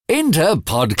Inter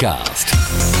Podcast.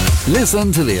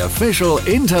 Listen to the official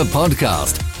Inter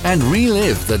Podcast and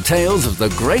relive the tales of the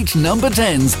great number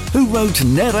 10s who wrote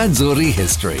Nerazzurri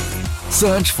history.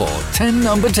 Search for 10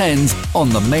 number 10s on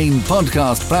the main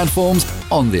podcast platforms,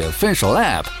 on the official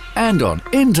app, and on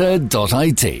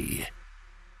inter.it.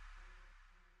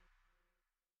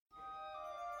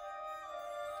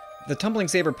 The Tumbling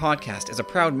Saber Podcast is a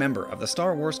proud member of the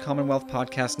Star Wars Commonwealth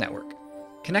Podcast Network.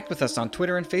 Connect with us on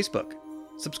Twitter and Facebook.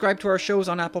 Subscribe to our shows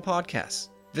on Apple Podcasts.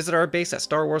 Visit our base at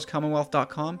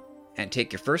starwarscommonwealth.com and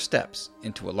take your first steps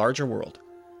into a larger world.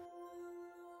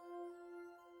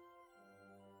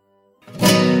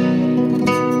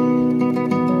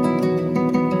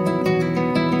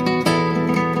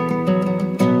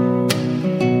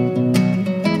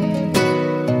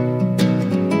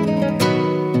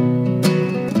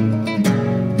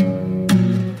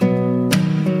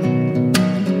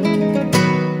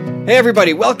 Hey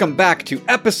everybody, welcome back to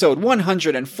episode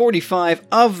 145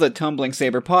 of the Tumbling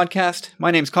Saber Podcast.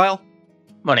 My name's Kyle.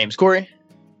 My name's Corey.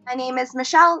 My name is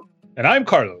Michelle. And I'm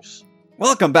Carlos.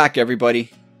 Welcome back, everybody.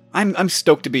 I'm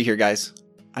stoked to be here, guys.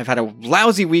 I've had a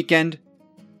lousy weekend,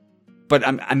 but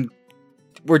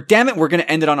we're gonna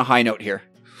end it on a high note here.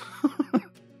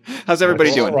 How's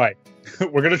everybody doing? All right.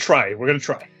 We're gonna try.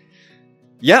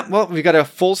 Yeah, well, we got a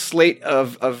full slate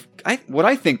of what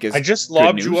I think is. I just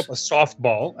lobbed you up a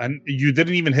softball, and you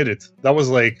didn't even hit it. That was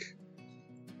like,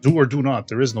 do or do not.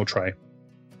 There is no try.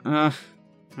 All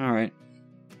right.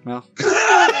 Well,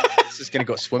 This is gonna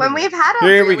go swimming. When we've had a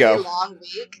Here we really go. long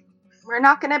week, we're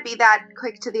not going to be that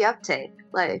quick to the uptake.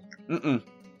 Like, that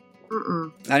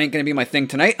mm-mm. ain't gonna be my thing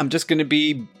tonight. I'm just gonna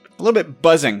be a little bit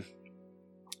buzzing,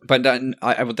 but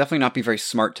I will definitely not be very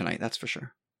smart tonight. That's for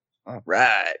sure. All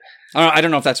right. I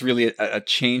don't know if that's really a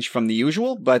change from the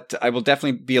usual, but I will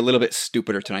definitely be a little bit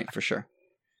stupider tonight for sure.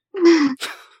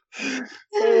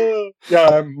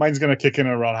 Yeah, mine's gonna kick in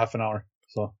around half an hour.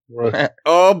 So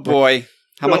Oh boy.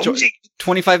 How much? No.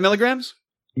 25 milligrams?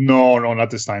 No, not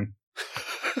this time.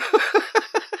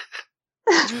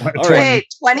 All right. Wait,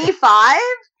 25?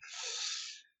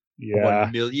 Yeah.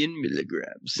 1 million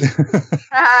milligrams.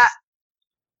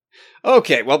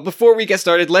 Okay, well, before we get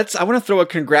started, I want to throw a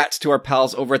congrats to our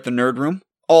pals over at the Nerd Room.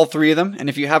 All three of them. And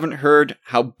if you haven't heard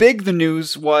how big the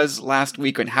news was last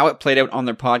week and how it played out on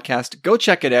their podcast, go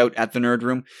check it out at the Nerd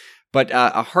Room. But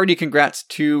a hearty congrats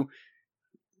to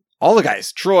all the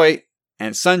guys, Troy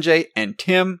and Sanjay and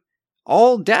Tim,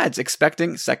 all dads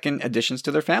expecting second additions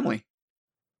to their family.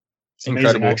 It's amazing,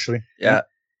 Incredible. actually. Yeah.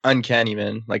 Uncanny,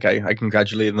 man. Like, I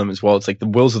congratulate them as well. It's like the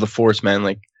wills of the force, man.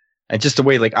 Like, and just the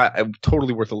way, like, I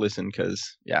totally worth a listen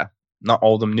because, yeah, not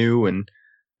all of them knew. And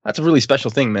that's a really special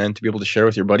thing, man, to be able to share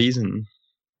with your buddies. And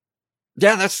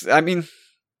Yeah, that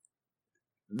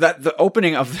the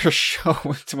opening of their show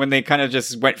when they kind of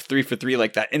just went 3 for 3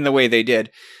 like that in the way they did,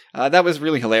 that was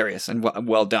really hilarious and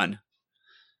well done.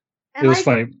 And It was like,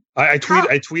 funny. I how-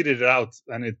 tweeted it out,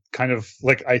 and it kind of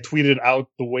like I tweeted out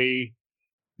the way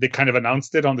they kind of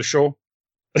announced it on the show.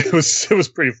 It was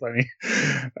pretty funny.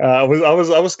 I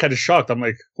was kind of shocked. I'm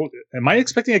like, am I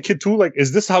expecting a kid too? Like,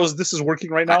 is this how this is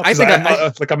working right now? I 'Cause think I'm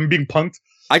not, like I'm being punked.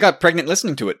 I got pregnant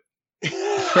listening to it.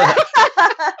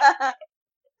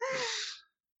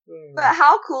 But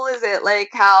how cool is it, like,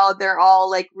 how they're all,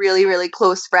 like, really, really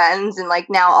close friends, and, like,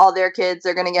 now all their kids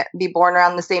are gonna be born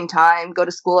around the same time, go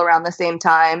to school around the same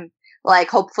time. Like,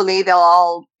 hopefully they'll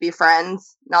all be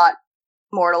friends, not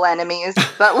mortal enemies.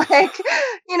 But, like,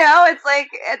 you know, it's like,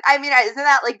 isn't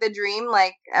that, like, the dream?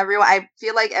 Like, I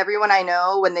feel like everyone I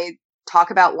know, when they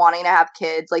talk about wanting to have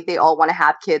kids, like, they all want to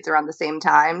have kids around the same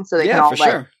time, so they can Yeah, all, for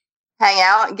like, sure. hang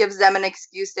out. It gives them an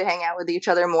excuse to hang out with each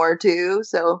other more, too,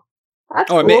 so... That's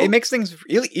Oh, cool. it makes things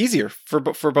really easier for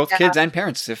both Yeah. kids and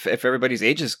parents if everybody's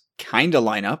ages kind of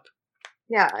line up.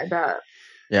 Yeah, I bet.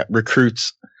 yeah,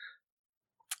 recruits.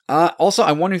 Also,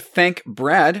 I want to thank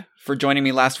Brad for joining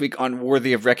me last week on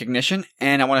Worthy of Recognition,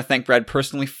 and I want to thank Brad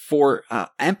personally for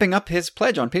amping up his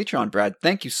pledge on Patreon. Brad,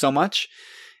 thank you so much.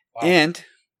 Wow. And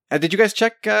did you guys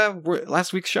check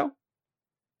last week's show?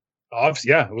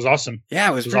 Yeah, it was awesome. Yeah,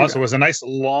 it It was was pretty awesome. It was a nice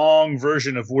long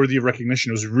version of Worthy of Recognition.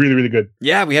 It was really, really good.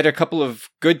 Yeah, we had a couple of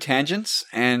good tangents,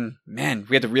 and man,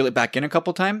 we had to reel it back in a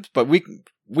couple times, but we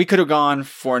could have gone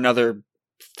for another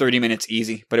 30 minutes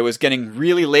easy, but it was getting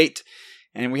really late,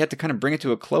 and we had to kind of bring it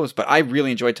to a close, but I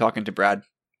really enjoyed talking to Brad.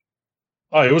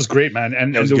 Oh, it was great, man.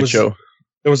 And It was a there good show.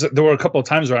 There were a couple of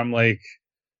times where I'm like,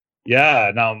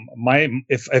 yeah, now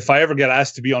if I ever get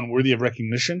asked to be on Worthy of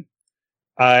Recognition,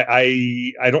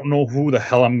 I don't know who the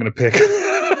hell I'm gonna pick.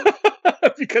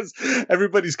 Because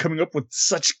everybody's coming up with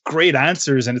such great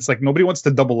answers, and it's like nobody wants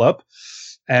to double up.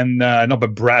 And no,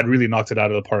 but Brad really knocked it out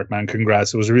of the park, man.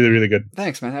 Congrats. It was really, really good.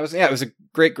 Thanks, man. It was a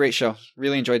great show.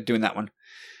 Really enjoyed doing that one.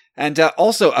 And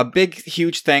also a big,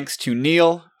 huge thanks to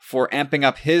Neil for amping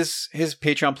up his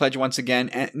Patreon pledge once again.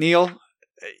 And Neil,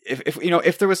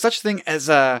 if there was such a thing as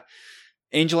a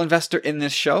angel investor in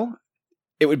this show,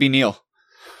 it would be Neil.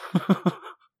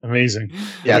 Amazing.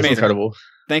 Yeah, it's Amazing. incredible.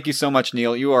 Thank you so much,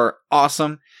 Neil. You are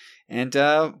awesome. And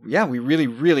we really,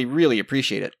 really, really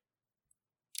appreciate it.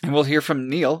 And we'll hear from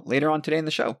Neil later on today in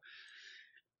the show.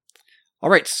 All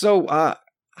right, so how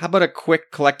about a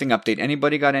quick collecting update?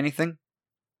 Anybody got anything?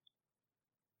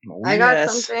 I got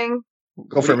something.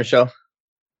 Go for it, Michelle.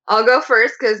 I'll go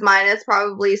first because mine is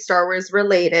probably Star Wars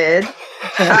related.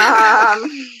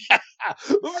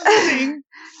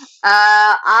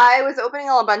 I was opening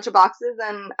a bunch of boxes,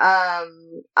 and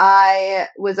I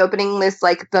was opening this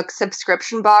like book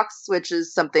subscription box, which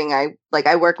is something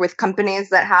I work with companies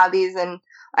that have these, and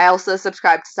I also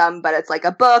subscribe to some, but it's like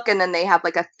a book, and then they have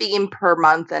like a theme per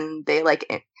month, and they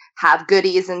like have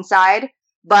goodies inside.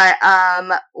 But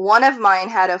one of mine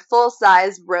had a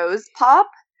full-size Rose Pop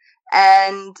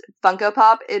and Funko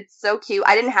Pop. It's so cute.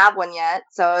 I didn't have one yet,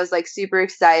 so I was like super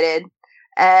excited.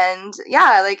 And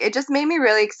yeah, like it just made me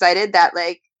really excited that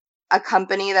like a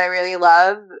company that I really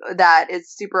love that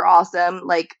is super awesome,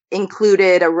 like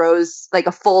included a Rose, like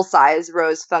a full-size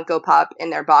Rose Funko Pop in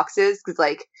their boxes. Because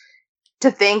like to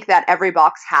think that every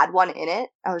box had one in it,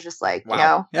 I was just like, wow. you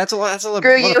know, That's a lot of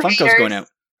Funkos haters. going out.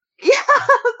 Yeah,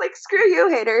 I was like, screw you,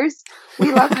 haters.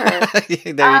 We love her. There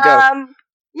you go.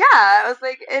 Yeah, I was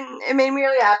like, and it made me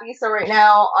really happy. So right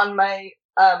now on my,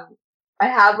 I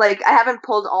haven't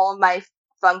pulled all of my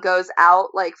Funkos out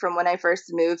like from when I first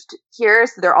moved here,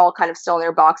 so they're all kind of still in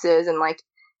their boxes and like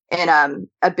in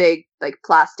a big like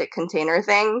plastic container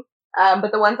thing.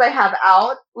 But the ones I have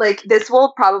out, like this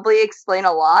will probably explain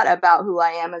a lot about who I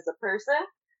am as a person.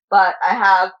 But I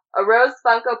have a Rose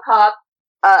Funko Pop.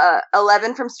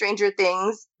 11 from Stranger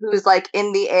Things, who's like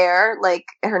in the air, like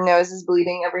her nose is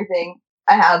bleeding, everything.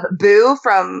 I have Boo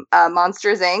from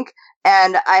Monsters Inc.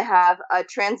 And I have a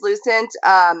translucent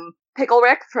Pickle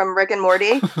Rick from Rick and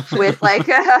Morty with like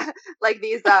like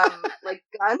these like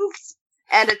guns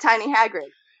and a tiny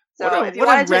Hagrid. So if you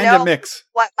wanted to know mix.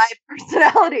 what my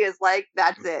personality is like,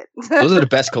 that's it. Those are the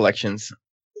best collections.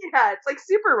 Yeah, it's like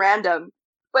super random,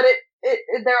 but it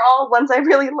they're all ones I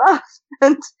really love,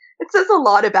 and it says a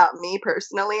lot about me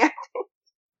personally, I think,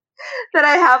 that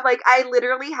I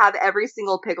literally have every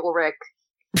single Pickle Rick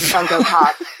Funko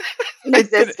Pop in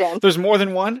existence. There's more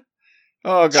than one?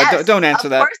 Oh, God, yes, don't answer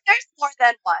that. Of course there's more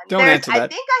than one. Don't answer that. I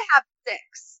think I have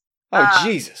 6. Oh,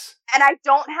 Jesus. And I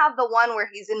don't have the one where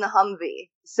he's in the Humvee.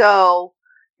 So,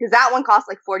 because that one costs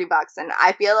like $40, and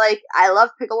I feel like I love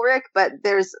Pickle Rick, but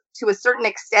there's, to a certain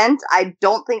extent, I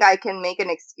don't think I can make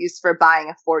an excuse for buying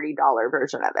a $40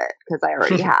 version of it, because I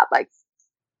already have like.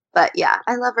 But yeah,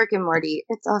 I love Rick and Morty.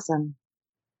 It's awesome.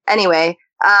 Anyway,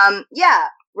 yeah,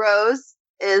 Rose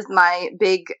is my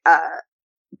big.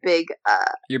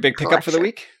 Your big pickup for the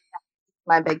week?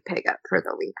 My big pickup for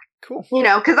the week. Cool. You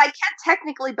know, because I can't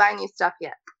technically buy new stuff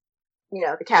yet. You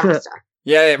know, the camera stuff.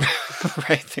 Yeah,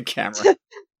 right. The camera.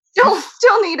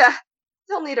 still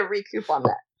need a recoup on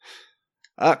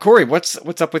that. Corey, what's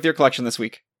up with your collection this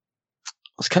week?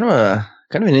 It's kind of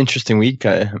an interesting week.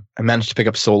 I managed to pick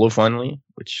up Solo finally,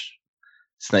 which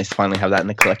it's nice to finally have that in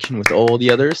the collection with all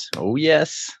the others. Oh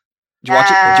yes. Did you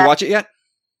watch it? Did you watch it yet?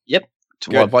 Yep.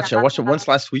 I watched it once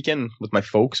last weekend with my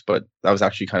folks, but that was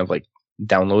actually kind of like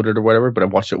downloaded or whatever. But I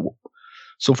watched it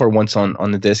so far once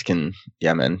on the disc, and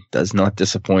yeah, man, does not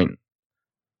disappoint.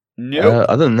 No.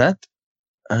 Other than that,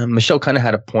 Michelle kind of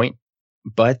had a point,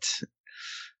 but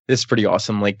it's pretty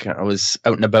awesome. Like I was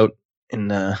out and about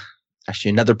in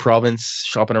actually another province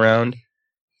shopping around,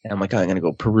 and I'm like, I'm gonna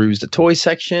go peruse the toy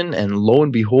section, and lo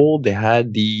and behold, they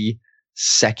had the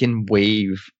second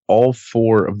wave, all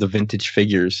 4 of the vintage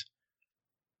figures.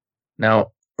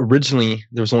 Now, originally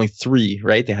there was only 3,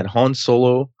 right? They had Han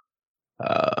Solo,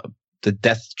 the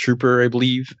Death Trooper, I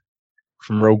believe,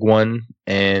 from Rogue One,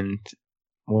 and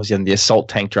what was the assault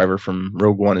tank driver from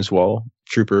Rogue One as well,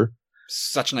 Trooper.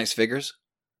 Such nice figures.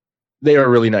 They are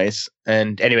really nice.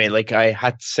 And anyway, like I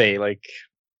had to say, like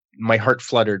my heart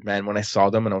fluttered, man, when I saw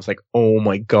them, and I was like, oh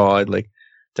my God, like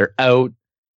they're out.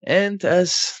 And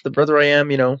as the brother I am,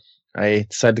 you know, I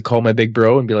decided to call my big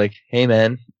bro and be like, hey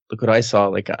man, look what I saw.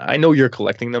 Like, I know you're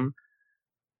collecting them.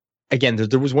 Again,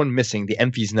 there was one missing, the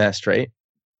Enfys Nest, right?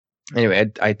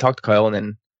 Anyway, I talked to Kyle,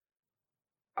 and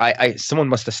then someone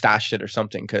must have stashed it or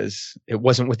something, because it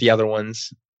wasn't with the other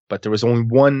ones, but there was only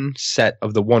one set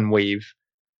of the one wave,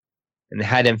 and they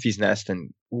had Enfys Nest,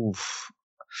 and oof,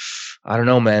 I don't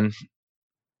know, man.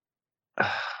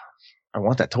 I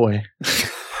want that toy.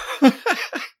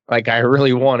 Like, I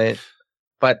really want it.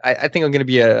 But I think I'm going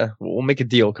to we'll make a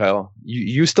deal, Kyle.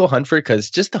 You still hunt for it, because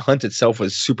just the hunt itself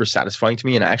was super satisfying to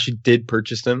me, and I actually did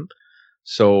purchase them.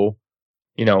 So,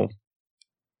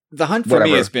 the hunt for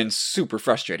me has been super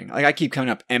frustrating. Like, I keep coming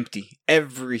up empty.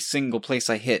 Every single place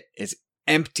I hit is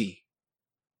empty.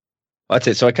 Well, that's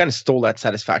it. So I kind of stole that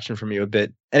satisfaction from you a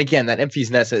bit. And again, that empty's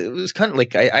nest, it was kind of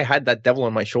like I had that devil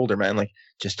on my shoulder, man. Like,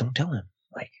 just don't tell him.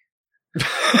 Like,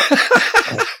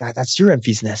 that's your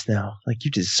Emphy's nest now. Like,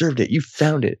 you deserved it. You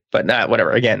found it. But nah,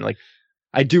 whatever. Again, like,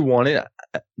 I do want it,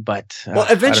 but well,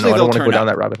 eventually I don't want to they'll go turn down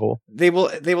up. that rabbit hole. They will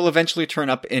eventually turn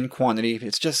up in quantity.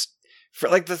 It's just for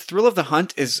like the thrill of the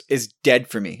hunt is dead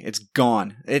for me. It's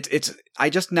gone. It's I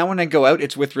just now when I go out,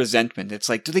 it's with resentment. It's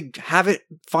like, do they have it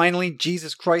finally?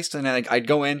 Jesus Christ! And I'd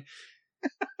go in,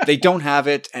 they don't have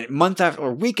it, and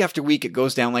week after week it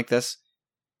goes down like this,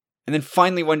 and then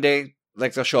finally one day,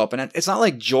 like, they'll show up, and it's not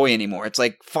like joy anymore. It's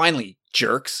like, finally,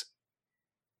 jerks.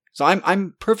 So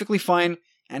I'm perfectly fine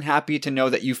and happy to know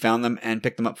that you found them and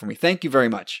picked them up for me. Thank you very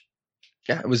much.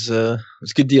 Yeah, it was a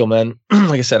good deal, man.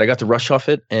 Like I said, I got to rush off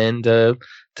it, and to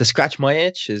scratch my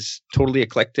itch is totally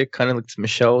eclectic, kind of like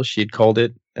Michelle. She had called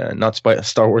it not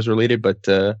Star Wars related, but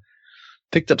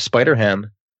picked up Spider-Ham.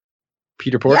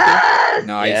 Peter Porker. Yes!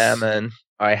 Nice. Yeah, man.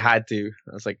 I had to.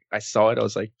 I was like, I saw it. I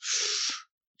was like,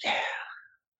 yeah.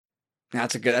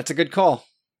 That's a good call.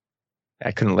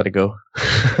 I couldn't let it go.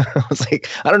 I was like,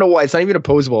 I don't know why. It's not even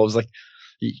opposable. I was like,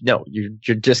 no,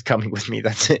 you're just coming with me.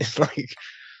 That's it. Like,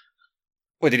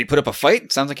 What, did he put up a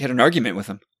fight? Sounds like he had an argument with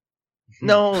him.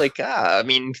 no, like, I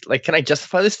mean, like, can I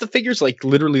justify this? The figure's like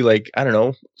literally like, I don't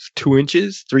know, 2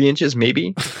 inches, 3 inches,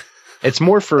 maybe. It's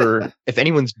more for if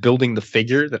anyone's building the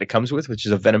figure that it comes with, which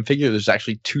is a Venom figure. There's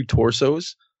actually 2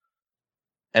 torsos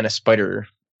and a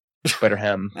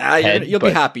Spider-Ham. head, you'll be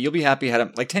happy. You'll be happy.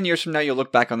 Like 10 years from now, you'll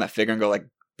look back on that figure and go like,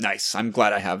 nice. I'm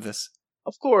glad I have this.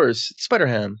 Of course, it's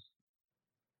Spider-Ham.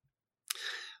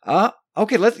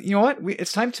 Okay. You know what?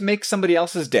 It's time to make somebody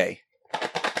else's day.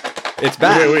 It's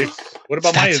back. Wait. What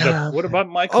about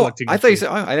my collecting? I thought you said.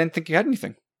 Oh, I didn't think you had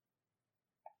anything.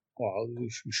 Well, you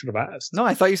should have asked. No,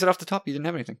 I thought you said off the top you didn't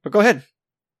have anything. But go ahead.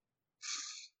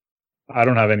 I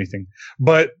don't have anything.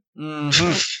 But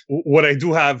what I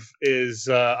do have is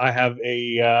I have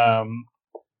a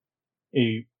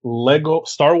Lego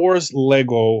Star Wars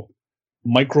Lego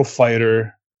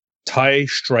Microfighter TIE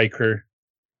Striker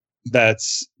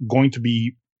that's going to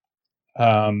be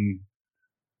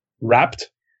wrapped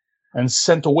and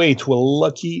sent away to a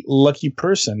lucky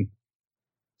person.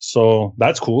 So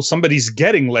that's cool. Somebody's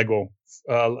getting Lego,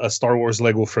 a Star Wars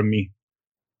Lego from me.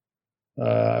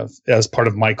 As part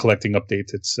of my collecting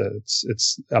update. It's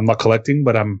I'm not collecting,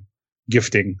 but I'm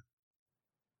gifting.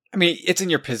 I mean, it's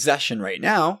in your possession right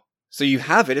now, so you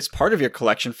have it. It's part of your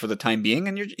collection for the time being,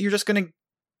 and you're just going to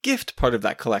gift part of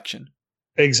that collection.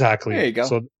 Exactly. There you go.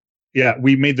 So yeah,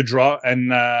 we made the draw,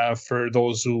 and for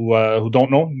those who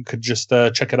don't know, you could just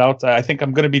check it out. I think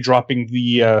I'm going to be dropping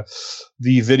the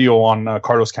video on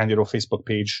Carlos Candido Facebook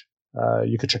page.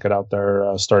 You could check it out there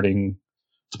starting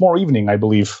tomorrow evening, I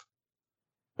believe.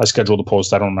 I scheduled a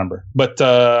post. I don't remember, but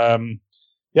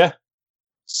yeah,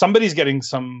 somebody's getting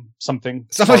something.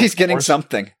 Somebody's getting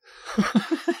something.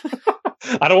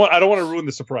 I don't want to ruin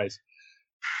the surprise.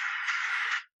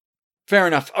 Fair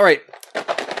enough. All right.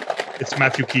 It's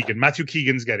Matthew Keegan. Matthew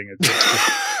Keegan's getting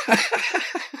it.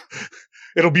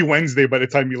 It'll be Wednesday by the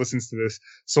time he listens to this.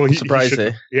 So surprise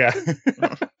day. Yeah.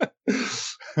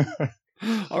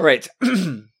 All right.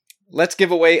 Let's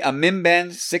give away a Mimban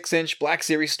 6-inch Black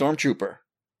Series Stormtrooper.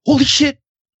 Holy shit!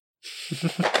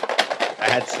 I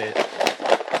had to say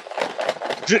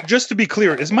it. Just to be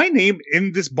clear, is my name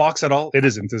in this box at all? It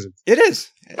isn't, is it? It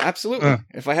is. Absolutely.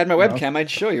 If I had my webcam,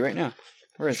 I'd show you right now.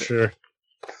 Where is it? Sure.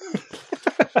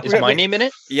 Is my name in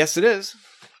it? Yes, it is.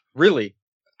 Really?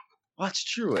 Well, that's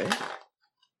true, eh?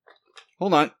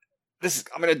 Hold on.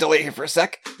 I'm going to delay here for a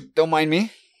sec. Don't mind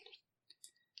me.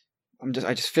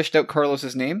 I just fished out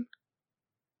Carlos's name.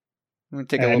 I'm going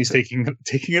to take a look. And he's taking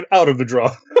it out of the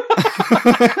draw.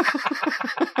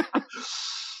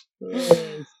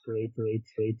 Great.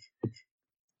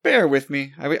 Bear with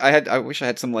me. I wish I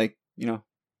had some, like,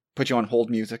 put you on hold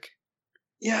music.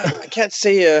 Yeah, I can't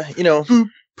say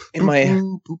in my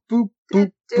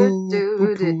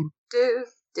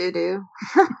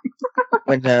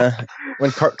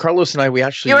when Carlos and I we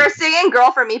actually you were singing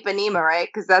 "Girl from Ipanema," right?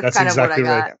 Because that's kind exactly of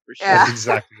what I got. Right. Yeah. That's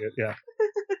exactly it. Yeah.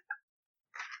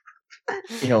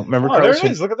 Remember there Carlos?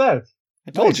 it is. Look at that.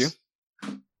 I told you.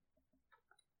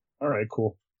 All right,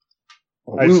 cool.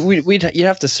 You'd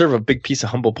have to serve a big piece of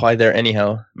humble pie there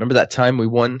anyhow. Remember that time we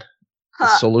won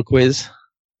The solo quiz.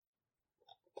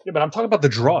 Yeah, but I'm talking about the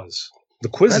draws. The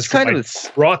quiz That's is for kind of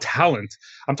my raw talent.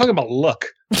 I'm talking about luck.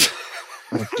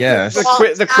 I guess.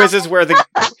 The quiz is where the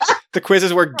quiz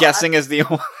is where guessing is the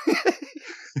only.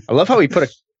 I love how he put a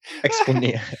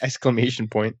exclamation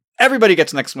point. Everybody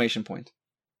gets an exclamation point.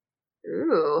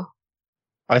 Ooh.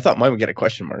 I thought mine would get a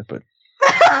question mark, but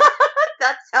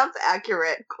That sounds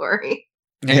accurate, Corey.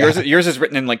 Yeah, yours is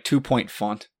written in like 2-point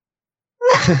font.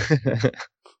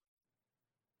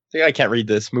 See, I can't read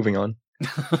this. Moving on.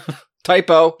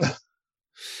 Typo.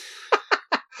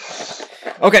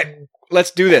 Okay,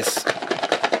 let's do this.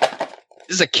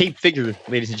 This is a cape figure,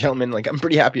 ladies and gentlemen. Like, I'm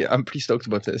pretty happy. I'm pretty stoked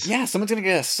about this. Yeah, someone's gonna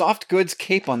get a soft goods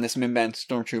cape on this Mimban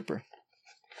Stormtrooper.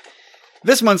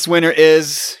 This month's winner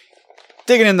is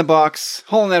digging in the box,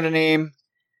 hauling out a name.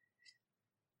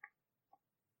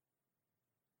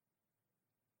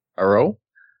 Aro?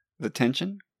 The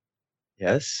tension.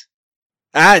 Yes.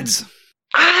 Ads.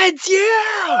 Ads,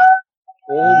 yeah!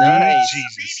 Holy Nice.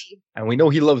 Jesus. And we know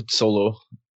he loved Solo.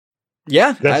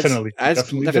 Yeah, Definitely. Ads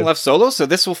Definitely definitely did. left Solo, so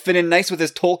this will fit in nice with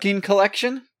his Tolkien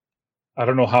collection. I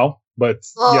don't know how, but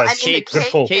Well, yes. I mean, the capes, they're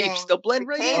cape full. thing. Capes, they'll blend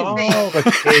right Cape in. thing. Oh, the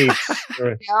capes.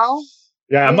 Right. No?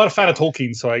 Yeah, I'm not a fan of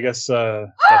Tolkien, so I guess that's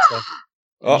that.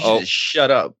 You should just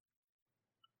shut up.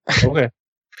 Okay.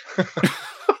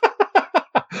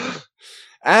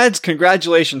 Ads,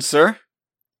 congratulations, sir.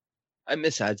 I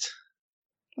miss ads.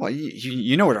 Well,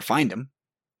 you know where to find him.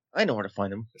 I know where to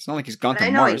find him. It's not like he's gone But I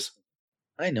to know Mars.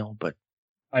 I know, but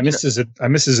I miss his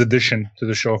addition to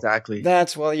the show. exactly.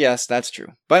 Yes, that's true.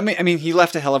 But I mean, he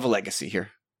left a hell of a legacy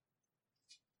here.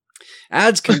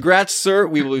 Ads, congrats, sir.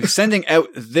 We will be sending out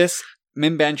this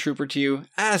Mimban Trooper to you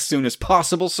as soon as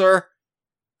possible, sir.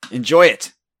 Enjoy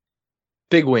it.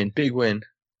 Big win, big win.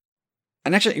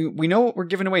 And actually, we know what we're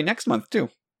giving away next month, too.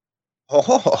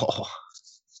 Oh,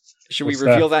 Should What's we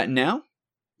reveal that now?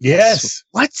 Yes.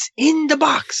 what's in the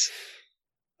box?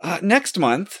 Next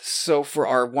month, so for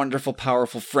our wonderful,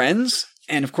 powerful friends,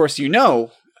 and of course, as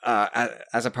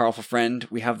a powerful friend,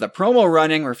 we have the promo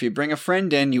running where if you bring a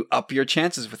friend in, you up your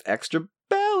chances with extra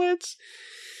ballots.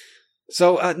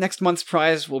 So next month's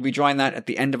prize, we'll be drawing that at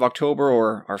the end of October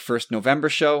or our first November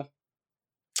show.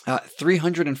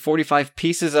 345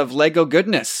 pieces of Lego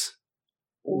goodness.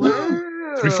 Ooh.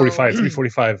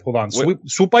 345. Hold on.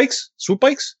 Swoop bikes? Swoop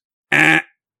bikes?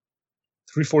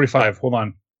 345. Hold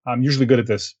on. I'm usually good at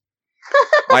this.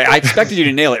 I expected you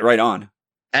to nail it right on.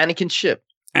 Anakin ship.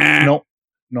 No,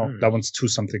 that one's 2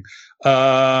 something.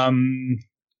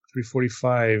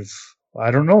 345. I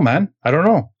don't know, man. I don't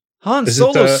know. Han Is it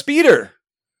Solo the- speeder.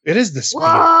 It is the speed.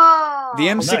 Whoa! The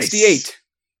M68.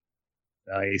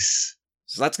 Nice.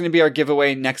 So that's going to be our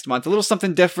giveaway next month. A little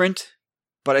something different,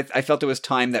 but I felt it was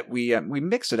time that we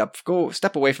mix it up.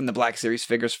 Step away from the Black Series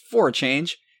figures for a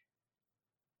change.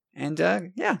 And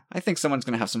I think someone's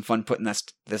going to have some fun putting this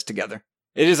together.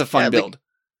 It is a fun build.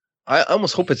 I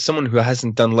almost hope it's someone who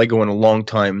hasn't done Lego in a long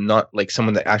time, not like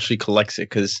someone that actually collects it.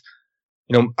 Because,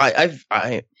 I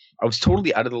was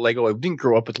totally out of the Lego. I didn't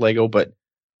grow up with Lego, but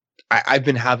I've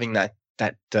been having that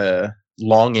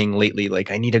longing lately.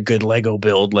 Like, I need a good Lego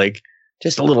build, like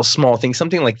just a little small thing,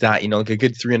 something like that. Like a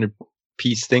good 300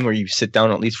 piece thing where you sit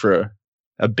down at least for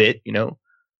a bit. That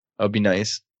would be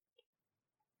nice.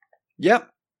 Yep.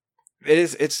 It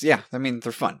is. I mean,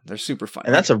 they're fun. They're super fun.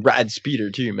 And that's a rad speeder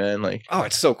too, man. Like, oh,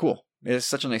 it's so cool. It is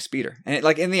such a nice speeder. And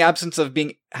in the absence of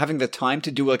having the time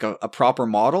to do like a proper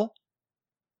model,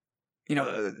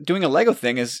 doing a Lego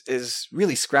thing is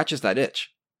really scratches that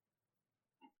itch.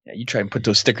 yeah, you try and put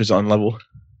those stickers on level.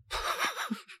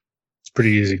 It's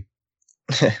pretty easy.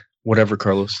 Whatever,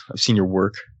 Carlos. I've seen your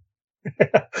work.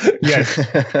 Yes,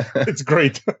 it's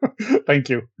great. Thank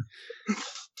you.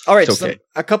 All right, It's okay. so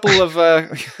a couple of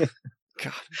God.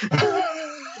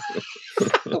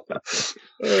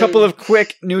 A couple of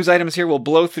quick news items here. We'll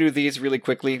blow through these really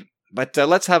quickly. But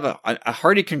let's have a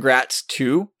hearty congrats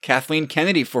to Kathleen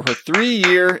Kennedy for her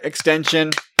 3-year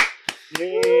extension.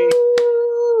 Yay.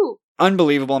 Woo!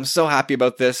 Unbelievable. I'm so happy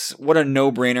about this. What a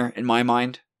no-brainer in my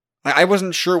mind. I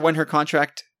wasn't sure when her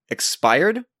contract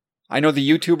expired. I know the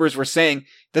YouTubers were saying,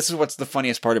 this is what's the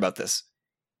funniest part about this.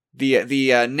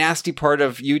 The nasty part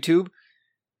of YouTube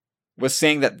was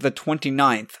saying that the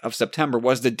 29th of September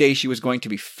was the day she was going to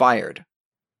be fired.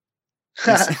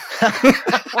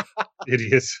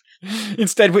 Idiots.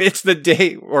 Instead, it's the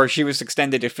day, or she was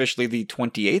extended officially the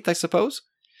 28th, I suppose.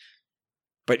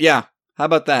 But yeah, how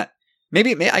about that?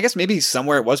 I guess maybe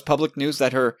somewhere it was public news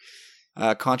that her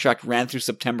contract ran through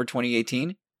September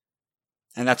 2018.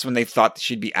 And that's when they thought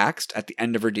she'd be axed at the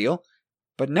end of her deal.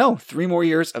 But no, 3 more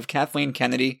years of Kathleen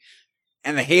Kennedy.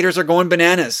 And the haters are going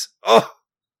bananas. Oh,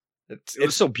 It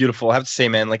was so beautiful. I have to say,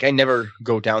 man, like I never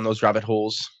go down those rabbit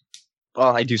holes.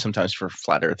 Well, I do sometimes for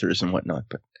flat earthers and whatnot,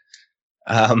 but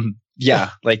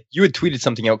yeah, like you had tweeted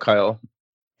something out, Kyle,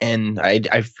 and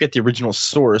I forget the original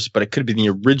source, but it could have been the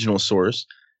original source.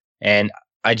 And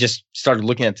I just started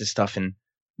looking at this stuff, and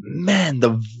man,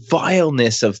 the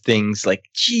vileness of things, like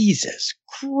Jesus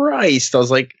Christ. I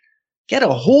was like, get a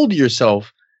hold of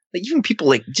yourself. Like even people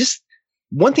like just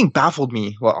one thing baffled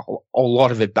me. Well, a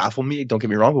lot of it baffled me. Don't get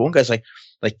me wrong, but one guy's like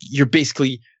you're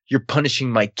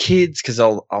punishing my kids because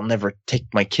I'll never take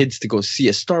my kids to go see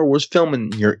a Star Wars film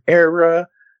in your era.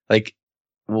 Like,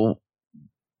 well,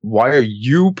 why are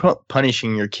you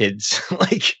punishing your kids?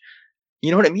 Like,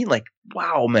 you know what I mean? Like,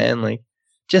 wow, man. Like,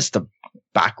 just the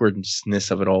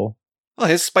backwardsness of it all. Well,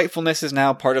 his spitefulness is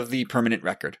now part of the permanent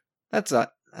record. That's all.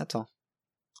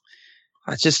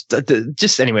 Just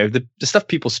anyway, the stuff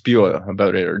people spew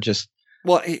about it are just.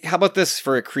 Well, how about this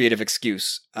for a creative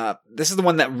excuse? This is the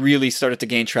one that really started to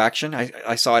gain traction.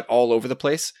 I saw it all over the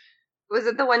place. Was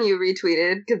it the one you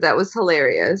retweeted? Because that was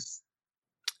hilarious.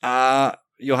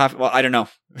 You'll have. Well, I don't know.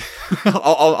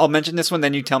 I'll mention this one.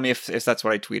 Then you tell me if that's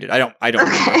what I tweeted. I don't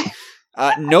Okay.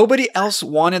 remember. Nobody else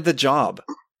wanted the job.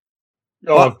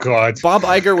 Oh God! Bob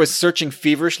Iger was searching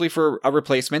feverishly for a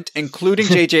replacement, including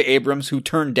J.J. Abrams, who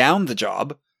turned down the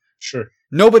job. Sure.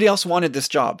 Nobody else wanted this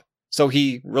job. So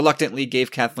he reluctantly gave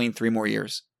Kathleen 3 more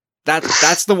years.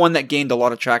 That's the one that gained a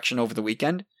lot of traction over the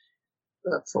weekend.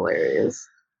 That's hilarious.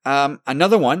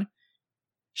 Another one.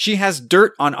 She has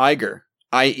dirt on Iger,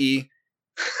 i.e.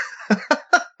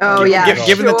 Oh yeah,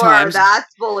 given the times,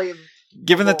 that's believable.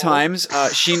 Given the times,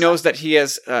 she knows that he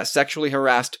has sexually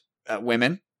harassed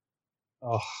women.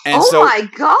 Oh, And my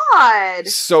God!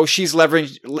 So she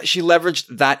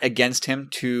leveraged that against him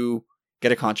to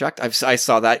get a contract. I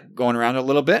saw that going around a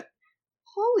little bit.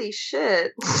 Holy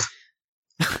shit!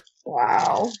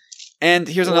 Wow. And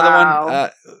here's another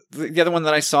one. The other one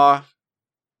that I saw.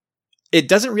 It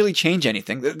doesn't really change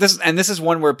anything. This is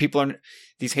one where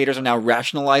these haters are now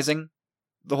rationalizing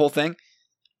the whole thing.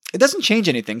 It doesn't change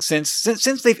anything since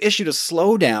they've issued a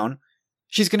slowdown.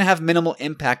 She's going to have minimal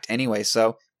impact anyway.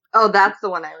 So. Oh, that's the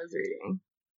one I was reading.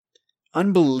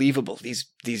 Unbelievable.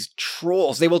 These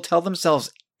trolls. They will tell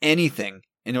themselves anything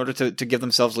in order to give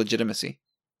themselves legitimacy.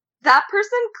 That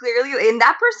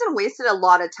person wasted a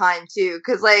lot of time too.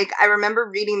 Cause like, I remember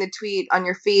reading the tweet on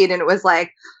your feed and it was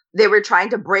like, they were trying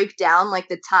to break down like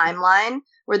the timeline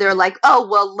where they're like, oh,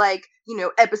 well, like, you know,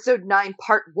 episode 9,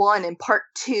 part 1 and part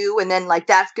 2. And then like,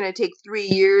 that's going to take 3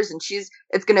 years and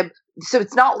so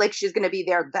it's not like she's going to be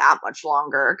there that much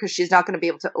longer because she's not going to be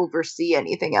able to oversee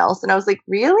anything else. And I was like,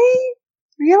 really?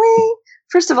 Really?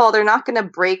 First of all, they're not going to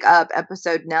break up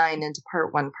episode 9 into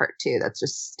part 1, part 2. That's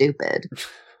just stupid.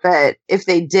 But if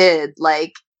they did,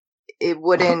 like, it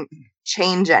wouldn't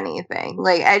change anything.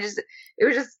 Like, it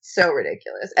was just so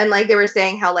ridiculous. And like they were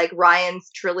saying how like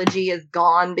Ryan's trilogy is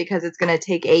gone because it's going to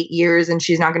take 8 years and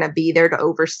she's not going to be there to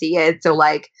oversee it. So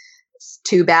like, it's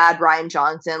too bad, Rian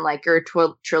Johnson, like your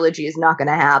trilogy is not going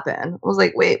to happen. I was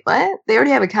like, wait, what? They already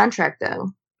have a contract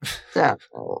though. So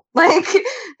like,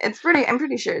 I'm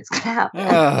pretty sure it's going to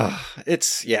happen.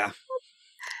 It's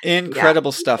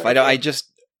incredible stuff. I just,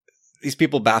 these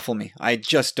people baffle me. I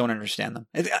just don't understand them.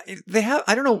 They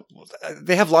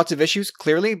have lots of issues,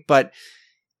 clearly, but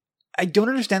I don't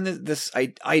understand this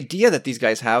idea that these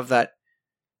guys have that.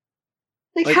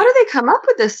 Like, how do they come up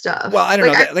with this stuff? Well, I don't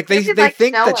know. They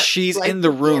think that she's in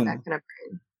the room.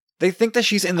 They think that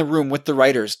she's in the room with the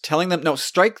writers, telling them, no,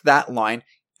 strike that line.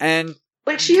 And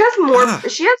like, she has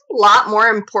a lot more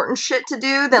important shit to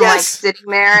do than like sitting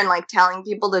there and like telling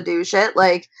people to do shit.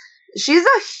 Like, she's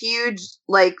a huge,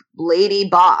 like, lady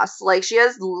boss. Like, she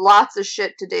has lots of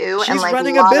shit to do. She's and like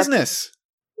running a business.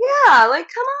 Yeah, like,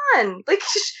 come on. Like,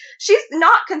 she's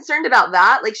not concerned about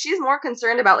that. Like, she's more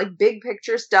concerned about, like, big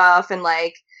picture stuff and,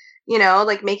 like, you know,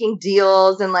 like, making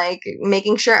deals and, like,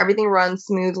 making sure everything runs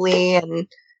smoothly. And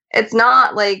it's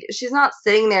not, like, she's not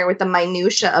sitting there with the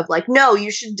minutia of, like, no, you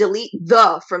should delete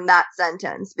the from that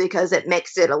sentence because it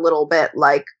makes it a little bit,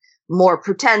 like, more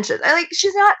pretentious. Like,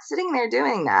 she's not sitting there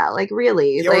doing that. Like,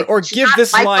 really. Yeah, like, or give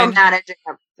this line. Everything.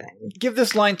 Give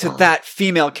this line to that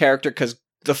female character because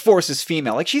the Force is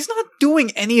female. Like, she's not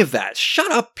doing any of that.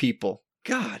 Shut up, people.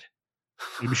 God.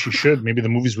 Maybe she should. Maybe the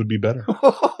movies would be better.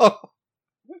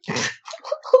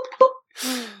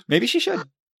 Maybe she should.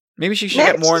 Maybe she should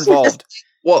get more involved.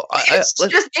 Well, let's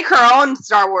just make her own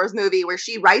Star Wars movie where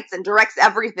she writes and directs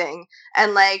everything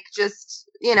and, like, just,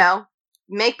 you know,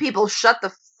 make people shut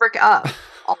the frick up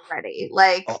already.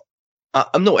 Like,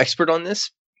 I'm no expert on this.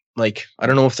 Like, I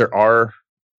don't know if there are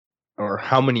or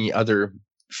how many other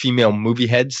female movie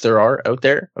heads there are out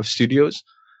there of studios.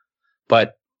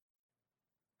 But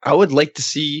I would like to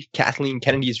see Kathleen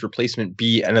Kennedy's replacement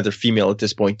be another female at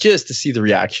this point, just to see the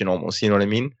reaction almost. You know what I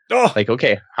mean? Oh, Like,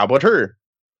 okay, how about her?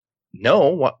 No,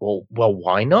 what? Well,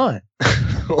 why not?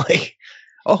 Like,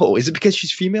 oh, is it because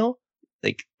she's female?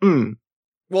 Like,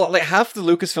 well, like half the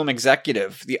Lucasfilm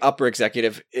executive, the upper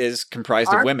executive, is comprised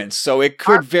of Are- women, so it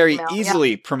could very female, yeah.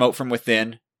 easily promote from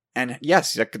within. And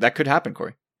yes, that could happen,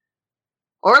 Corey.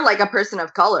 Or like a person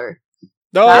of color.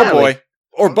 Oh Yeah, boy,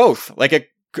 or both. Like a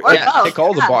Or yeah, both, tick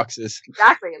all the yeah. boxes.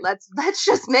 Exactly. Let's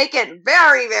just make it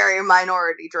very, very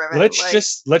minority driven.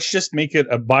 Let's just make it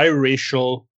a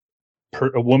biracial,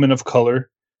 a woman of color,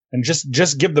 and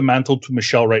just give the mantle to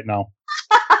Michelle right now.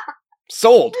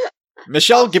 sold.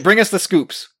 Michelle, bring us the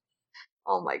scoops.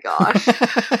 Oh my gosh,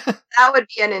 that would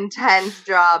be an intense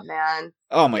job, man.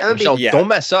 Oh my That would be- Michelle, yeah. don't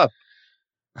mess up.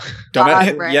 Don't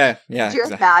God, Rick. yeah. Could you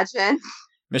Exactly. imagine?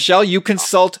 Michelle, you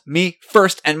consult me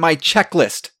first and my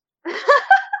checklist.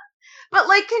 But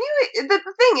like, can you? The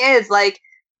thing is, like,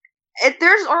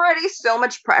 there's already so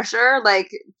much pressure, like,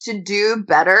 to do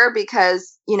better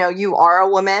because you are a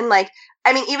woman. Like,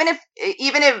 I mean, even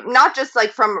if not just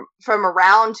like from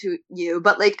around to you,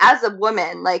 but like as a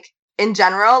woman, like in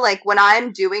general, like when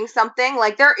I'm doing something,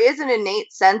 like there is an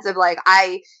innate sense of like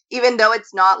even though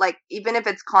it's not like, even if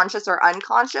it's conscious or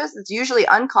unconscious, it's usually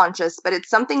unconscious, but it's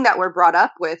something that we're brought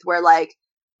up with where like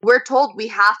we're told we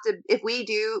have to, if we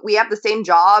have the same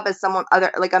job as someone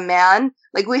other, like a man,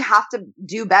 like we have to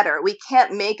do better. We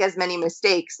can't make as many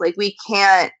mistakes. Like we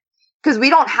can't, because we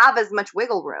don't have as much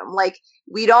wiggle room. Like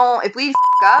if we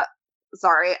up,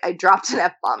 sorry, I dropped an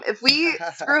F-bomb. If we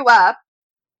screw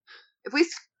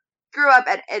up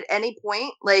at any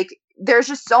point, like there's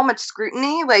just so much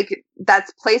scrutiny like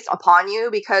that's placed upon you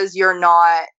because you're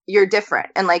different,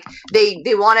 and like they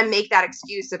want to make that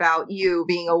excuse about you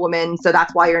being a woman, so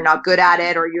that's why you're not good at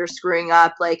it or you're screwing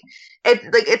up.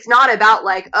 It's not about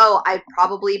like, oh, I've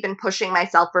probably been pushing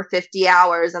myself for 50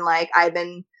 hours and like I've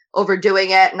been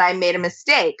overdoing it and I made a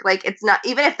mistake. Like it's not,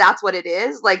 even if that's what it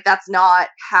is, like that's not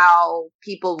how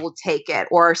people will take it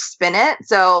or spin it.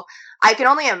 So I can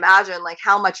only imagine like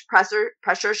how much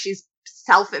pressure she's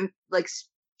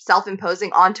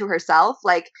self-imposing onto herself,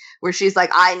 like where she's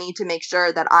like, I need to make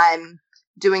sure that I'm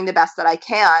doing the best that I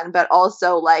can, but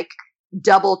also like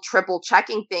double, triple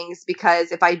checking things,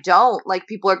 because if I don't, like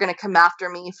people are going to come after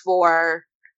me for,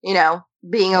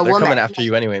 being a They're woman. coming after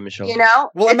you anyway, Michelle.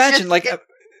 Well, It's imagine just- like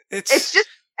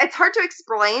it's hard to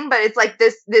explain, but it's like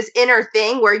this inner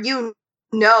thing where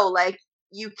like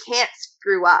you can't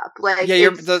screw up. Like yeah,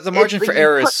 the margin for like, you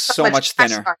error put is so much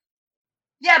thinner. pressure.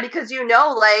 Yeah, because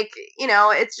like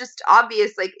it's just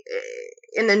obvious. Like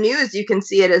in the news, you can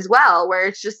see it as well, where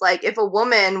it's just like if a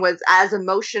woman was as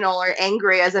emotional or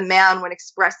angry as a man when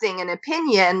expressing an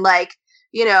opinion, like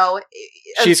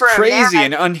She's for a crazy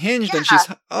man, and unhinged, and yeah, she's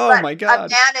but my a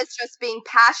god. man is just being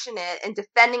passionate and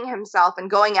defending himself and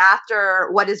going after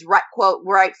what is quote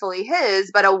rightfully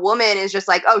his, but a woman is just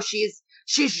like, oh, she's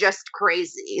just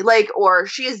crazy, like, or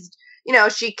she's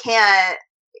she can't.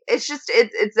 It's just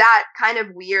it's that kind of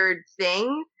weird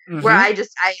thing where I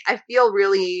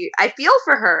feel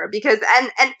for her because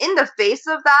and in the face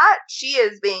of that, she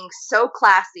is being so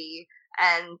classy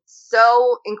and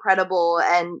so incredible,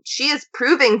 and she is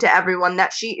proving to everyone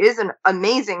that she is an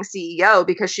amazing CEO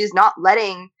because she's not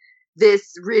letting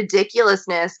this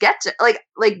ridiculousness get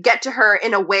to her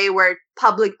in a way where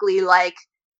publicly, like,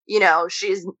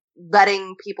 she's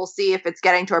letting people see if it's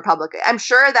getting to her publicly. I'm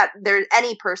sure that there's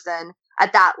any person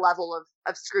at that level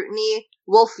of scrutiny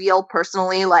will feel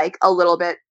personally like a little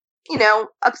bit,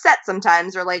 upset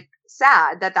sometimes, or like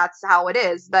sad that that's how it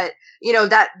is. But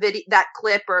that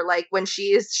clip, or like when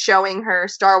she is showing her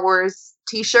Star Wars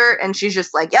t-shirt and she's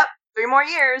just like, yep, 3 more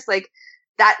years, like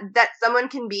that someone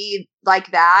can be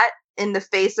like that in the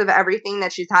face of everything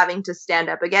that she's having to stand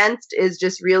up against is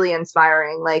just really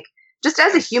inspiring. Like just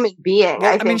as a human being,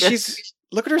 Well, I think she's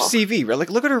look at her CV, right? Like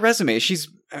look at her resume. She's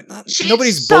She's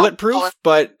nobody's so bulletproof, bulletproof.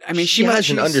 but I mean, she has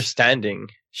an she's- understanding.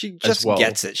 She just well.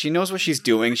 gets it. She knows what she's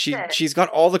doing. That's it. She's got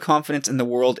all the confidence in the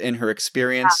world in her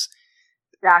experience.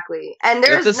 Exactly. And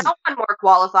there's doesn't- no one more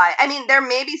qualified. I mean, there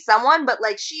may be someone, but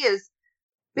like she is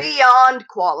beyond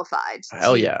qualified.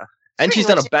 Hell yeah. And she's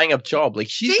done a bang up job. Like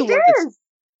she's the one that's is.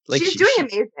 like she's doing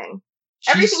amazing.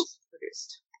 she's- Everything she's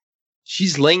produced.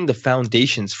 she's laying the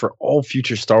foundations for all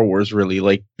future Star Wars, really.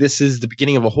 Like this is the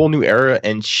beginning of a whole new era,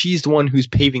 and she's the one who's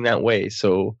paving that way.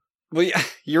 So Well, yeah,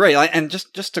 you're right. And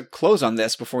just to close on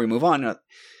this before we move on,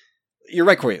 you're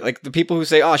right, Corey. Like the people who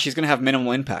say, "Oh, she's going to have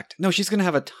minimal impact." No, she's going to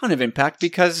have a ton of impact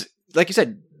because, like you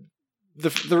said,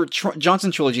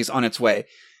 Johnson trilogy is on its way.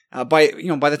 By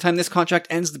the time this contract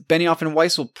ends, Benioff and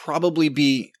Weiss will probably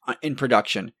be in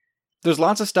production. There's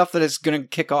lots of stuff that is going to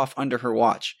kick off under her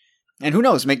watch. And who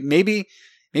knows, maybe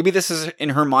this is in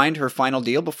her mind her final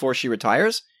deal before she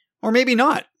retires, or maybe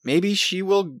not. Maybe she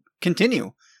will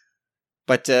continue.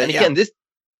 But again, this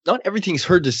not everything's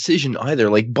her decision either.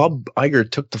 Like Bob Iger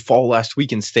took the fall last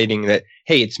week in stating that,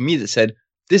 hey, it's me that said,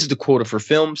 this is the quota for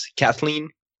films. Kathleen,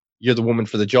 you're the woman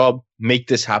for the job. Make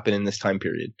this happen in this time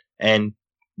period. And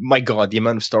my God, the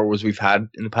amount of Star Wars we've had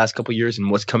in the past couple of years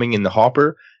and what's coming in the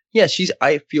hopper. Yeah,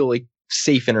 I feel like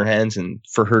safe in her hands, and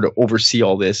for her to oversee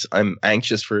all this, I'm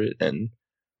anxious for it. And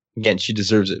again, she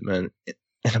deserves it, man,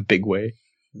 in a big way.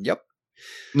 Yep.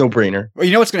 No brainer. Well,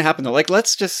 you know what's going to happen though? Like,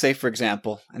 let's just say, for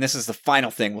example, and this is the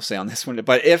final thing we'll say on this one,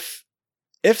 but if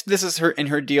this is her in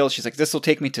her deal, she's like, this will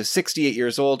take me to 68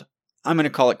 years old. I'm going to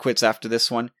call it quits after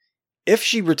this one. If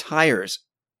she retires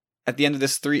at the end of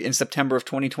this in September of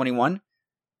 2021,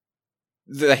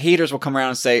 the haters will come around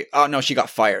and say, oh no, she got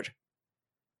fired.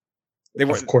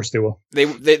 Of course they will.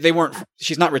 They weren't,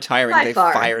 she's not retiring. They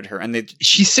fired her. And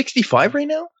she's 65 right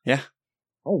now? Yeah.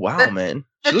 Oh wow, man.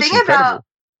 She looks incredible.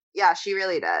 Yeah, she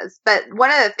really does. But one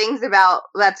of the things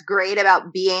that's great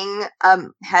about being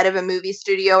head of a movie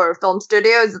studio or a film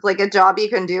studio is it's like a job you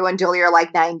can do until you're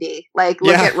like 90. Like,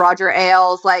 look at Roger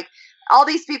Ailes. Like, all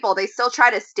these people, they still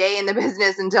try to stay in the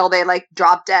business until they like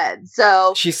drop dead.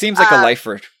 So she seems like a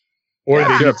lifer. Or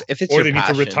they need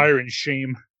to retire in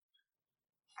shame.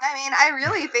 I mean, I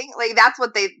really think like that's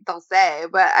what they'll say.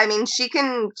 But I mean, she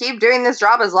can keep doing this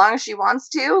job as long as she wants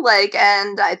to. Like,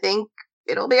 and I think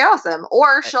it'll be awesome.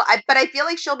 Or but I feel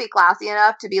like she'll be classy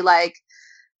enough to be like,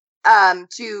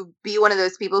 to be one of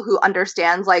those people who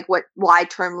understands like why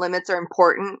term limits are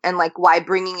important and like why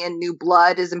bringing in new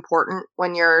blood is important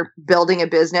when you're building a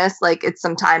business. Like, it's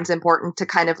sometimes important to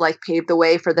kind of like pave the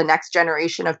way for the next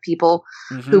generation of people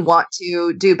who want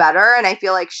to do better. And I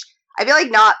feel like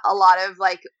not a lot of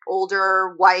like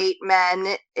older white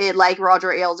men like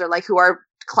Roger Ailes or like who are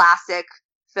classic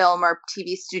film or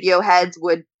TV studio heads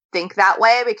would think that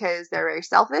way because they're very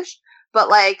selfish. But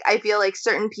like, I feel like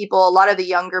certain people, a lot of the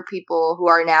younger people who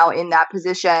are now in that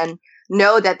position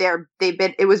know that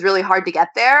it was really hard to get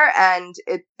there, and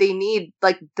they need,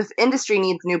 like, the industry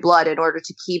needs new blood in order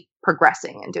to keep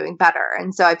progressing and doing better.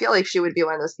 And so I feel like she would be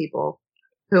one of those people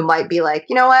who might be like,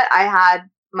 you know what, I had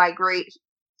my great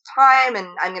time and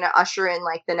I'm going to usher in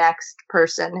like the next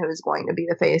person who is going to be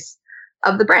the face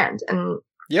of the brand. And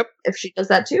yep, if she does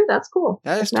that too, that's cool.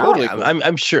 That is totally cool.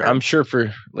 I'm sure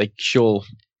for like she'll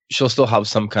still have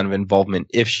some kind of involvement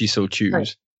if she so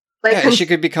chooses. Like, and she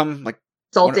could become like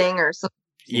consulting or something.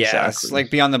 Yeah, like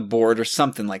be on the board or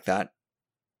something like that.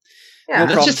 Yeah,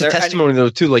 that's just a testimony though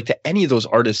too. Like to any of those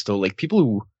artists though, like people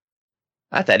who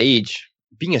at that age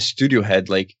being a studio head,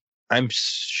 like I'm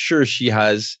sure she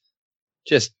has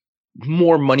just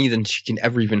more money than she can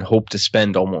ever even hope to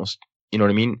spend almost. You know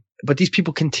what I mean? But these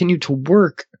people continue to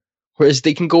work, whereas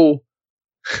they can go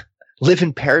live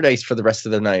in paradise for the rest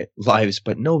of their lives.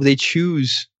 But no, they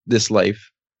choose this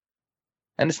life.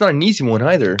 And it's not an easy one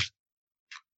either.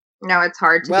 No, it's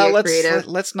hard to be creative.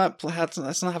 Let's not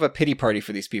have a pity party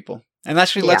for these people. And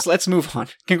actually, let's move on.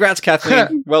 Congrats,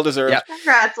 Kathleen. Well deserved. Yeah.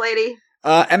 Congrats, lady.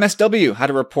 MSW had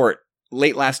a report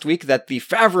late last week that the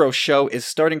Favreau show is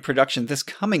starting production this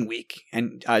coming week.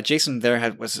 And Jason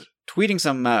there was tweeting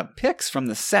some pics from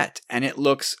the set, and it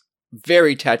looks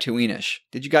very Tatooine-ish.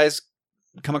 Did you guys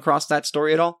come across that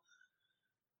story at all?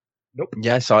 Nope.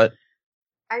 Yeah, I saw it.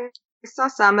 I saw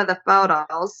some of the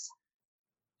photos.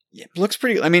 Yeah, it looks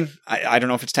pretty. I mean, I don't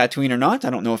know if it's Tatooine or not. I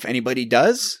don't know if anybody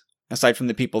does, aside from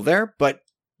the people there. But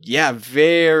yeah,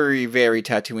 very, very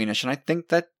Tatooine-ish. And I think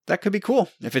that could be cool.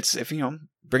 If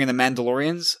bringing the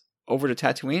Mandalorians over to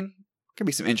Tatooine, could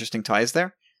be some interesting ties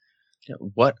there. Yeah,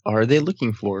 what are they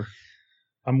looking for?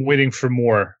 I'm waiting for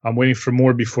more.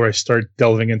 Before I start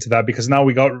delving into that, because now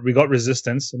we got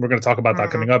Resistance, and we're going to talk about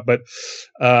that coming up. But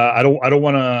I don't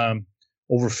want to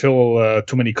overfill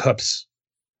too many cups.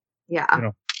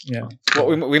 Yeah. Yeah.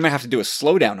 Well, we might have to do a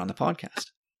slowdown on the podcast.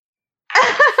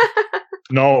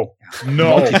 No.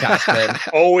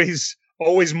 always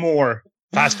more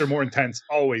faster, more intense.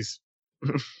 Always.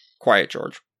 Quiet,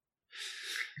 George.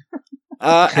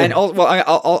 And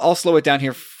I'll slow it down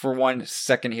here for 1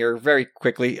 second here, very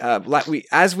quickly.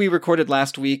 As we recorded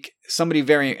last week, somebody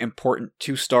very important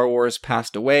to Star Wars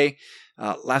passed away.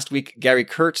 Last week, Gary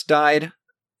Kurtz died,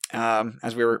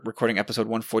 as we were recording episode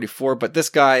 144. But this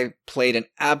guy played an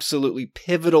absolutely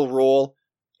pivotal role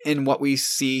in what we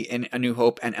see in A New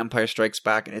Hope and Empire Strikes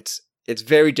Back, and it's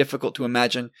very difficult to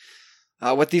imagine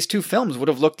what these two films would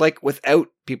have looked like without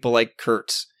people like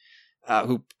Kurtz,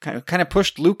 who kind of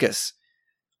pushed Lucas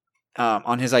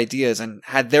on his ideas and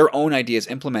had their own ideas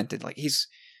implemented. Like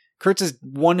Kurtz is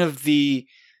one of the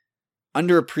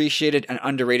underappreciated and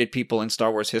underrated people in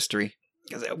Star Wars history,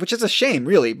 which is a shame,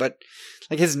 really. But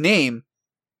like his name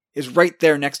is right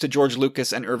there next to George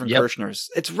Lucas and Irvin Kershner's.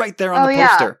 It's right there on the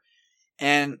poster. Yeah.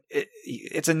 And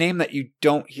it's a name that you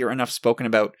don't hear enough spoken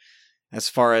about as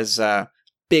far as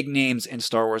big names in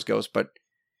Star Wars goes. But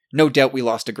no doubt we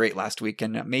lost a great last week,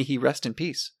 and may he rest in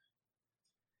peace.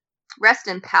 Rest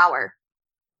in power,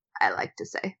 I like to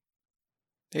say.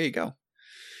 There you go.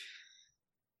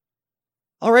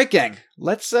 All right, gang.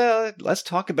 Let's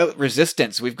talk about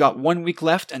Resistance. We've got 1 week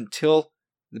left until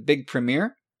the big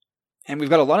premiere, and we've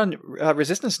got a lot of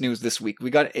Resistance news this week. We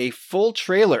got a full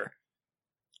trailer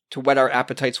to whet our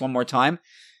appetites one more time.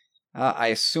 I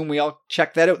assume we all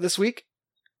checked that out this week.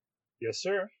 Yes,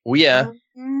 sir. Oh yeah.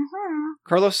 Mm-hmm.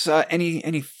 Carlos,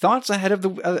 any thoughts ahead of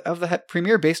the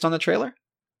premiere based on the trailer?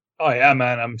 Oh yeah,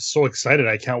 man! I'm so excited.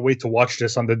 I can't wait to watch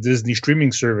this on the Disney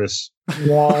streaming service.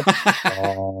 Yeah,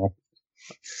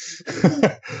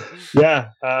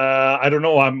 I don't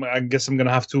know. I guess I'm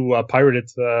gonna have to pirate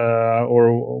it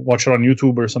or watch it on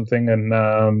YouTube or something. And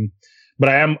but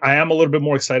I am a little bit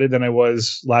more excited than I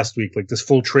was last week. Like this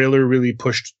full trailer really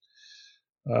pushed.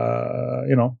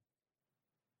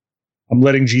 I'm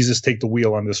letting Jesus take the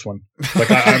wheel on this one.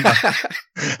 Like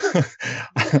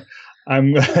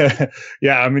I'm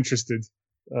I'm interested.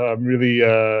 Really,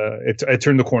 I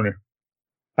turned the corner.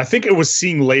 I think it was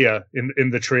seeing Leia in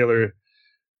the trailer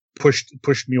pushed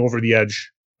me over the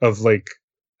edge of like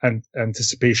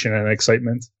anticipation and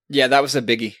excitement. Yeah, that was a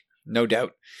biggie, no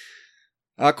doubt.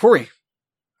 Corey,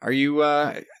 are you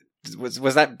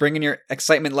was that bringing your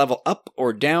excitement level up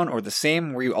or down or the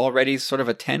same? Were you already sort of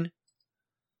a 10?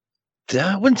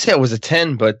 I wouldn't say I was a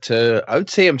 10, but I would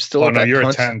say I'm still. Oh no, you're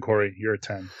a 10, Corey. You're a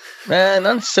 10. Not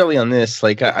necessarily on this.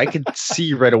 Like I could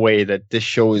see right away that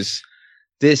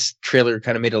this trailer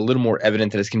kind of made it a little more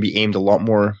evident that it's going to be aimed a lot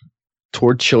more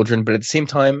toward children, but at the same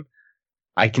time,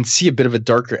 I can see a bit of a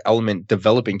darker element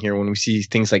developing here when we see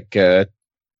things like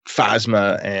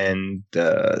Phasma and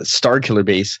Starkiller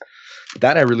Base.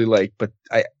 That I really like, but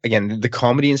again, the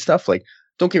comedy and stuff. Like,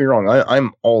 don't get me wrong,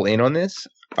 I'm all in on this.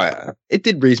 It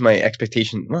did raise my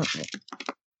expectation,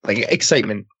 like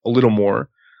excitement a little more.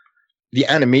 The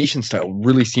animation style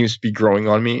really seems to be growing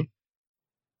on me.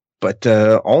 But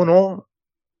all in all,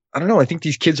 I don't know. I think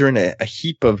these kids are in a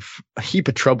heap of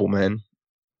trouble, man.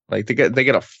 Like they got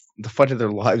the fight of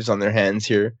their lives on their hands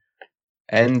here,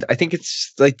 and I think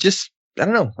it's like just I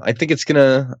don't know. I think it's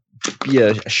gonna be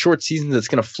a short season that's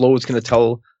gonna flow. It's gonna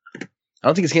tell. I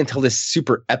don't think it's gonna tell this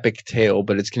super epic tale,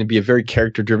 but it's gonna be a very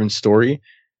character driven story.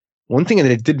 One thing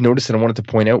that I did notice that I wanted to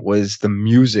point out was the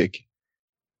music.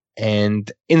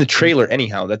 And in the trailer,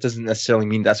 anyhow, that doesn't necessarily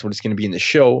mean that's what it's going to be in the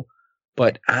show.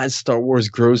 But as Star Wars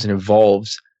grows and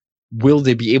evolves, will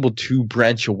they be able to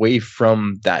branch away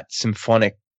from that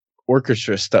symphonic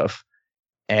orchestra stuff?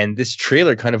 And this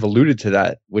trailer kind of alluded to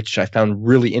that, which I found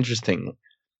really interesting.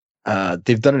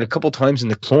 They've done it a couple times in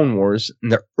the Clone Wars. In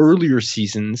the earlier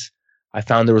seasons, I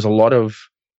found there was a lot of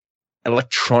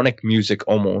electronic music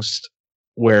almost,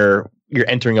 where you're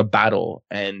entering a battle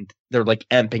and they're like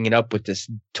amping it up with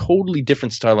this totally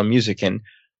different style of music, and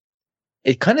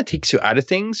it kind of takes you out of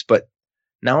things. But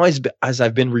now as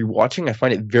I've been rewatching, I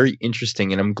find it very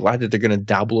interesting, and I'm glad that they're going to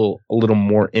dabble a little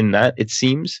more in that, it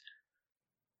seems.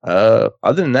 Other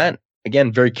than that,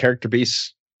 again, very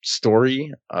character-based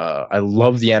story. I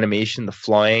love the animation, the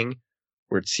flying,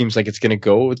 where it seems like it's going to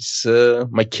go. It's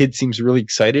my kid seems really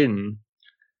excited, and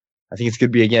I think it's going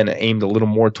to be, again, aimed a little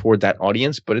more toward that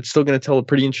audience, but it's still going to tell a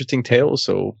pretty interesting tale.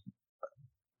 So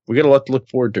we got a lot to look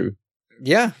forward to.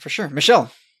 Yeah, for sure.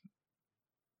 Michelle.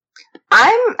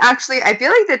 I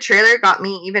feel like the trailer got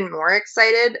me even more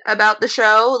excited about the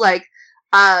show. Like,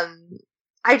 I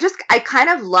kind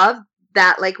of love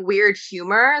that like weird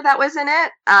humor that was in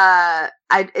it. I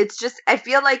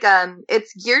feel like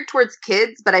it's geared towards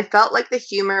kids, but I felt like the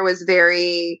humor was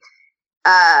very,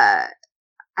 I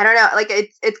don't know, like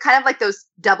it's kind of like those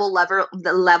double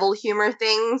level humor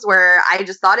things where I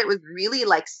just thought it was really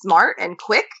like smart and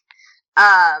quick.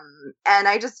 And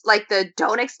I just like the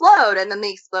don't explode and then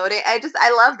the exploding.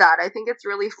 I love that. I think it's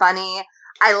really funny.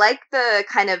 I like the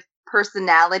kind of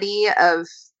personality of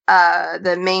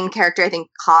the main character. I think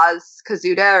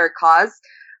Kazuda.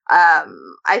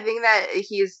 I think that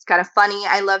he's kind of funny.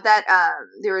 I love that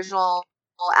the original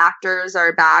actors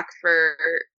are back for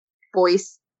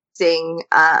voicing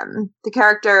the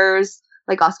characters.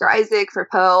 like Oscar Isaac for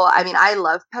Poe. I mean, I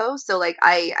love Poe, so like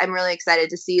I'm really excited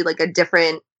to see like a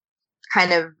different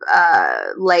kind of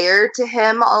layer to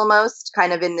him, almost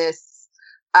kind of in this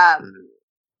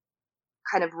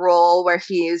kind of role where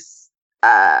he's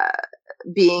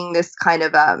being this kind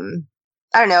of I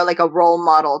don't know, like a role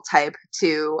model type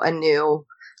to a new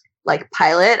like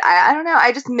pilot. I don't know.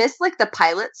 I just miss like the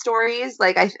pilot stories.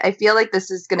 Like I feel like this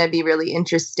is going to be really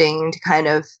interesting to kind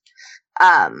of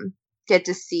get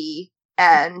to see.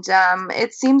 And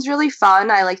it seems really fun.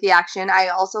 I like the action. I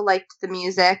also liked the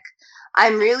music.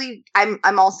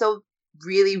 I'm also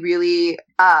really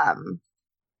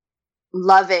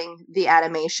loving the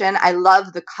animation. I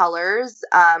love the colors.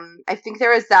 I think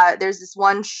there's this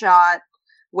one shot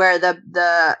where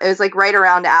it was like right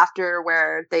around after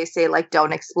where they say like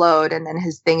don't explode and then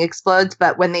his thing explodes,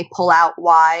 but when they pull out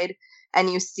wide and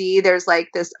you see there's like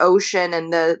this ocean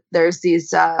and there's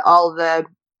these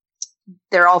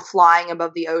they're all flying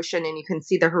above the ocean and you can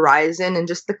see the horizon, and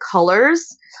just the colors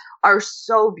are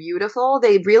so beautiful.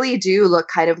 They really do look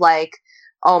kind of like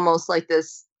almost like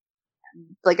this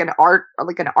like an art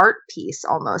piece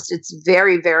almost. It's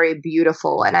very, very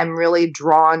beautiful, and I'm really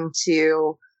drawn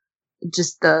to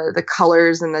just the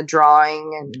colors and the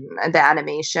drawing and the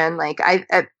animation. Like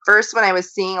at first when I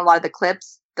was seeing a lot of the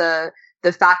clips, the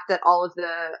fact that all of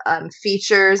the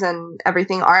features and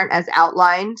everything aren't as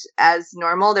outlined as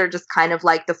normal, they're just kind of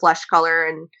like the flesh color,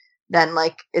 and then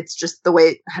like it's just the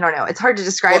way, I don't know, it's hard to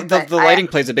describe. Well, the lighting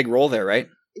plays a big role there, right?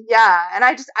 Yeah, and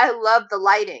I love the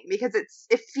lighting because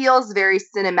it feels very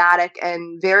cinematic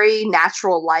and very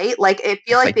natural light. Like I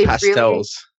feel like they've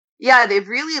pastels. They've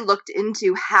really looked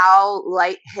into how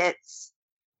light hits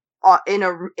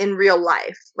in real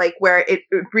life, like where it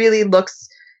really looks.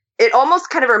 It almost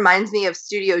kind of reminds me of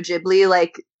Studio Ghibli,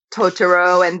 like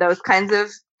Totoro and those kinds of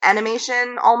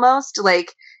animation. Almost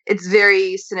like it's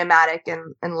very cinematic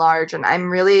and large, and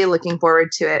I'm really looking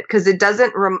forward to it because it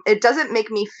doesn't make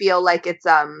me feel like it's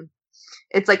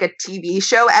like a TV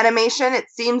show animation. It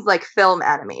seems like film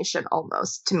animation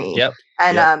almost to me. Yep.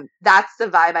 And that's the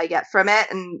vibe I get from it,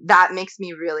 and that makes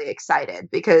me really excited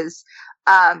because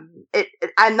I'm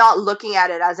not looking at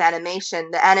it as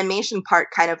animation. The animation part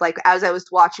kind of like, as I was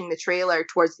watching the trailer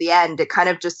towards the end, it kind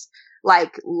of just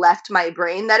like left my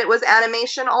brain that it was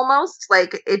animation almost.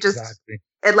 Like it just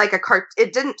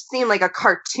it didn't seem like a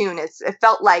cartoon. It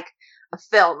felt like a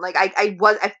film. Like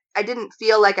I didn't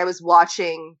feel like I was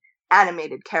watching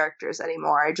animated characters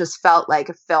anymore. I just felt like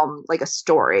a film, like a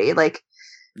story. Like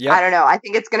yep. I don't know. I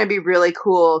think it's going to be really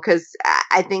cool because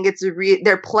I think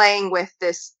they're playing with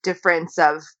this difference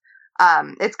of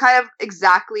it's kind of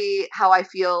exactly how I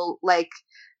feel like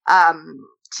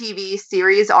TV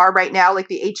series are right now, like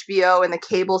the HBO and the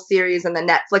cable series and the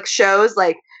Netflix shows,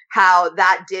 like how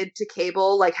that did to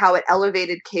cable, like how it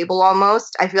elevated cable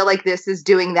almost. I feel like this is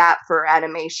doing that for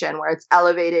animation, where it's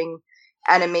elevating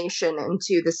animation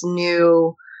into this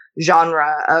new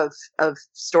genre of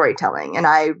storytelling, and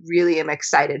I really am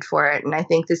excited for it. And I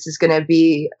think this is going to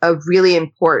be a really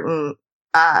important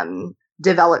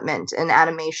development in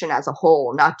animation as a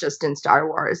whole, not just in Star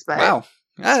Wars, but wow,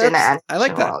 I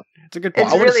like that. World. It's a good point.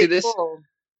 It's I want to really say this cool.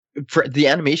 for the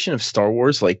animation of Star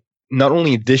Wars. Like not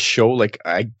only this show, like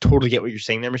I totally get what you're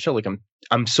saying there, Michelle. Like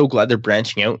I'm so glad they're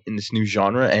branching out in this new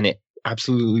genre, and it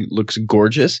absolutely looks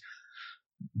gorgeous.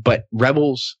 But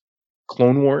Rebels,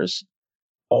 Clone Wars,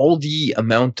 all the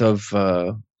amount of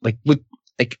with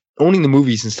owning the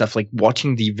movies and stuff, like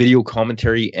watching the video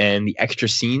commentary and the extra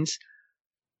scenes,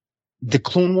 the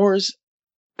Clone Wars,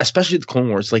 especially the Clone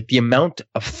Wars, like the amount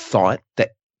of thought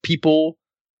that people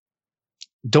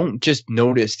don't just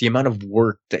notice, the amount of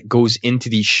work that goes into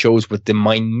these shows with the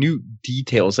minute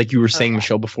details, like you were saying,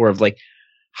 Michelle, before, of like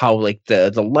how like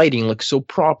the lighting looks so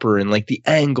proper and like the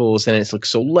angles and it looks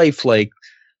so lifelike.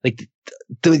 Like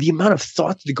the amount of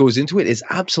thought that goes into it is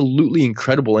absolutely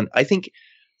incredible. And I think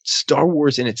Star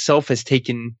Wars in itself has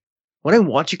taken, when I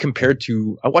watch it compared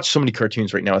to, I watch so many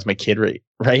cartoons right now as my kid,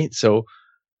 right? So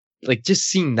like just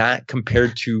seeing that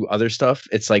compared to other stuff,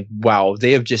 it's like, wow,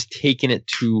 they have just taken it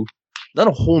to not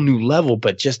a whole new level,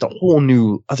 but just a whole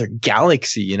new other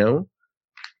galaxy, you know?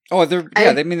 Oh,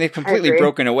 they've completely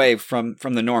broken away from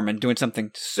the norm and doing something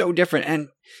so different. And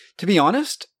to be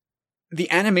honest, the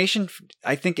animation,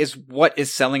 I think, is what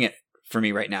is selling it for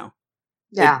me right now.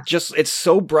 Yeah. It's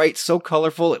so bright, so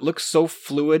colorful. It looks so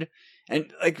fluid.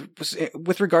 And like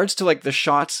with regards to like the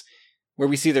shots where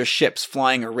we see their ships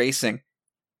flying or racing,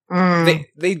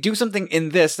 they do something in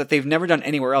this that they've never done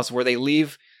anywhere else, where they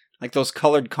leave like those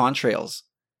colored contrails.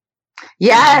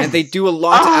 Yes. And they do a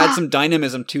lot to add some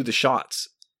dynamism to the shots.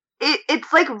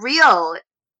 It's like real.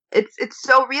 it's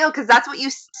so real because that's what you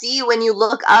see when you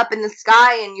look up in the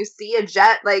sky and you see a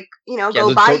jet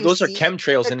go by. Those are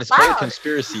chemtrails, and it's quite a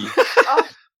conspiracy. Oh.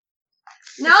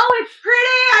 No, it's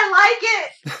pretty. I like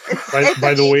it.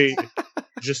 By the way,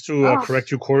 just to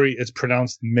correct you, Corey, it's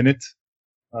pronounced minute,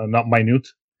 not minute.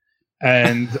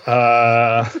 And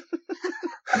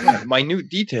minute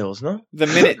details, no? The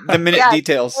minute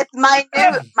details. It's minute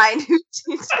details.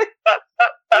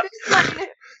 It's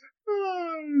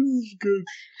good.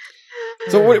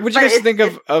 So what would you guys think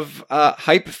of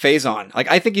Hype Faison? Like,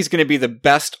 I think he's going to be the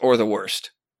best or the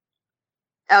worst.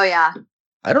 Oh yeah.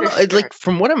 I don't know. Sure. Like,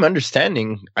 from what I'm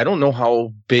understanding, I don't know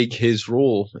how big his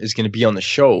role is going to be on the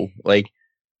show. Like,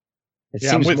 it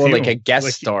seems more like a guest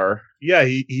star. Yeah,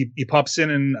 he pops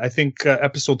in I think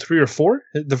episode 3 or 4,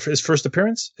 his first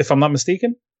appearance, if I'm not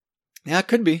mistaken. Yeah, it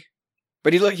could be.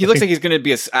 But he looks like he's going to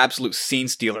be an absolute scene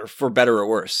stealer, for better or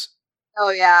worse.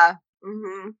 Oh yeah.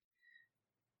 Mm-hmm.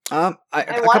 I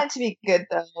want it to be good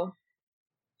though.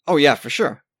 Oh yeah, for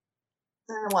sure.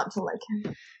 I want to like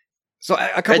him. So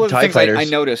a couple of things I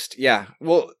noticed. Yeah.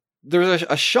 Well, there's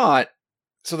a shot.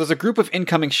 So there's a group of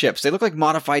incoming ships. They look like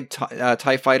modified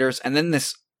TIE fighters. And then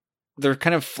they're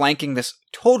kind of flanking this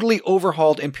totally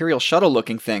overhauled Imperial shuttle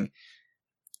looking thing.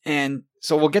 And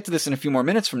so we'll get to this in a few more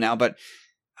minutes from now. But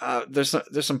there's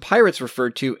some pirates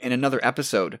referred to in another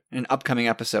episode, an upcoming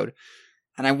episode.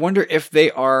 And I wonder if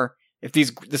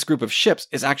this group of ships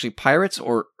is actually pirates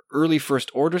or early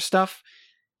First Order stuff.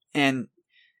 And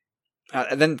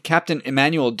then Captain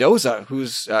Emmanuel Doza,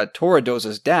 who's Tora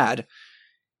Doza's dad,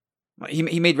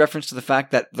 he made reference to the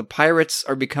fact that the pirates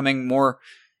are becoming more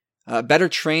better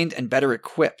trained and better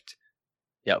equipped.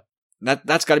 Yep.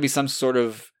 That's got to be some sort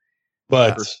of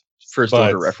First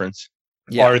Order reference.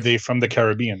 Yeah. Are they from the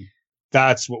Caribbean?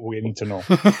 That's what we need to know.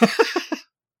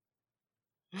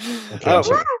 Okay,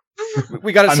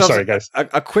 we got ourselves sorry, guys.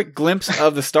 A quick glimpse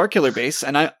of the Starkiller base,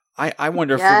 and I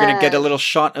wonder if we're going to get a little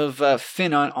shot of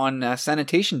Finn on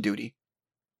sanitation duty.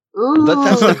 Ooh.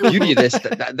 That's the beauty of this.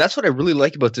 That's what I really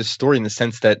like about this story, in the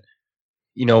sense that,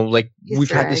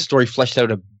 we've had this story fleshed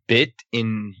out a bit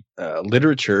in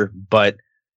literature, but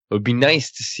it would be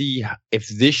nice to see if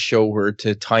this show were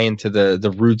to tie into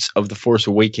the roots of The Force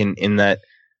Awakens, in that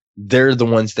they're the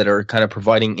ones that are kind of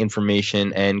providing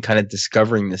information and kind of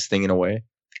discovering this thing in a way.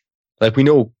 Like, we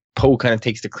know Poe kind of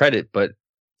takes the credit, but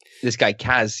this guy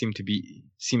Kaz seems to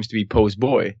be Poe's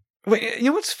boy. Wait, you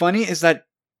know what's funny is that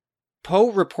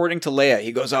Poe reporting to Leia,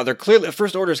 he goes, the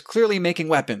First Order is clearly making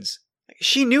weapons.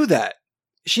 She knew that.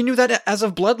 She knew that as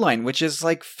of Bloodline, which is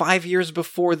like 5 years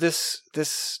before this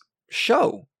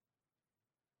show.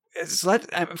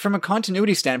 From a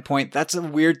continuity standpoint, that's a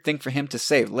weird thing for him to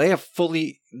say. Leia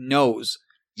fully knows.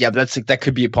 Yeah, but that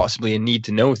could be possibly a need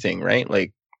to know thing, right?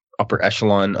 Like, upper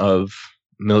echelon of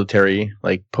military,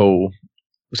 like Poe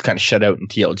was kind of shut out in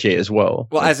TLJ as well.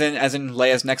 Well, as in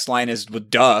Leia's next line is, well,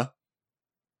 duh.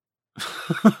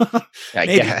 I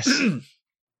guess.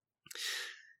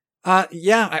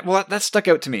 That stuck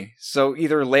out to me. So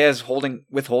either Leia's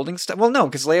withholding stuff. Well, no,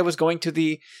 because Leia was going to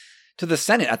the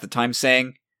Senate at the time,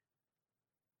 saying,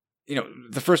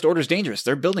 the First Order's dangerous.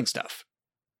 They're building stuff.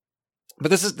 But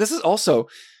this is also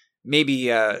maybe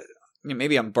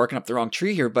maybe I'm barking up the wrong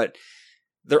tree here, but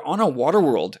they're on a water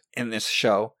world in this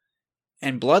show,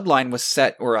 and Bloodline was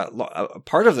set, or a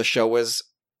part of the show was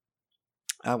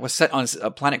set on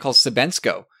a planet called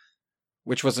Sebensko,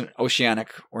 which was an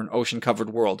oceanic or an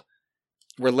ocean-covered world,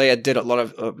 where Leia did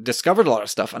discovered a lot of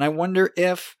stuff. And I wonder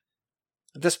if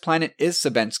this planet is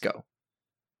Sebensko.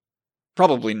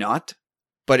 Probably not,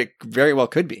 but it very well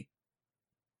could be.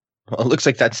 Well, it looks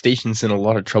like that station's in a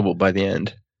lot of trouble by the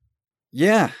end.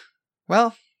 Yeah,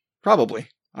 well, probably.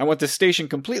 I want this station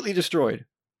completely destroyed.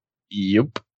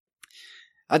 Yep.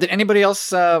 Did anybody else?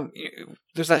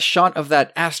 There's that shot of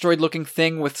that asteroid-looking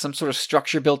thing with some sort of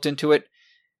structure built into it.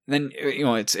 And then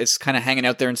it's kind of hanging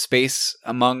out there in space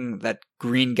among that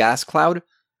green gas cloud.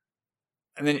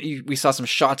 And then we saw some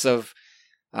shots of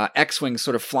X-wings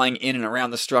sort of flying in and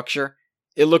around the structure.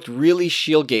 It looked really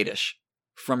Shieldgate-ish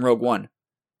from Rogue One.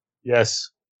 Yes.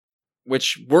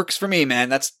 Which works for me, man.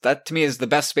 That to me is the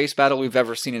best space battle we've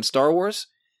ever seen in Star Wars.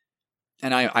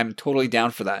 And I'm totally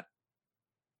down for that.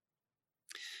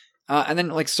 And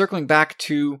then, circling back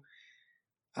to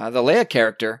the Leia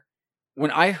character,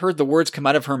 when I heard the words come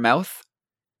out of her mouth...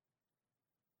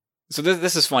 So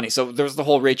this is funny. So there was the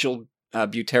whole Rachel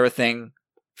Butera thing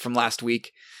from last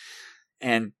week.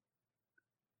 And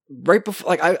right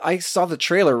before... I saw the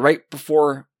trailer right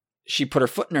before she put her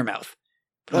foot in her mouth.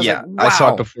 Yeah, wow. I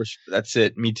saw it before. That's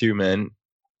it. Me too, man.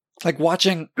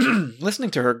 Watching... listening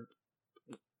to her...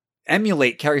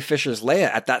 emulate Carrie Fisher's Leia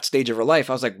at that stage of her life.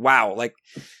 I was like, wow, like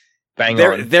Bang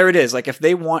there, on. there it is. Like if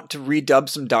they want to redub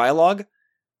some dialogue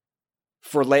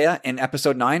for Leia in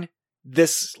episode 9,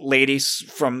 this lady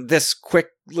from this quick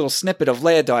little snippet of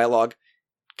Leia dialogue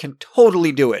can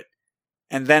totally do it.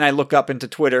 And then I look up into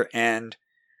Twitter and,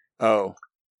 oh,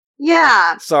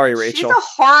 Yeah. sorry, Rachel. She's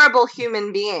a horrible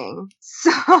human being.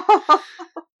 So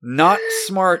Not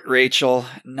smart, Rachel.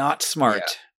 Not smart.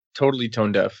 Yeah. Totally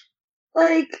tone deaf.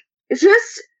 like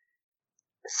just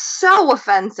so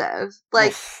offensive.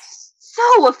 Like Oof.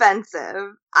 so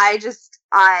offensive.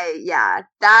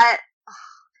 That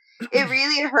it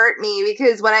really hurt me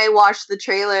because when I watched the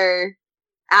trailer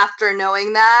after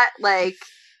knowing that, like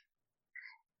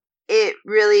it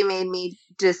really made me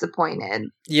disappointed.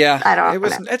 Yeah, I don't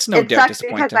it's no it doubt sucks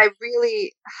disappointing. because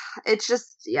it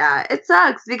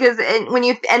sucks because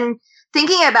and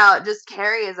thinking about just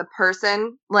Carrie as a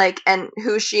person, like, and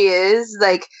who she is,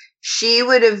 like, she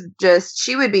would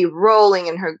be rolling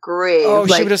in her grave. Oh,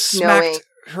 like, she would have smacked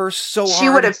her so hard. She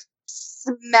would have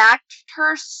smacked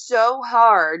her so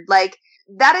hard. Like,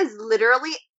 that is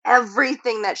literally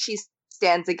everything that she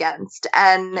stands against.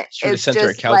 And Should have it's sent her a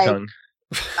just cow like, tongue.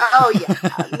 oh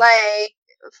yeah, like,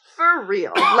 for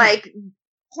real. Like,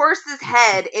 horse's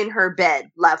head in her bed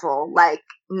level, like,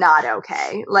 not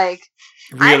okay. Like,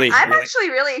 really, I'm really. actually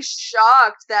really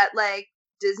shocked that, like,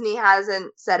 Disney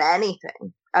hasn't said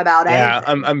anything about Yeah,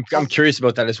 anything. I'm curious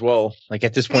about that as well. Like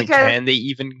at this point, Because- can they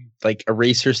even like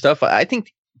erase her stuff? I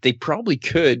think they probably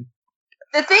could.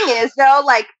 The thing is, though,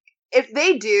 like, if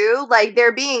they do, like,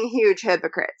 they're being huge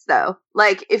hypocrites, though.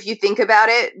 Like, if you think about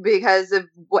it, because of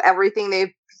everything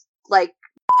they've, like,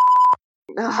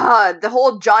 the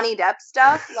whole Johnny Depp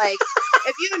stuff, like,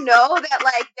 if you know that,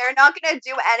 like, they're not going to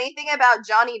do anything about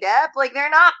Johnny Depp, like, they're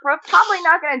not, probably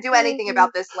not going to do anything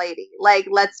about this lady. Like,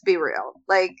 let's be real.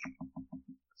 Like,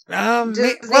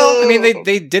 Disney Well, I mean,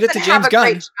 they did it to doesn't James have a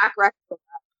Gunn. great track record.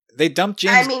 They dumped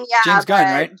James. I mean, yeah, James Gunn,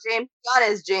 but right? James Gunn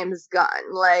is James Gunn.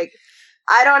 Like,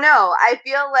 I don't know. I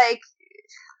feel like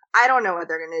I don't know what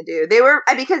they're gonna do.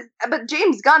 But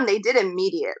James Gunn, they did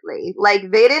immediately.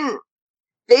 Like,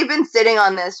 they've been sitting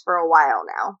on this for a while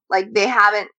now. Like, they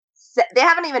haven't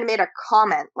even made a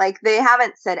comment. Like, they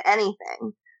haven't said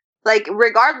anything. Like,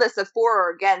 regardless of for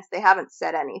or against, they haven't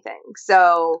said anything.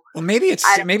 So, Well, maybe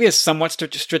it's somewhat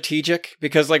strategic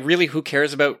because, like, really, who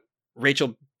cares about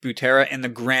Rachel Butera in the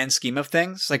grand scheme of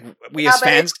things? Like, we as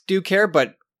fans do care,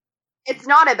 but it's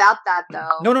not about that, though.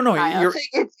 No. Kyle. You're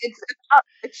It's about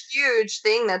a huge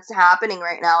thing that's happening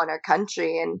right now in our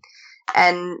country,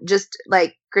 and just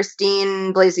like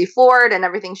Christine Blasey Ford and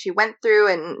everything she went through,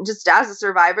 and just as a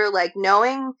survivor, like,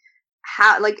 knowing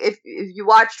how, like, if you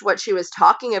watched what she was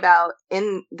talking about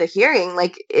in the hearing,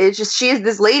 like, it's just,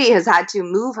 this lady has had to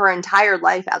move her entire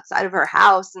life outside of her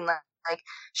house, and like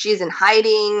she's in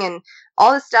hiding and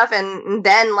all this stuff, and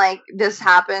then, like, this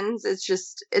happens.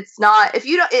 It's not, if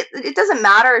you don't, it doesn't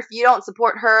matter if you don't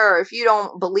support her or if you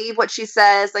don't believe what she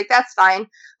says, like, that's fine,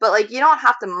 but, like, you don't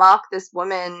have to mock this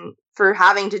woman for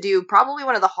having to do probably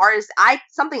one of the hardest,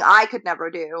 something I could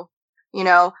never do, you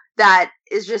know, that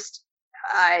is just,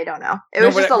 I don't know. It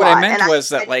was just a lot. What I meant was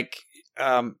that, like,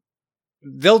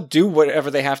 they'll do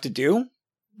whatever they have to do,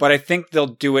 but I think they'll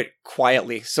do it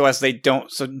quietly, so as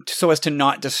to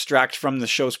not distract from the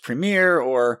show's premiere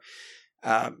or,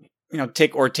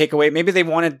 take away. Maybe they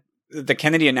wanted the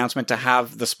Kennedy announcement to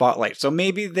have the spotlight, so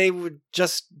maybe they would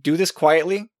just do this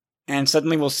quietly, and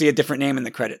suddenly we'll see a different name in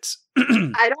the credits.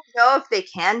 I don't know if they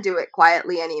can do it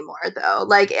quietly anymore, though.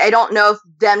 Like, I don't know if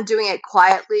them doing it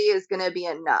quietly is going to be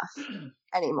enough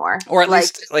anymore. Or at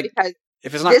least, like, because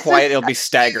if it's not quiet, it'll be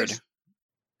staggered.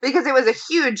 Because it was a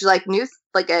huge, like, news,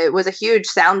 like, it was a huge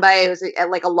soundbite. It was,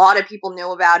 like, a lot of people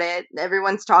knew about it.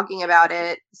 Everyone's talking about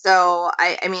it. So,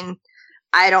 I mean,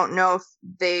 I don't know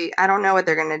I don't know what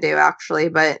they're going to do, actually,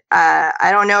 but I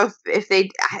don't know if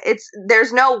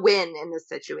there's no win in this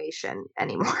situation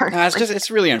anymore. No, it's just, it's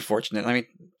really unfortunate. I mean,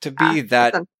 to be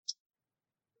that,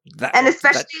 and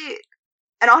especially,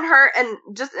 and on her, and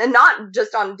not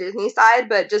just on Disney's side,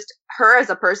 but just her as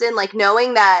a person, like,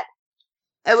 knowing that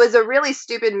it was a really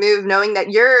stupid move, knowing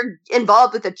that you're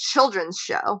involved with a children's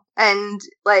show and,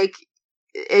 like,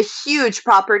 a huge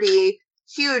property,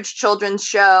 huge children's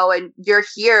show, and you're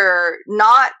here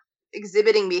not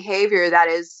exhibiting behavior that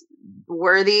is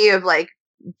worthy of, like,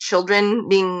 children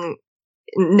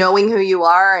knowing who you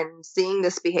are and seeing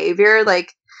this behavior.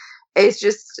 Like, it's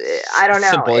just, I don't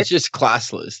know. Simple. It's just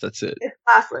classless. That's it. It's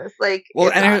classless. Like,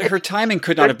 well, and her timing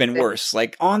could not have been worse.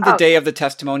 Like, on the day of the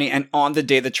testimony and on the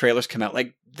day the trailers come out,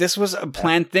 like, this was a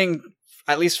planned thing.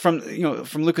 at least from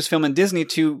Lucasfilm and Disney,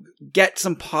 to get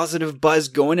some positive buzz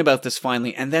going about this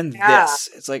finally. And then this,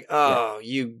 it's like,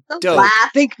 you don't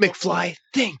think, McFly,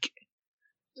 think.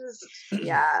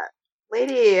 Yeah,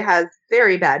 lady has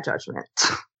very bad judgment.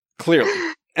 Clearly.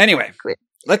 Anyway,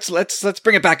 let's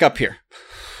bring it back up here.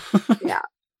 Yeah,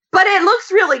 but it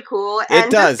looks really cool, and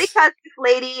it does. Just because this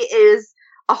lady is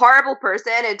a horrible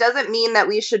person, it doesn't mean that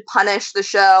we should punish the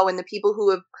show and the people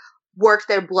who have worked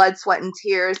their blood, sweat, and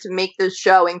tears to make this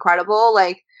show incredible.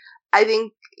 Like, I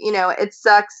think, it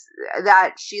sucks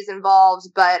that she's involved,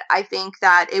 but I think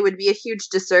that it would be a huge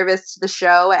disservice to the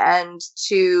show and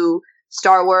to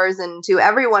Star Wars and to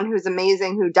everyone who's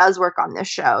amazing who does work on this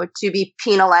show to be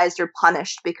penalized or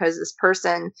punished because this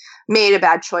person made a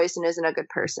bad choice and isn't a good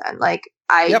person. Like,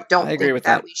 I agree with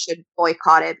that we should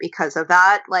boycott it because of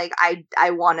that. Like, I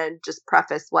want to just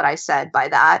preface what I said by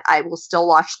that. I will still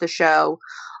watch the show.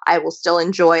 I will still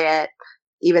enjoy it,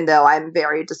 even though I'm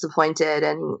very disappointed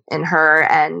in her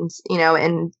and,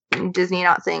 in Disney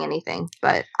not saying anything,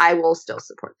 but I will still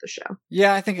support the show.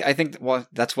 Yeah, I think well,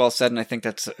 that's well said. And I think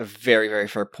that's a very, very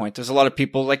fair point. There's a lot of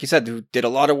people, like you said, who did a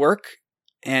lot of work,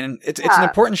 and it's an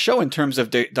important show in terms of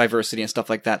diversity and stuff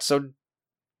like that. So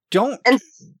and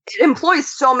it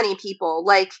employs so many people,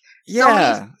 like so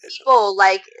many people,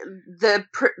 like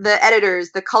the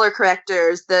editors, the color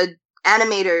correctors, the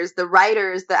animators, the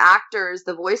writers, the actors,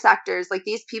 the voice actors. Like,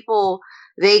 these people,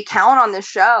 they count on the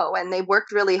show and they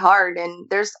worked really hard, and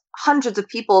there's hundreds of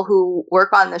people who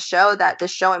work on the show that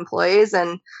this show employs,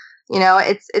 and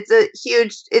it's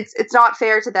not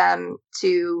fair to them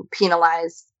to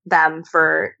penalize them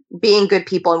for being good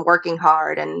people and working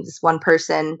hard, and this one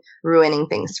person ruining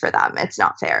things for them. It's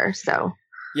not fair. So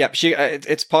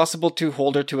it's possible to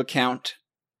hold her to account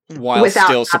while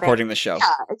still supporting the show.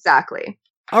 Yeah, exactly.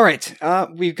 All right,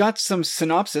 we've got some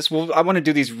synopsis. Well, I want to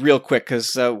do these real quick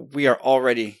because we're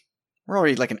already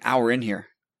like an hour in here.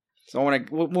 So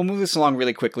we'll move this along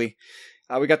really quickly.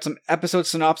 We got some episode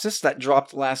synopsis that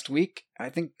dropped last week. I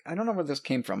don't know where this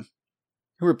came from.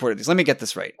 Who reported these? Let me get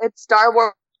this right. It's Star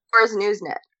Wars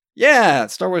Newsnet. Yeah,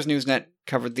 Star Wars Newsnet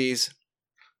covered these.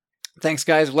 Thanks,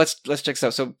 guys. Let's check this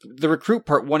out. So, The Recruit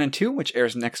Part 1 and 2, which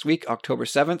airs next week, October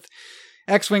 7th.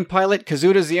 X-Wing pilot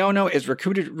Kazuda Xiono is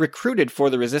recruited for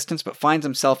the Resistance, but finds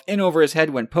himself in over his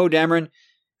head when Poe Dameron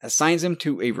assigns him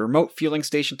to a remote fueling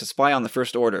station to spy on the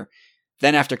First Order.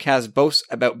 Then, after Kaz boasts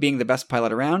about being the best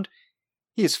pilot around,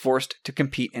 he is forced to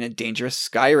compete in a dangerous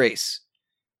sky race.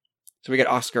 So we get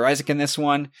Oscar Isaac in this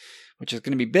one, which is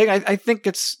going to be big. I think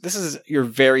this is your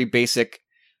very basic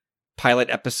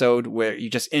pilot episode where you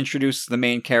just introduce the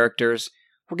main characters.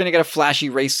 We're going to get a flashy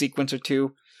race sequence or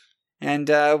two. And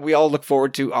we all look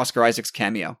forward to Oscar Isaac's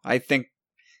cameo. I think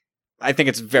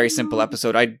it's a very simple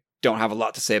episode. I don't have a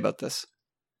lot to say about this.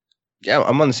 Yeah,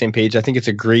 I'm on the same page. I think it's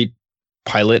a great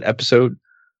pilot episode.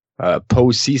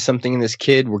 Poe sees something in this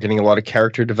kid. We're getting a lot of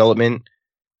character development,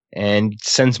 and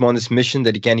sends him on this mission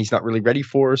that, again, he's not really ready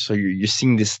for. So you're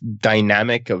seeing this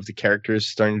dynamic of the characters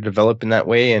starting to develop in that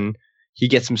way, and he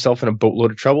gets himself in a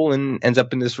boatload of trouble and ends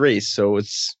up in this race. So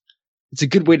it's a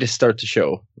good way to start the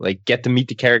show. Like, get to meet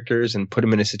the characters and put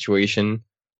them in a situation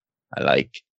I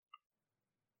like.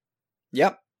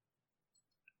 Yep.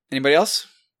 Anybody else?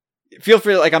 Feel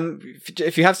free,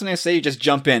 if you have something to say, you just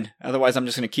jump in. Otherwise, I'm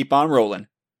just going to keep on rolling.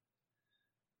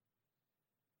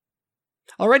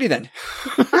 Alrighty then.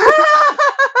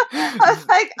 I was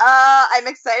like, I'm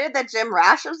excited that Jim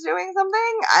Rash is doing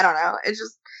something. I don't know. It's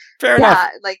just fair enough. Yeah,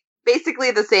 like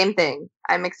basically the same thing.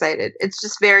 I'm excited. It's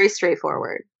just very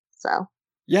straightforward. So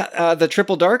yeah, the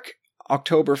Triple Dark,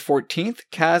 October 14th.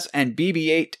 Kaz and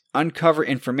BB-8 uncover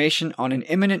information on an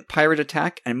imminent pirate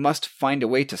attack and must find a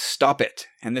way to stop it.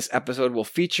 And this episode will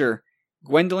feature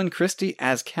Gwendolyn Christie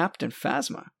as Captain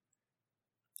Phasma.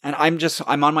 And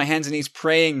I'm on my hands and knees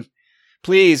praying,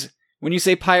 please, when you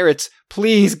say pirates,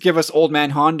 please give us Old Man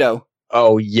Hondo.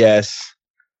 Oh, yes.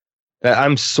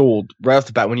 I'm sold right off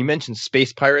the bat. When you mentioned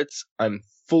space pirates, I'm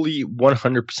fully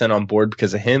 100% on board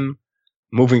because of him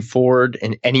moving forward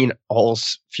in any and all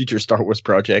future Star Wars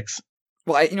projects.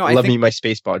 Well, I love me my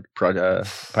space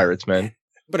pirates, man.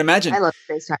 But imagine. I love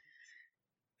space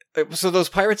pirates. So those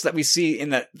pirates that we see in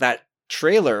that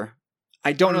trailer,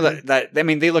 I don't know that I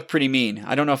mean, they look pretty mean.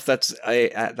 I don't know if that's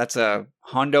a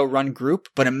Hondo run group,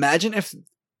 but imagine if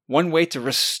one way to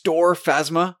restore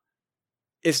Phasma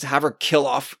is to have her kill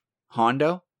off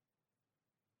Hondo.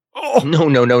 Oh no.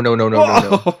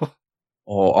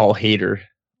 Oh, I'll hate her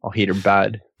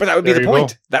bad. But that would be the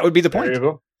point. That would be the point. There you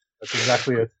go. That's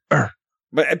exactly it.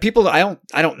 But people, I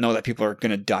don't know that people are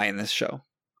going to die in this show.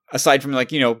 Aside from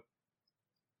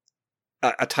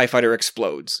a TIE fighter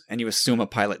explodes and you assume a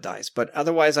pilot dies. But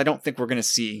otherwise, I don't think we're going to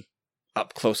see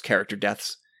up-close character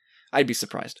deaths. I'd be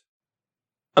surprised.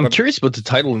 I'm curious about the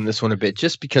title in this one a bit,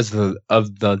 just because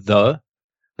of the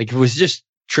like, if it was just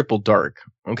Triple Dark,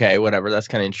 okay, whatever, that's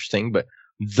kind of interesting, but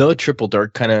the Triple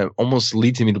Dark kind of almost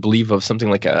leads me to believe of something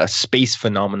like a space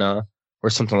phenomena or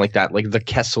something like that, like the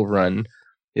Kessel Run.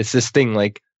 It's this thing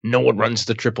like, no one runs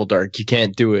the Triple Dark, you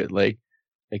can't do it. Like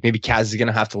maybe Kaz is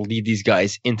gonna have to lead these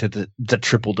guys into the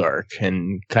Triple Dark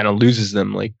and kind of loses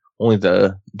them. Like only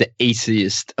the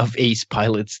aceiest of ace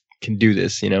pilots can do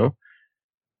this, you know,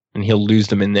 and he'll lose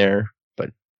them in there.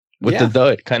 But with the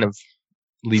it kind of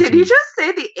leads. Did you just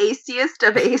say the aceiest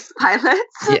of ace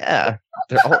pilots? Yeah,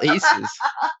 they're all aces.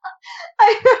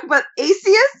 I know, but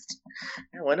aceiest?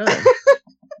 Yeah, why not?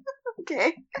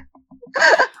 Okay.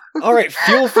 All right,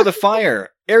 fuel for the fire.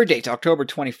 Air date October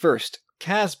 21st.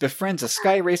 Kaz befriends a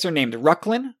sky racer named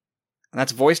Rucklin, and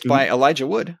that's voiced by Elijah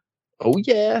Wood. Oh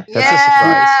yeah, that's a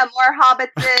surprise. More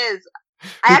hobbitses.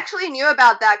 I actually knew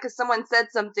about that because someone said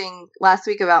something last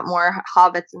week about more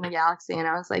hobbits in the galaxy, and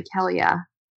I was like, hell yeah.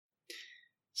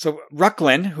 So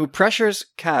Rucklin, who pressures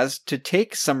Kaz to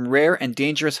take some rare and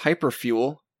dangerous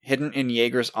hyperfuel hidden in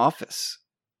Yeager's office.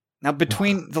 Now,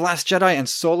 between The Last Jedi and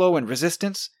Solo and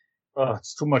Resistance,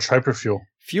 it's too much hyperfuel.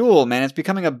 Fuel, man, it's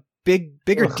becoming a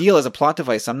bigger deal as a plot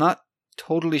device. I'm not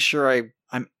totally sure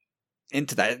I'm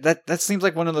into that. That seems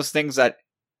like one of those things that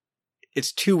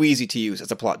it's too easy to use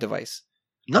as a plot device.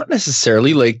 Not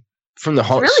necessarily. Like from the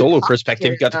really Solo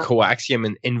perspective, you got the though. coaxium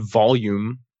and in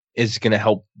volume is going to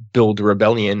help build a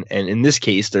rebellion, and in this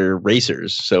case, they're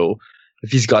racers. So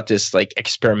if he's got this like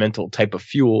experimental type of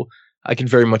fuel, I can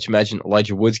very much imagine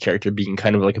Elijah Wood's character being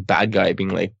kind of like a bad guy, being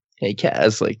like, "Hey,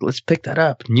 Kaz, like let's pick that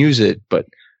up and use it, but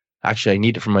actually, I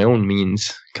need it for my own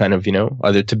means." Kind of, you know,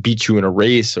 either to beat you in a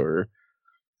race or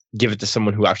give it to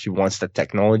someone who actually wants that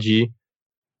technology.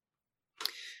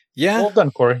 Yeah. Well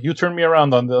done, Corey. You turned me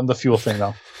around on the fuel thing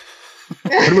now.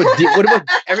 What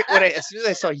about as soon as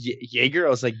I saw Yeager, I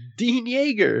was like, Dean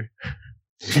Yeager.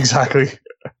 Exactly.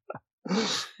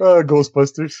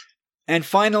 Ghostbusters. And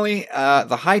finally,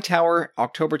 the Hightower,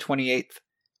 October 28th.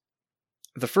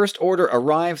 The First Order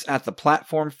arrives at the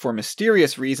platform for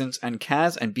mysterious reasons, and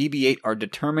Kaz and BB-8 are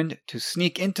determined to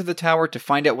sneak into the tower to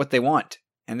find out what they want.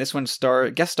 And this one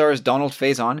guest stars Donald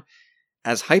Faison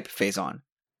as Hype Faison.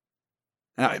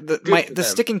 Now, the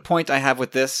sticking point I have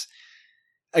with this,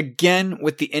 again,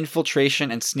 with the infiltration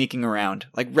and sneaking around.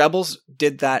 Like, Rebels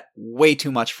did that way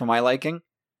too much for my liking.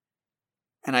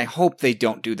 And I hope they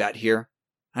don't do that here.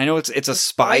 I know it's a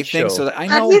spy thing, so that I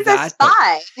know he's that. A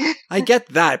spy. I get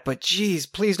that, but geez,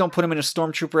 please don't put him in a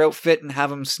stormtrooper outfit and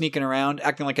have him sneaking around,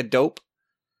 acting like a dope.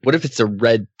 What if it's a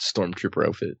red stormtrooper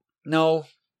outfit? No,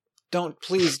 don't,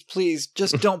 please,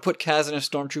 just don't put Kaz in a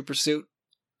stormtrooper suit.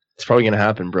 It's probably gonna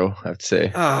happen, bro. I have to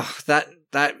say. Oh, that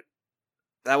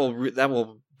will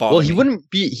bother Well, me. he wouldn't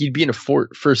be. He'd be in a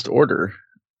First Order.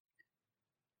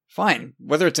 Fine,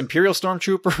 whether it's Imperial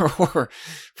Stormtrooper or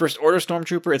First Order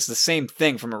Stormtrooper, it's the same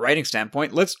thing from a writing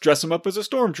standpoint. Let's dress him up as a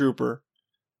Stormtrooper.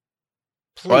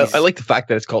 Please. Well, I like the fact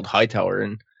that it's called Hightower,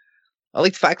 and I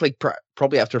like the fact, like,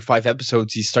 probably after 5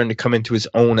 episodes, he's starting to come into his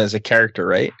own as a character,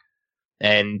 right?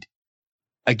 And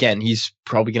again, he's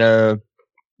probably gonna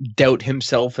doubt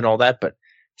himself and all that, but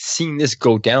seeing this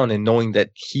go down and knowing that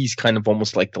he's kind of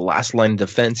almost like the last line of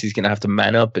defense, he's gonna have to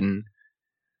man up and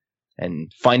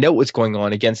find out what's going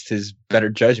on against his better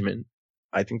judgment.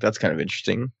 I think that's kind of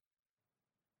interesting.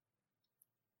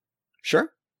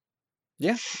 Sure.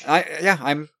 Yeah.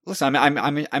 I'm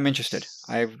interested.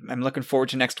 I'm looking forward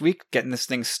to next week, getting this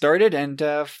thing started and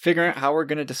figuring out how we're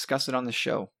going to discuss it on the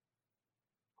show.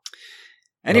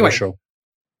 Anyway. Another show.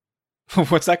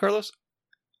 What's that, Carlos?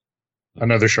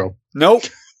 Another show. Nope.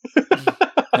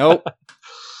 Nope.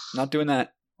 Not doing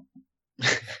that.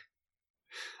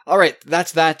 All right,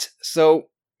 that's that. So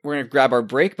we're going to grab our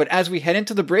break. But as we head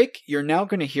into the break, you're now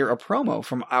going to hear a promo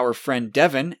from our friend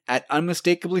Devin at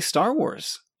Unmistakably Star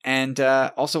Wars. And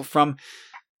also from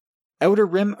Outer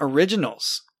Rim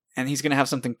Originals. And he's going to have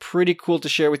something pretty cool to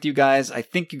share with you guys. I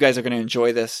think you guys are going to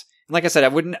enjoy this. And like I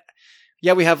said,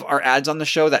 we have our ads on the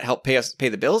show that help pay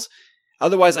the bills.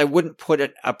 Otherwise, I wouldn't put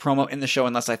a promo in the show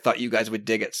unless I thought you guys would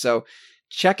dig it. So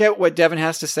check out what Devin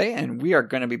has to say, and we are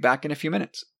going to be back in a few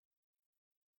minutes.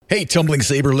 Hey, Tumbling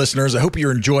Saber listeners, I hope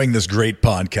you're enjoying this great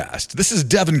podcast. This is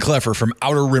Devin Cleffer from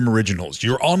Outer Rim Originals,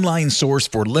 your online source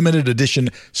for limited edition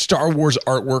Star Wars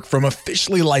artwork from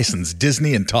officially licensed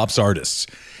Disney and Topps artists.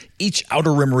 Each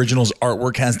Outer Rim Originals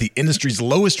artwork has the industry's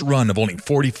lowest run of only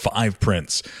 45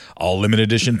 prints. All limited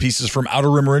edition pieces from Outer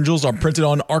Rim Originals are printed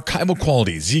on archival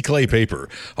quality Z-Clay paper,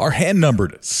 are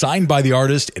hand-numbered, signed by the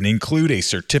artist, and include a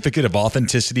certificate of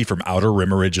authenticity from Outer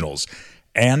Rim Originals.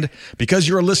 And because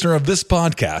you're a listener of this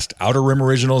podcast, Outer Rim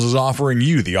Originals is offering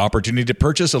you the opportunity to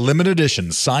purchase a limited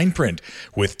edition signed print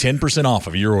with 10% off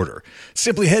of your order.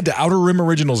 Simply head to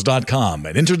outerrimoriginals.com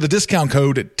and enter the discount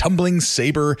code Tumbling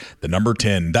Saber, the number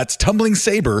 10. That's Tumbling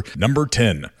Saber, number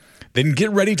 10. Then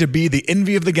get ready to be the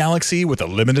envy of the galaxy with a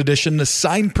limited edition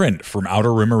signed print from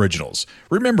Outer Rim Originals.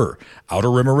 Remember,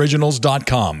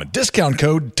 outerrimoriginals.com, discount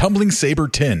code Tumbling Saber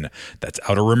 10. That's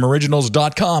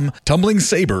outerrimoriginals.com, Tumbling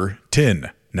Saber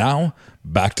 10. Now,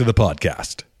 back to the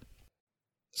podcast.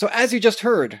 So as you just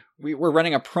heard, we're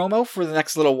running a promo for the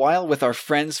next little while with our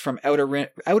friends from Outer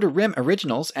Rim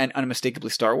Originals and Unmistakably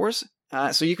Star Wars.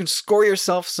 So you can score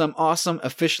yourself some awesome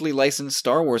officially licensed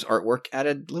Star Wars artwork at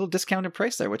a little discounted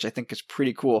price there, which I think is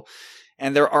pretty cool.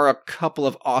 And there are a couple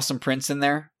of awesome prints in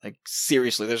there. Like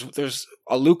seriously, there's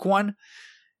a Luke one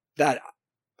that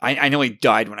I nearly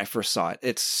died when I first saw it.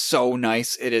 It's so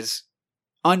nice. It is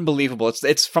unbelievable.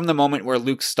 It's from the moment where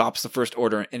Luke stops the First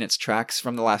Order in its tracks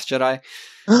from The Last Jedi.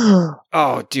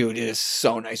 Oh, dude, it is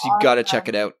so nice. You gotta check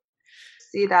it out.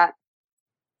 See that.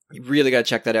 You really gotta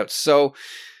check that out. So,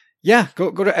 yeah, go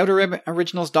to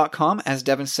outerrimoriginals.com, as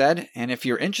Devin said, and if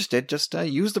you're interested, just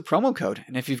use the promo code.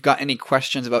 And if you've got any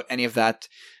questions about any of that,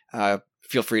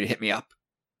 feel free to hit me up.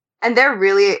 And they're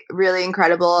really, really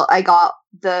incredible. I got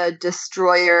the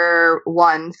Destroyer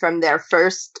one from their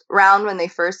first round when they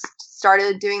first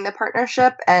started doing the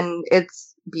partnership, and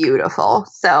it's beautiful.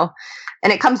 So,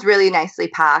 and it comes really nicely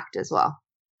packed as well.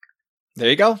 There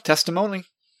you go.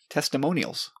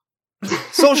 Testimonials.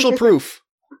 Social proof.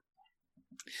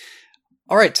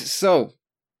 All right. So,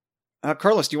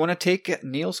 Carlos, do you want to take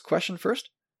Neil's question first?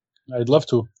 I'd love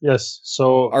to. Yes.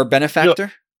 So our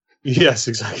benefactor? Yes,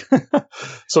 exactly.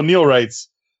 So Neil writes,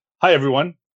 "Hi,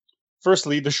 everyone.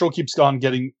 Firstly, the show keeps on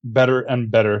getting better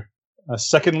and better.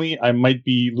 Secondly, I might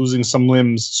be losing some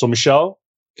limbs, so Michelle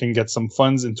can get some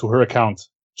funds into her account.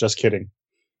 Just kidding.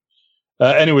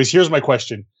 Anyways, here's my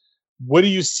question. What do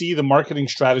you see the marketing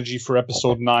strategy for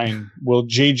episode 9? Will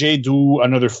JJ do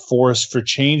another Force for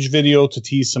Change video to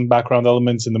tease some background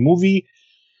elements in the movie?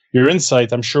 Your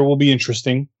insight, I'm sure, will be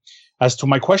interesting. As to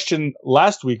my question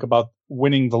last week about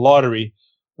winning the lottery,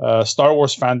 Star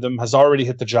Wars fandom has already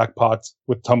hit the jackpot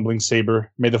with Tumbling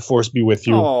Saber. May the Force be with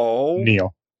you." Oh,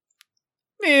 Neil.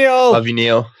 Love you,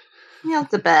 Neil. Neil's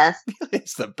the best.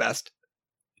 It's the best.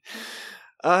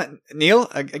 Neil,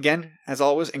 again, as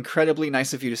always, incredibly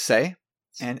nice of you to say.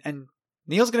 And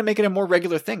Neil's going to make it a more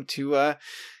regular thing to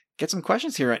get some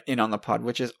questions here in on the pod,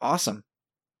 which is awesome.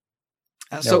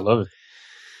 I love it.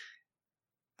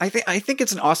 I think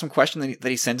it's an awesome question that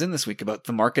he sends in this week about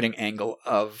the marketing angle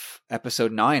of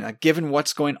episode 9. Given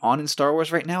what's going on in Star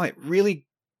Wars right now, it really,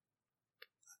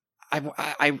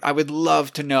 I would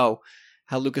love to know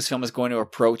how Lucasfilm is going to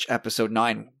approach episode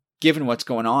 9, given what's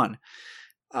going on.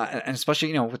 And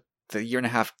especially, with the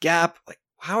 1.5-year gap, like,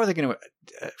 how are they going to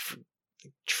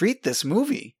treat this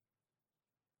movie?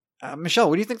 Michelle,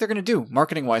 what do you think they're going to do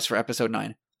marketing-wise for episode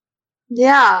 9?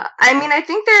 Yeah, I mean, I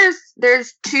think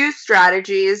there's two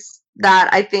strategies that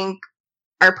I think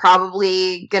are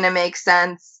probably going to make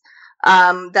sense,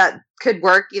 that could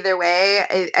work either way.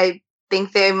 I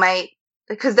think they might,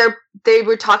 because they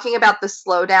were talking about the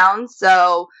slowdown,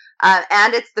 so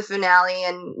and it's the finale,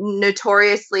 and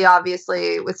notoriously,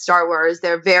 obviously, with Star Wars,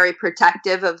 they're very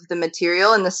protective of the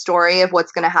material and the story of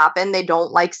what's going to happen. They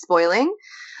don't like spoiling.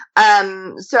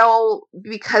 So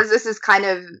because this has kind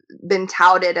of been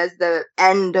touted as the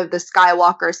end of the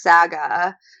Skywalker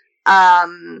saga,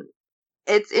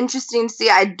 it's interesting to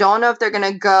see. I don't know if they're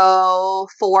going to go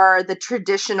for the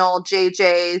traditional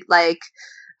JJ, like,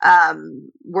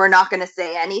 we're not going to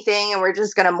say anything and we're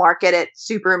just going to market it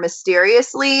super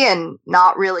mysteriously and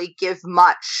not really give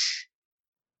much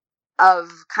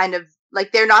of kind of,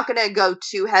 like, they're not going to go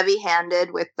too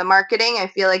heavy-handed with the marketing. I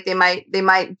feel like they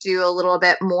might do a little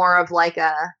bit more of like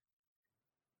I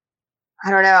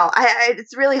don't know.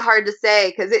 It's really hard to say,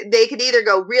 because they could either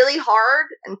go really hard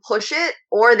and push it,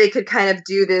 or they could kind of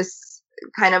do this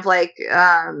kind of like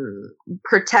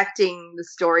protecting the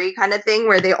story kind of thing,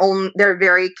 where they're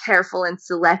very careful and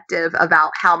selective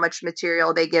about how much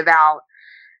material they give out,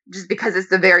 just because it's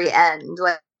the very end.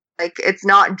 Like, it's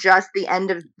not just the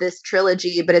end of this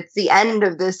trilogy, but it's the end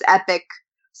of this epic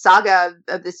saga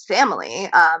of this family,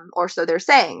 or so they're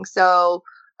saying. So,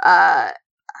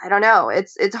 I don't know.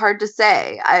 It's hard to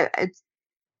say.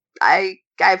 I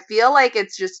I feel like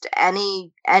it's just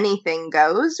anything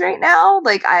goes right now.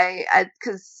 Like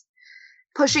because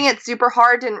pushing it super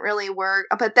hard didn't really work,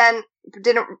 but then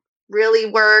didn't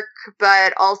really work.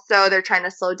 But also they're trying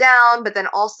to slow down, but then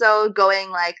also going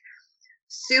like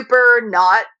super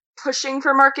not pushing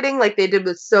for marketing like they did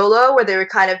with Solo, where they would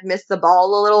kind of miss the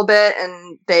ball a little bit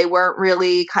and they weren't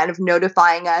really kind of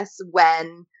notifying us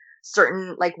when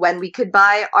certain, like when we could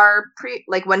buy our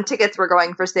like when tickets were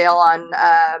going for sale on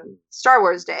Star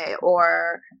Wars Day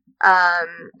or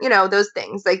you know, those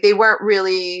things. Like they weren't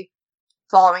really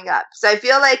following up. So I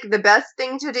feel like the best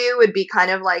thing to do would be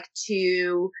kind of like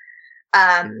to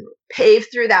pave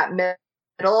through that middle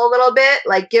a little bit,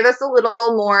 like give us a little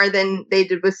more than they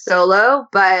did with Solo,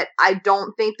 but I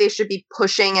don't think they should be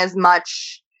pushing as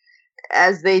much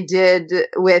as they did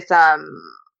with The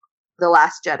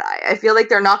Last Jedi. I feel like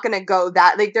they're not going to go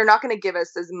that, like they're not going to give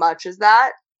us as much as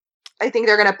that. I think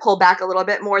they're going to pull back a little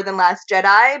bit more than Last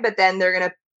Jedi, but then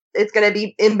it's going to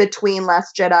be in between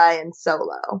Last Jedi and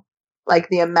Solo, like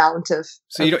the amount of.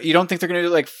 So you don't think they're going to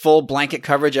do like full blanket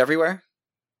coverage everywhere?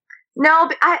 No,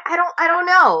 but I don't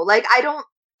know. Like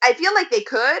I feel like they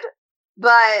could,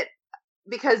 but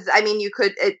because I mean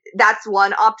that's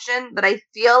one option, but I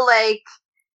feel like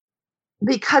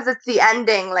because it's the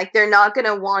ending, like they're not going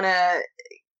to want to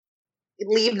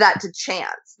leave that to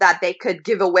chance that they could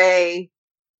give away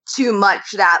too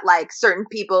much, that like certain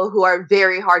people who are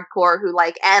very hardcore, who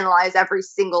like analyze every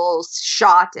single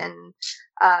shot and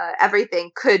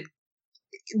everything,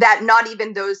 that not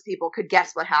even those people could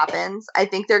guess what happens. I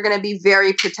think they're going to be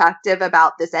very protective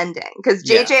about this ending because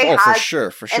JJ has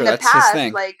for sure in the that's past, his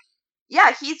thing. Like,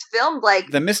 yeah, he's filmed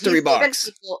like the mystery box.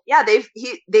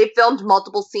 They've filmed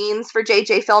multiple scenes for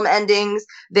JJ film endings.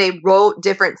 They wrote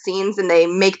different scenes and they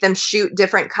make them shoot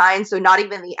different kinds, so not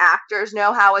even the actors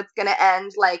know how it's going to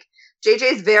end. Like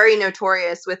JJ is very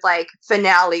notorious with like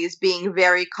finales being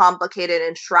very complicated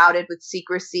and shrouded with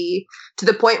secrecy, to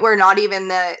the point where not even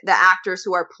the actors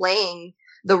who are playing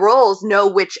the roles know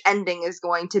which ending is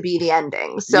going to be the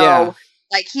ending. So yeah.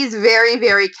 Like he's very,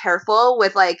 very careful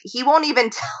with like, he won't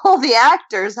even tell the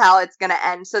actors how it's going to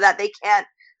end so that they can't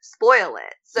spoil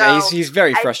it. So yeah, he's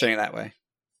very frustrating that way.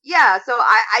 Yeah. So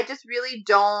I just really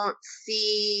don't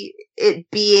see it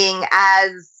being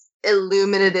as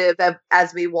illuminative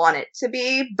as we want it to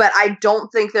be, but I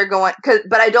don't think they're going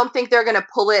to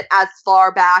pull it as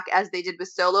far back as they did with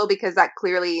Solo, because that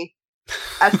clearly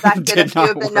affected a few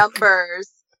of the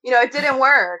numbers. You know, it didn't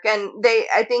work, and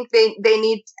I think they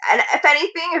need, and if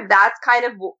anything, if that's kind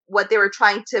of what they were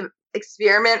trying to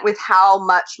experiment with, how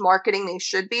much marketing they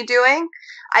should be doing,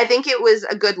 I think it was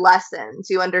a good lesson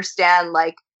to understand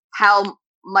like how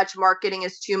much marketing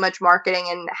is too much marketing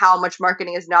and how much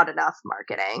marketing is not enough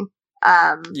marketing.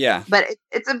 Yeah, but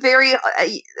it's a very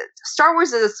Star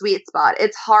Wars is a sweet spot.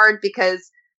 It's hard because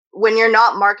when you're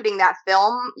not marketing that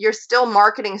film, you're still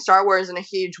marketing Star Wars in a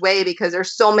huge way, because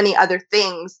there's so many other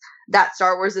things that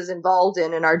Star Wars is involved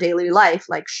in our daily life,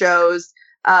 like shows,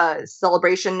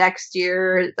 Celebration next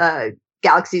year,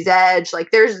 Galaxy's Edge. Like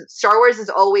Star Wars is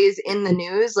always in the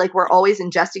news. Like we're always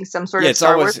ingesting some sort of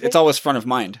Star Wars. It's always front of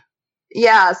mind.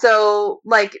 Yeah. So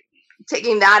like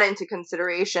taking that into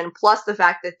consideration, plus the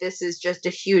fact that this is just a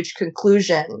huge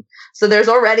conclusion. So there's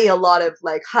already a lot of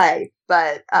like hype,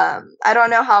 but I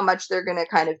don't know how much they're going to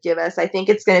kind of give us. I think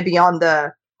it's going to be on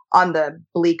the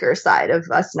bleaker side of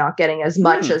us not getting as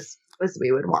much as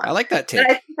we would want. I like that take.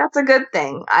 But I think that's a good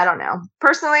thing. I don't know.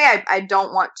 Personally, I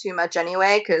don't want too much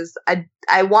anyway, because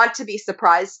I want to be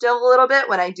surprised still a little bit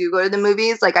when I do go to the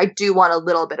movies. Like I do want a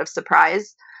little bit of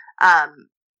surprise.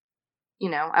 You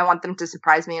know, I want them to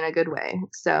surprise me in a good way.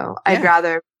 So yeah. I'd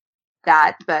rather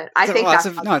that, but I think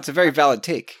it's a very valid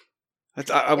take.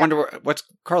 I wonder what's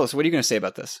Carlos, what are you going to say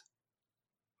about this?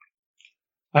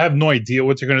 I have no idea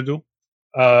what you're going to do.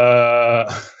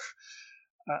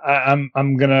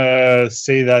 I'm going to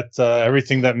say that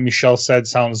everything that Michelle said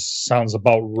sounds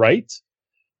about right.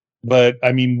 But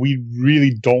I mean, we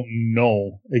really don't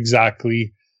know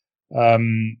exactly.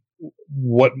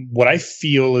 What I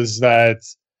feel is that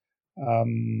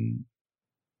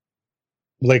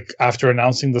like after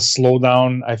announcing the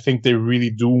slowdown, I think they really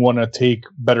do want to take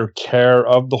better care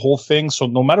of the whole thing. So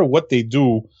no matter what they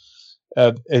do,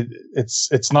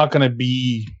 it's not going to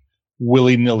be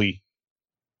willy-nilly.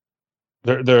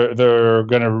 They're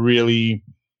going to really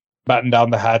batten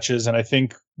down the hatches, and I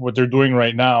think what they're doing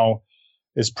right now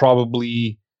is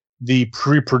probably the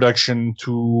pre-production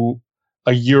to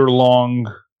a year-long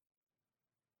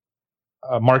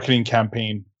marketing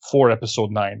campaign for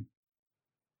Episode 9.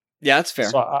 Yeah, that's fair.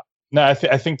 So I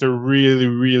think they're really,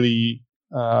 really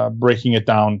breaking it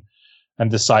down and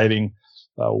deciding.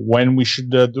 when we should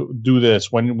do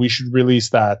this, when we should release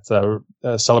that,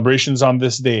 celebrations on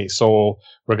this day. So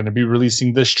we're going to be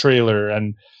releasing this trailer.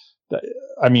 And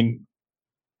I mean,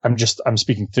 I'm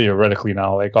speaking theoretically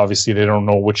now. Like, obviously they don't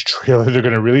know which trailer they're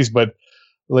going to release, but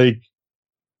like,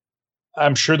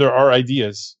 I'm sure there are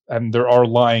ideas and there are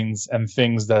lines and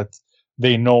things that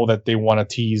they know that they want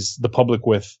to tease the public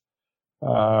with.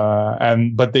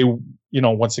 But they,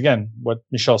 once again, what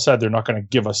Michelle said, they're not going to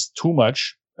give us too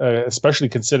much, especially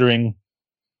considering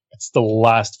it's the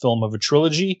last film of a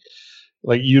trilogy.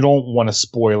 Like, you don't want to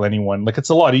spoil anyone. Like, it's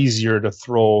a lot easier to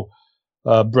throw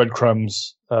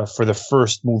breadcrumbs for the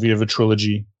first movie of a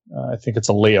trilogy. I think it's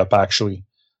a layup, actually.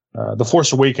 The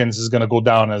Force Awakens is going to go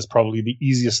down as probably the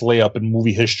easiest layup in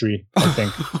movie history, I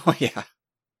think. Oh, yeah.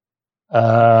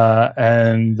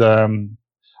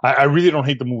 I really don't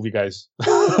hate the movie, guys.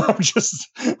 I just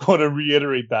want to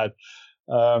reiterate that.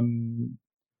 I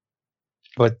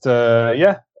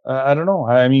don't know.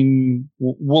 I mean,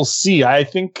 we'll see. I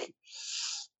think,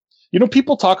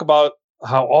 people talk about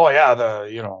how,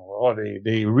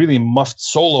 they really muffed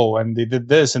Solo and they did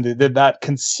this and they did that.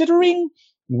 Considering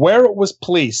where it was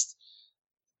placed,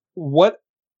 put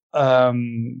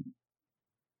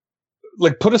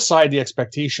aside the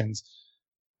expectations.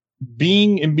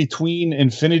 Being in between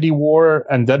Infinity War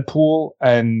and Deadpool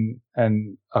and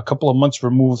a couple of months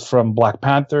removed from Black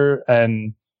Panther,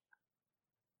 and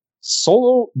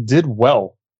Solo did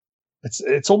well.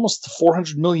 It's almost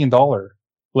 $400 million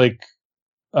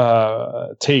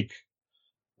take.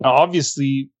 Now,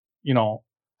 obviously,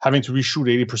 having to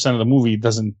reshoot 80% of the movie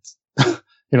doesn't,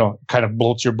 kind of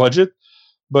bloats your budget,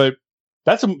 but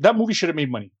that movie should have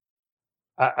made money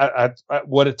at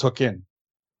what it took in.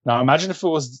 Now, imagine if it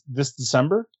was this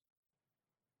December,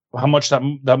 how much that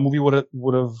movie would have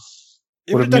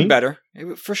done better.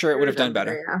 For sure, it would have done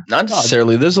better. Yeah. Not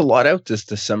necessarily. There's a lot out this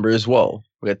December as well.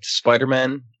 We got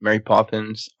Spider-Man, Mary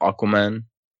Poppins, Aquaman.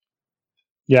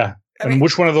 Yeah. And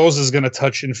which one of those is going to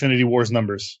touch Infinity War's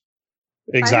numbers?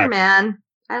 Exactly. Spider-Man.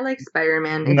 I like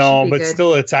Spider-Man. No, but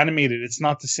still, it's animated. It's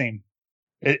not the same.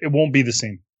 It won't be the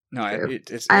same. No,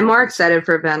 I'm more excited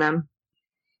for Venom.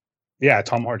 Yeah,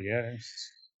 Tom Hardy. Yeah.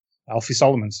 Alfie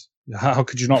Solomons. How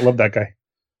could you not love that guy?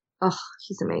 Oh,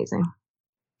 he's amazing.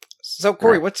 So,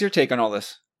 Corey, what's your take on all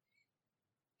this?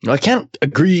 I can't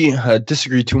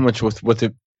disagree too much with what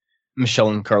Michelle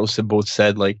and Carlos have both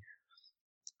said. Like,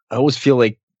 I always feel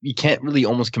like you can't really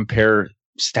almost compare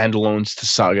standalones to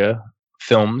saga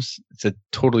films.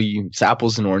 It's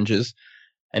apples and oranges.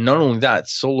 And not only that,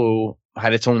 Solo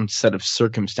had its own set of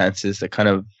circumstances that kind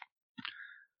of,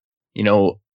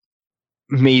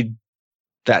 made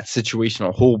that situation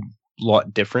a whole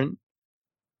lot different.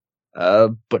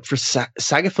 But for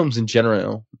saga films in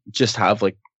general, just have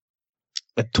like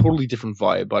a totally different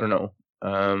vibe. I don't know.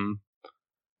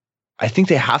 I think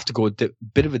they have to go a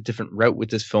bit of a different route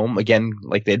with this film. Again,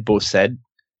 like they had both said,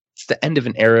 it's the end of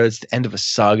an era. It's the end of a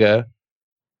saga.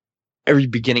 Every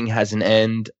beginning has an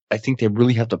end. I think they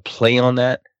really have to play on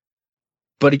that.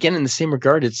 But again, in the same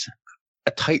regard, it's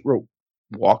a tightrope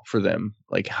walk for them.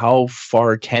 Like, how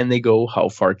far can they go? How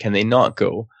far can they not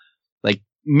go? Like,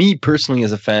 me personally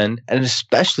as a fan, and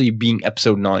especially being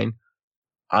episode 9,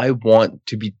 I want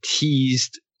to be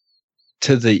teased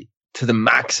to the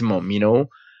maximum,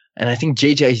 And I think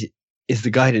JJ is the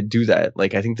guy to do that.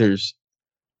 Like, I think there's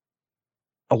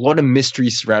a lot of mystery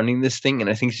surrounding this thing, and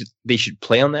I think they should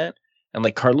play on that. And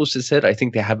like Carlos has said, I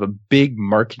think they have a big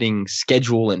marketing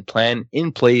schedule and plan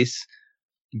in place,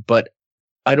 but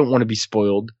I don't want to be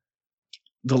spoiled.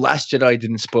 The Last Jedi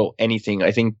didn't spoil anything.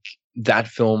 I think that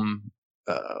film,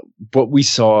 what we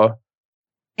saw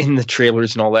in the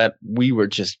trailers and all that, we were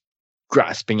just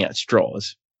grasping at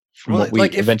straws from what we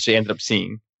eventually ended up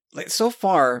seeing. Like, so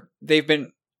far, they've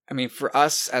been, for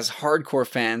us as hardcore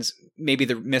fans, maybe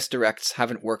the misdirects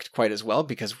haven't worked quite as well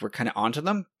because we're kind of onto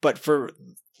them. But for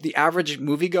the average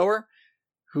moviegoer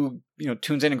who,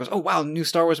 tunes in and goes, oh, wow, new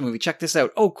Star Wars movie, check this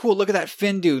out. Oh, cool, look at that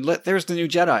Finn dude. There's the new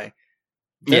Jedi.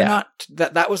 They're not,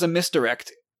 that was a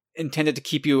misdirect intended to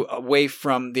keep you away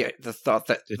from the thought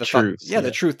that the truth.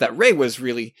 The truth that Rey was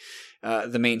really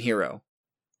the main hero.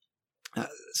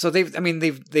 So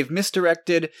they've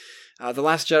misdirected. The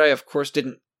Last Jedi, of course,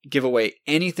 didn't give away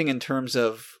anything in terms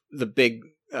of the big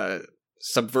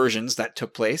subversions that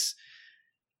took place.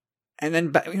 And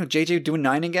then, JJ doing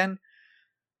 9 again.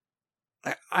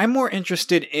 I'm more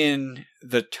interested in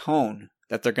the tone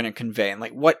that they're going to convey and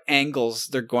like what angles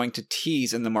they're going to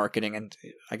tease in the marketing and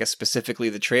I guess specifically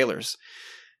the trailers.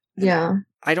 Yeah.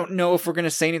 I don't know if we're going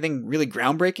to say anything really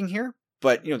groundbreaking here,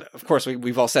 but of course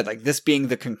we've all said like this being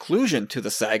the conclusion to the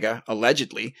saga,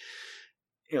 allegedly,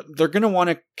 they're going to want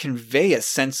to convey a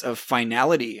sense of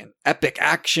finality and epic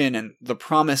action and the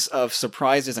promise of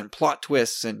surprises and plot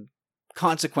twists and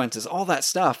consequences, all that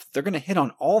stuff. They're going to hit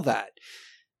on all that.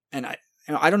 And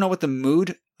I don't know what the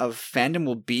mood of fandom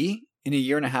will be in a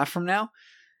year and a half from now,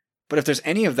 but if there's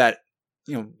any of that,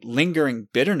 lingering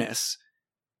bitterness,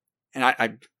 and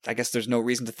I guess there's no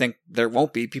reason to think there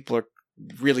won't be. People are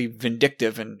really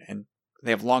vindictive and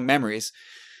they have long memories.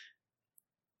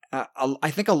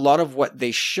 I think a lot of what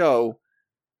they show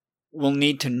will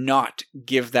need to not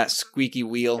give that squeaky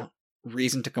wheel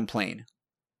reason to complain.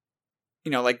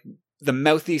 Like the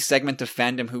mouthy segment of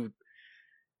fandom who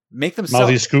make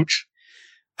themselves mouthy scooch.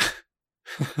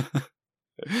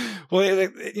 Well,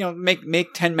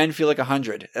 make 10 men feel like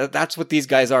 100. That's what these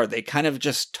guys are. They kind of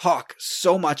just talk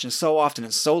so much and so often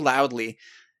and so loudly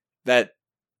that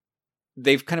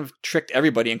they've kind of tricked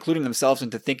everybody, including themselves,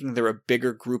 into thinking they're a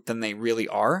bigger group than they really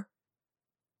are.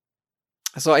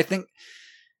 So I think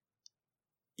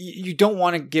you don't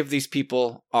want to give these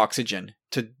people oxygen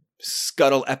to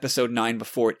scuttle episode 9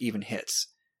 before it even hits.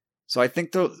 So I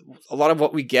think a lot of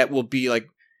what we get will be like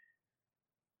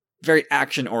very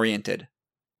action oriented.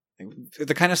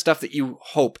 The kind of stuff that you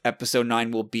hope episode 9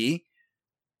 will be.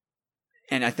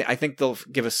 And I think they'll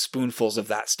give us spoonfuls of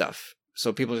that stuff.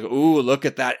 So people go, ooh, look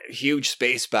at that huge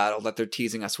space battle that they're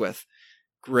teasing us with.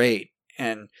 Great.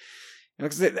 And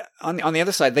on the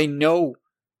other side, they know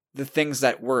the things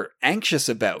that we're anxious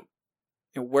about.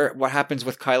 What happens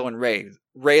with Kylo and Rey?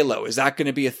 Reylo, is that going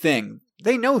to be a thing?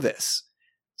 They know this.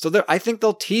 So I think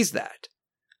they'll tease that.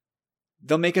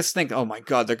 They'll make us think, oh my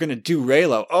God, they're going to do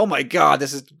Reylo. Oh my God,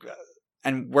 this is...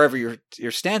 And wherever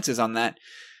your stance is on that,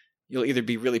 you'll either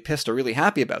be really pissed or really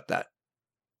happy about that.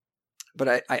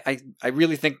 But I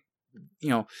really think,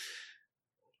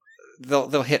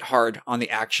 they'll hit hard on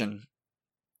the action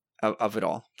of it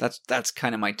all. That's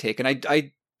kind of my take. And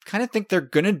I kind of think they're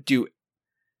going to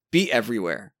be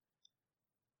everywhere.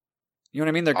 You know what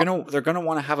I mean? They're going to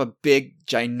want to have a big,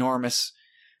 ginormous,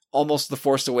 almost The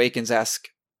Force Awakens-esque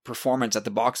performance at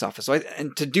the box office. So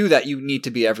and to do that, you need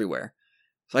to be everywhere.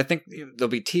 So I think there'll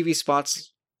be TV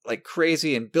spots like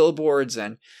crazy and billboards,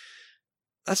 and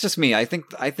that's just me. I think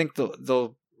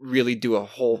they'll really do a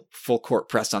whole full court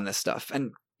press on this stuff.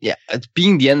 And yeah, it's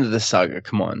being the end of the saga.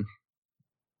 Come on.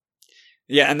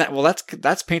 Yeah, and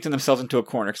that's painting themselves into a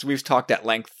corner, because we've talked at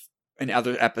length in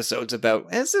other episodes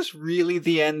about, is this really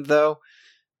the end though?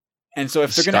 And so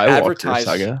if they're going to advertise,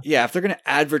 saga. Yeah, if they're going to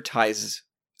advertise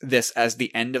this as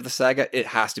the end of the saga, it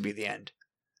has to be the end.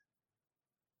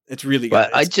 It's really good.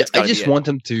 But I just want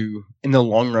them to, in the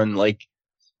long run, like,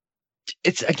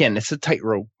 it's a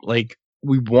tightrope. Like,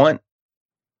 we want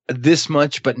this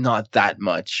much, but not that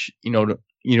much. You know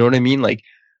what I mean? Like,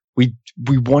 we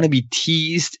want to be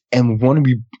teased, and we want to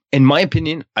be, in my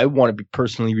opinion, I want to be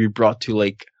personally be brought to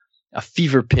like a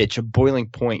fever pitch, a boiling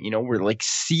point. We're like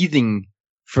seething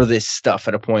for this stuff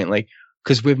at a point, like,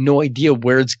 because we have no idea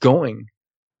where it's going.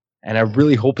 And I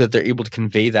really hope that they're able to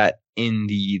convey that in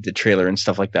the trailer and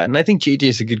stuff like that. And I think JJ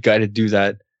is a good guy to do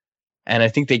that. And I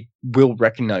think they will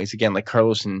recognize, again, like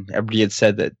Carlos and everybody had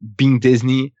said, that being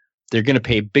Disney, they're going to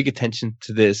pay big attention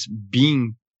to this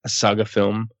being a saga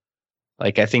film.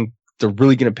 Like, I think they're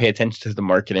really going to pay attention to the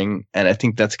marketing. And I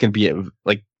think that's going to be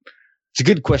it's a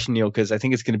good question, Neil, because I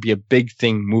think it's going to be a big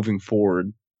thing moving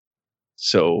forward.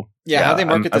 So yeah, how they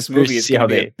market this movie is going to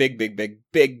be a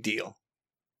big deal.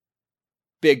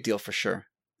 Big deal for sure.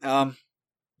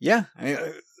 Yeah, I mean,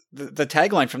 the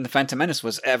tagline from The Phantom Menace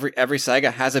was every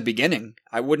saga has a beginning.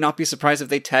 I would not be surprised if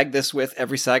they tagged this with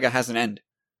every saga has an end.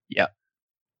 Yeah,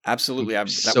 absolutely. That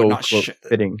so would not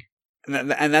fitting.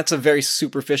 And that's a very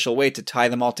superficial way to tie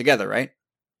them all together, right?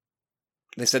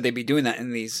 They said they'd be doing that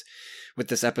with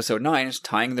this episode 9, is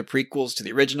tying the prequels to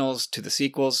the originals to the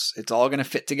sequels. It's all going to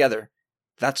fit together.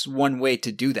 That's one way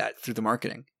to do that, through the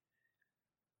marketing.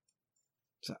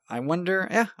 So I wonder,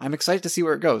 I'm excited to see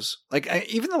where it goes. Like,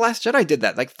 even The Last Jedi did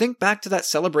that. Like, think back to that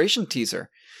Celebration teaser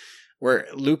where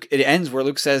it ends where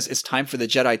Luke says it's time for the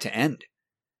Jedi to end.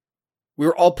 We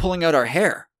were all pulling out our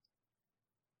hair.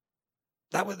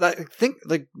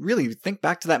 Really think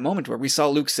back to that moment where we saw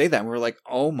Luke say that and we were like,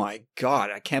 oh my God,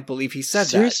 I can't believe he said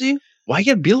Seriously? Why you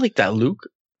gotta be like that, Luke?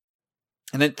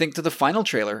 And then think to the final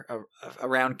trailer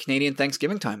around Canadian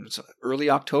Thanksgiving time. So early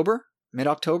October,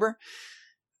 mid-October.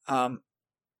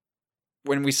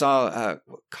 When we saw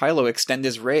Kylo extend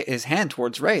his hand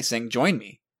towards Rey, saying, join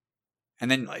me. And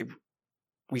then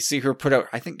we see her put out,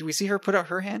 do we see her put out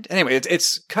her hand? Anyway,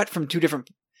 it's cut from two different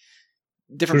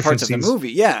parts of the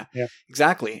movie. Yeah,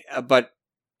 exactly. But,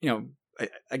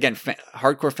 again,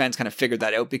 hardcore fans kind of figured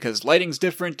that out because lighting's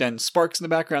different and sparks in the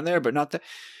background there, but not the...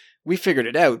 we figured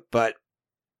it out, but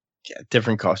Yeah,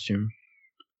 different costume.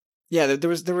 yeah, there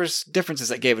was differences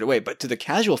that gave it away. But to the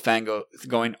casual fan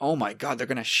going, oh my god, they're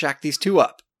gonna shack these two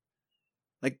up.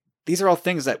 Like, these are all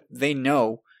things that they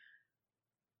know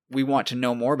we want to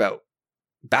know more about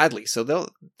badly, so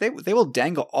they will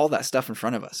dangle all that stuff in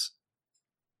front of us.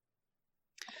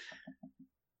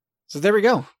 So there we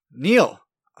go. Neil,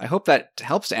 I hope that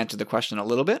helps to answer the question a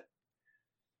little bit.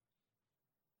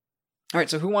 All right,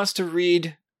 so who wants to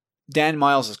read Dan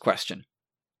Miles' question?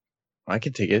 I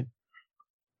can take it.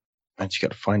 I just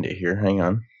gotta find it here. Hang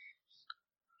on.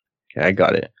 Okay, I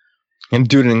got it. I'm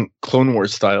doing it in Clone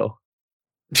Wars style.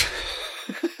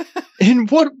 In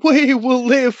what way will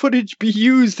Leia footage be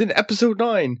used in Episode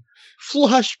 9?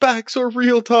 Flashbacks or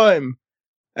real time?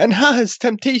 And has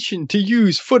temptation to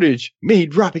use footage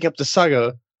made wrapping up the saga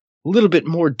a little bit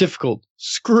more difficult,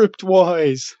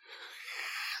 script-wise?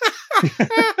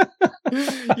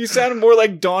 You sound more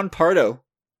like Don Pardo.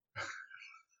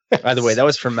 By the way, that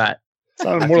was from Matt.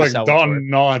 Sounded more like Don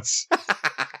Knotts.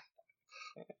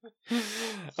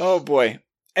 Oh boy.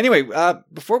 Anyway,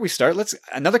 before we start,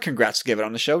 another congrats to give it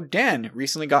on the show. Dan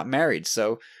recently got married,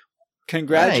 so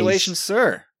congratulations,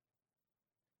 sir.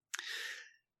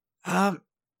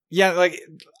 Yeah, like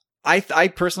I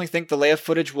personally think the Leia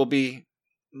footage will be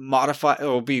modified.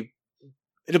 It'll be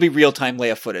real time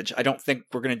Leia footage. I don't think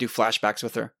we're gonna do flashbacks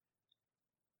with her.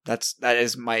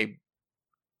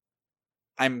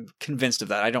 I'm convinced of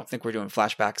that. I don't think we're doing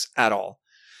flashbacks at all.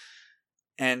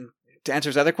 And to answer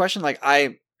his other question,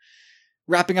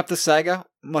 wrapping up the saga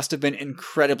must have been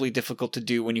incredibly difficult to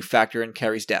do when you factor in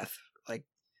Carrie's death. Like,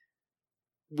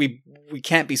 we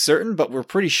can't be certain, but we're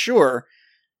pretty sure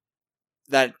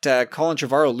that Colin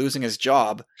Trevorrow losing his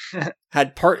job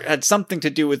had something to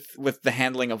do with the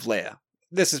handling of Leia.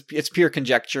 It's pure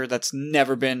conjecture that's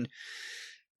never been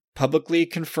publicly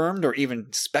confirmed or even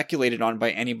speculated on by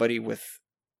anybody with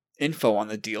info on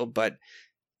the deal, but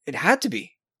it had to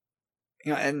be.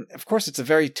 And of course it's a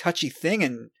very touchy thing,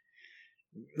 and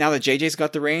now that JJ's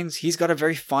got the reins, he's got a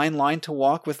very fine line to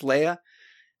walk with Leia.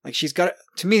 Like, she's got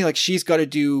to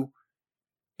do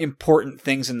important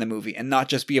things in the movie and not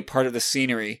just be a part of the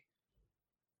scenery.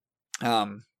 You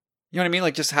know what I mean?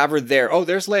 Like, just have her there. Oh,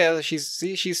 there's Leia.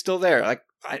 She's still there. Like,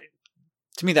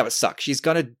 to me, that would suck. She's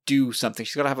got to do something.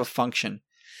 She's got to have a function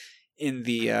in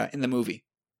the movie.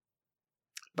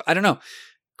 But I don't know.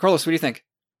 Carlos, what do you think?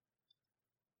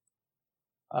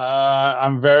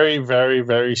 I'm very, very,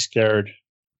 very scared.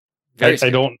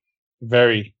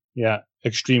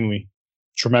 Extremely,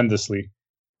 tremendously,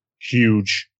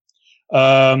 huge.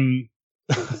 I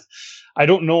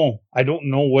don't know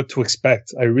what to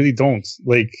expect. I really don't.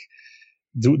 Like,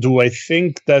 do I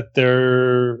think that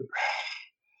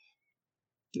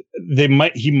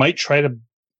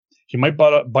he might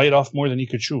bite off more than he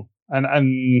could chew. And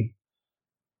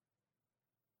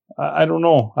I don't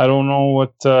know. I don't know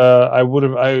what I would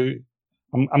have.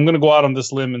 I'm going to go out on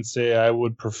this limb and say I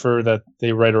would prefer that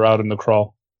they write her out in the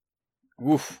crawl.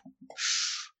 Oof.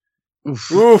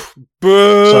 Oof.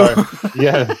 Boo. Sorry.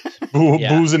 Yeah. Yeah.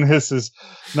 Boos and hisses.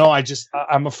 No,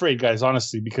 I'm afraid, guys,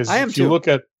 honestly, because if you look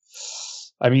at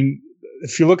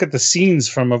the scenes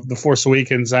from The Force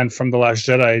Awakens and from The Last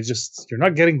Jedi, you're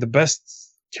not getting the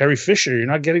best Carrie Fisher. You're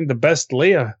not getting the best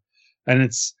Leia.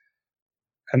 And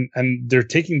and they're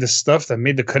taking the stuff that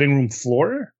made the cutting room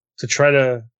floor to try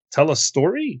to tell a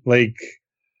story. Like,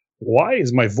 why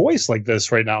is my voice like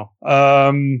this right now?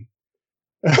 I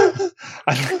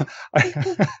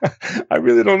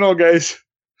really don't know, guys.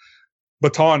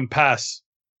 Baton pass.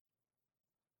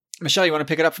 Michelle, you want to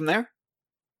pick it up from there?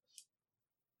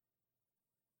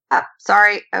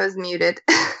 Sorry, I was muted.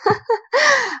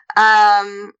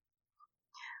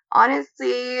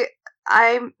 Honestly,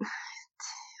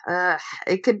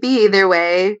 it could be either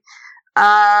way.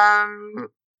 I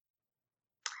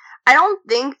don't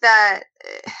think that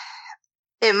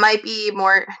it might be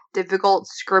more difficult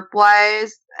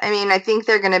script-wise. I mean, I think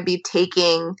they're going to be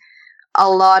taking a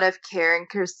lot of care and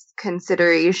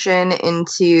consideration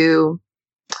into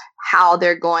how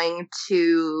they're going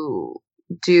to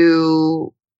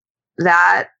do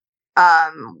that,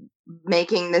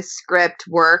 making the script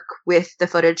work with the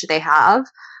footage they have.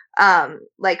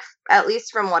 Like, at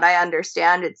least from what I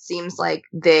understand, it seems like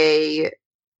they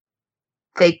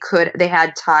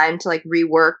had time to like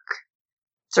rework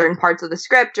certain parts of the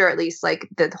script, or at least like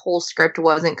the whole script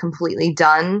wasn't completely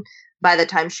done by the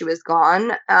time she was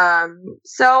gone.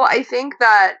 So I think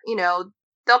that,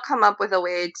 they'll come up with a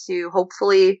way to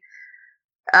hopefully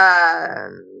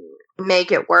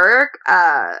make it work.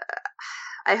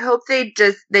 I hope they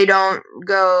don't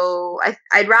go.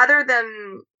 I'd rather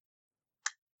them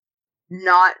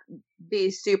not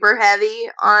be super heavy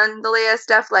on the Leia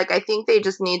stuff. Like, I think they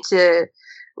just need to,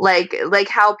 like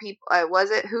how people,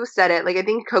 was it, who said it? Like, I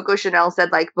think Coco Chanel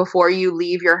said, like, before you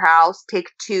leave your house, take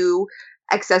 2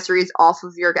 accessories off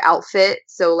of your outfit.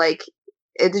 So, like,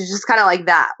 it's just kind of like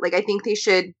that. Like, I think they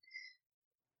should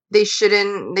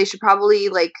probably,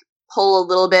 like, pull a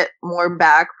little bit more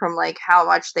back from, like, how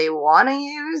much they want to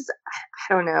use.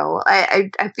 I don't know. I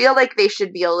feel like they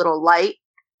should be a little light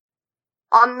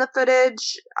on the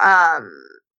footage,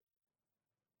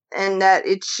 and that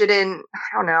it shouldn't,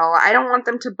 I don't know, I don't want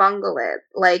them to bungle it.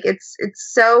 Like, it's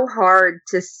so hard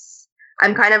to,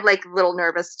 I'm kind of, like, a little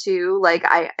nervous too. Like,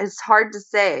 it's hard to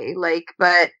say, like,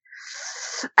 but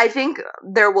I think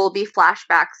there will be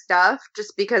flashback stuff,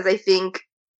 just because I think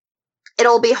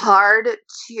it'll be hard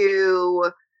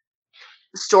to,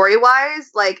 story-wise,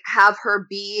 like, have her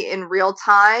be in real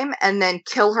time and then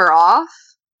kill her off,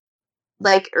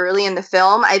 like, early in the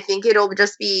film. I think it'll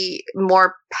just be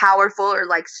more powerful, or,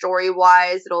 like,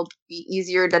 story-wise, it'll be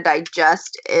easier to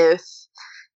digest if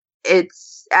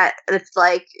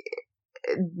like,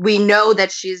 we know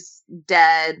that she's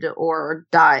dead or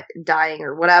dying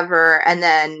or whatever, and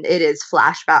then it is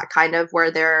flashback, kind of,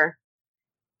 where they're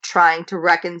trying to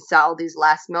reconcile these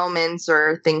last moments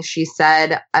or things she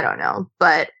said. I don't know,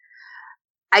 but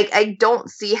I don't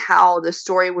see how the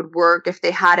story would work if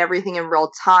they had everything in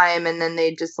real time and then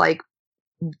they just, like,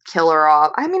 kill her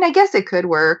off. I mean, I guess it could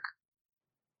work.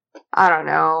 I don't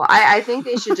know. I think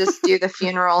they should just do the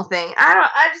funeral thing.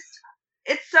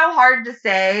 It's so hard to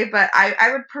say, but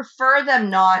I would prefer them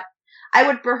not. I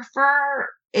would prefer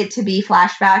it to be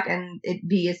flashback and it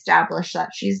be established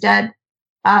that she's dead.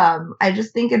 I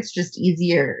just think it's just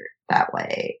easier that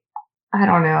way. I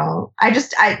don't know.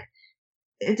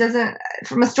 It doesn't,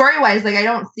 from a story-wise, like, I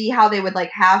don't see how they would, like,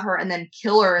 have her and then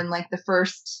kill her in, like, the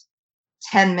first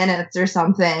 10 minutes or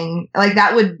something. Like,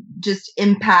 that would just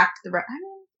impact the rest.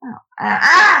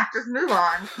 Just move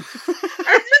on. It's just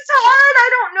hard. I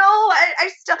don't know. I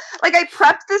still, like, I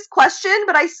prepped this question,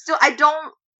 but I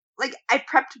don't, like, I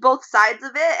prepped both sides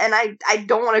of it, and I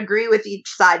don't want to agree with each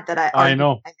side that I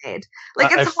know. I made.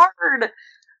 Like, it's hard.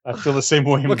 I feel the same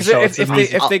way. Because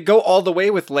if they go all the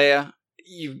way with Leia,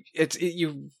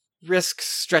 you risk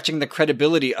stretching the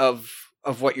credibility of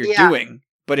what you're doing.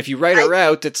 But if you write her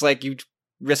out, it's like you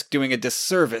risk doing a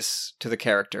disservice to the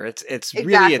character. It's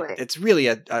exactly. really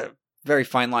a very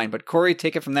fine line. But Corey,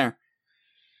 take it from there.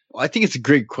 Well, I think it's a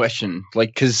great question. Like,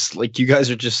 because, like, you guys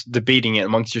are just debating it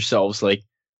amongst yourselves. Like,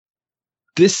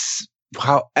 this,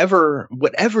 whatever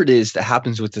it is that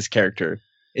happens with this character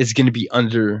is going to be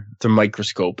under the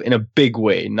microscope in a big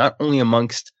way, not only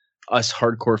amongst us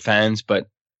hardcore fans, but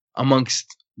amongst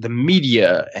the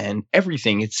media and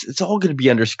everything. It's all going to be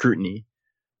under scrutiny.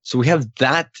 So we have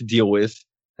that to deal with,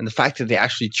 and the fact that they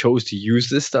actually chose to use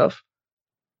this stuff.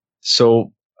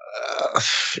 So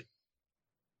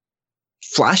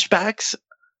flashbacks,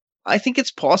 I think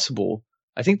it's possible.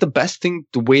 I think the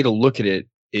way to look at it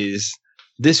is,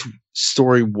 this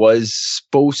story was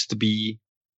supposed to be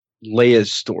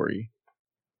Leia's story.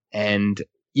 And,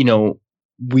 you know,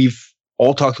 we've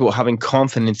all talked about having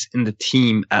confidence in the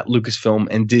team at Lucasfilm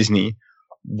and Disney,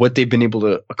 what they've been able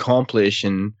to accomplish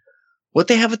and what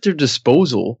they have at their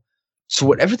disposal. So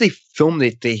whatever they filmed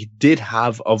that they did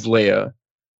have of Leia,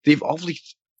 they've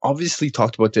obviously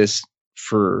talked about this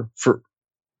for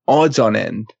odds on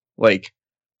end, like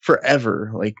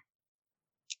forever. Like,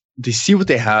 they see what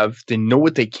they have, they know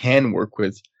what they can work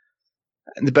with.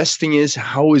 And the best thing is,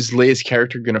 how is Leia's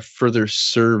character going to further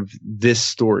serve this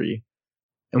story?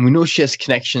 And we know she has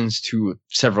connections to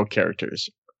several characters.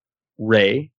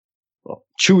 Rey, well,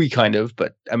 Chewie kind of,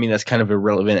 but I mean, that's kind of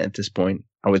irrelevant at this point,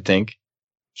 I would think.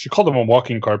 She called him a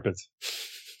walking carpet.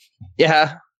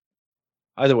 Yeah.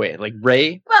 Either way, like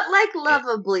Rey. But, like,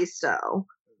 lovably so.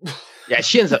 Yeah,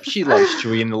 she loves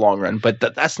Chewie in the long run, but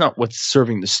that's not what's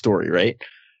serving the story, right?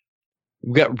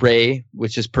 We got Rey,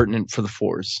 which is pertinent for the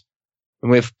Force.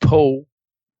 And we have Poe,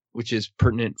 which is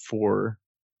pertinent for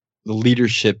the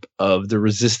leadership of the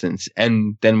Resistance.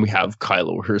 And then we have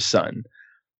Kylo, her son.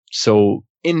 So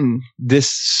in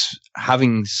this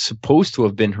having supposed to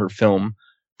have been her film,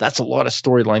 that's a lot of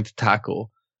storyline to tackle.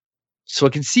 So I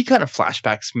can see kind of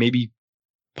flashbacks maybe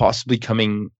possibly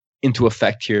coming into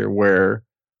effect here, where,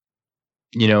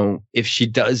 you know,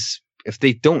 if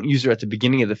they don't use her at the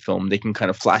beginning of the film, they can kind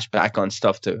of flash back on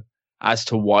stuff as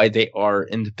to why they are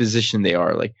in the position they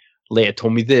are. Like, Leia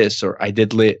told me this, or I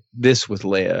did this with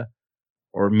Leia,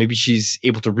 or maybe she's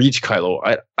able to reach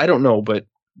Kylo. I don't know, but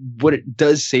what it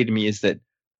does say to me is that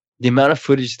the amount of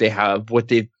footage they have,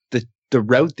 the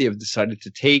route they have decided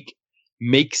to take,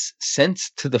 makes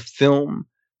sense to the film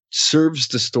serves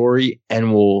the story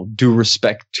and will do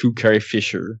respect to Carrie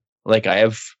Fisher. Like, I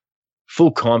have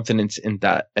full confidence in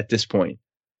that at this point.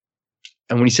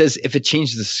 And when he says if it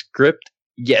changed the script,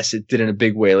 yes, it did in a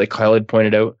big way. Like Kyle had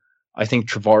pointed out, I think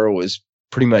Trevorrow was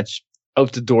pretty much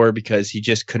out the door because he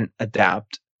just couldn't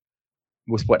adapt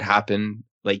with what happened.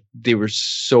 Like, they were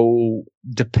so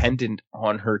dependent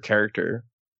on her character.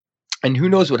 And who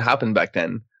knows what happened back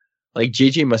then? Like,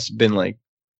 JJ must have been like,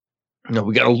 no,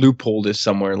 we got to loophole this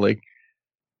somewhere. Like,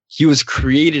 he was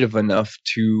creative enough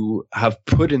to have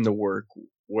put in the work,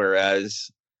 whereas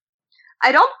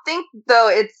I don't think, though,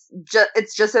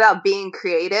 it's just about being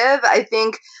creative. I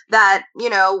think that,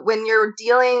 when you're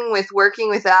dealing with working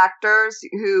with actors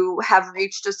who have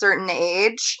reached a certain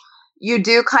age, you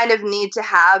do kind of need to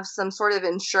have some sort of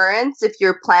insurance if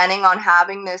you're planning on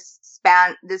having this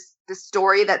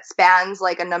story that spans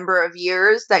like a number of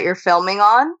years that you're filming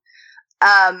on.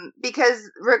 Because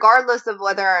regardless of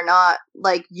whether or not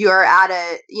like you're at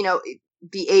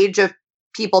the age of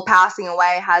people passing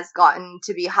away has gotten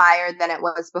to be higher than it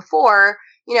was before,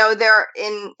 there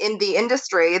in the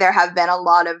industry, there have been a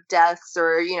lot of deaths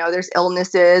or, there's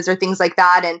illnesses or things like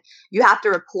that. And you have to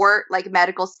report like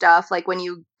medical stuff. Like when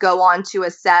you go onto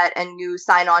a set and you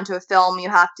sign on to a film, you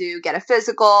have to get a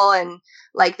physical, and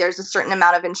like there's a certain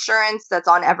amount of insurance that's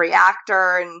on every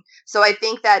actor. And so I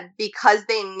think that because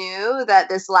they knew that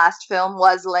this last film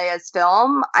was Leia's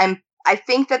film, I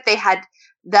think that they had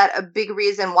that a big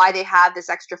reason why they have this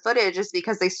extra footage is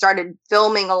because they started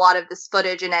filming a lot of this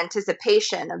footage in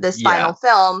anticipation of this final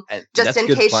film, just in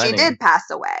case she did pass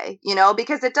away,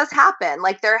 because it does happen.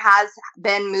 Like there has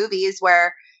been movies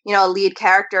where, a lead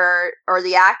character or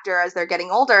the actor as they're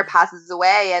getting older passes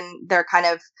away and they're kind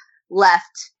of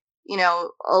left,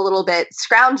 a little bit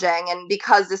scrounging. And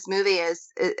because this movie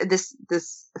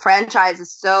this franchise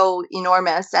is so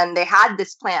enormous and they had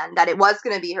this plan that it was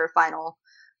going to be her final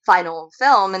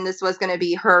film and this was going to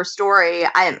be her story,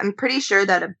 I'm pretty sure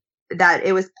that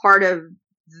it was part of,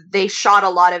 they shot a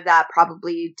lot of that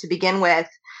probably to begin with,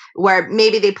 where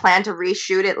maybe they planned to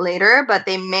reshoot it later, but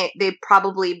they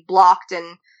probably blocked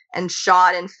and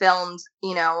shot and filmed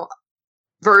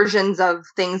versions of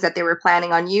things that they were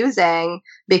planning on using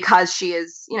because she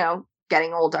is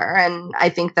getting older. And I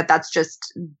think that that's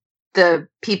just the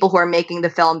people who are making the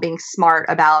film being smart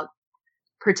about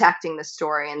protecting the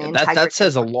story and the integrity. That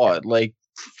says a lot, like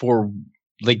for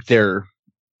like their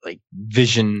like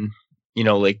vision,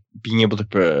 like being able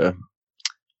to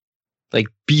like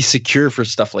be secure for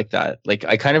stuff like that. Like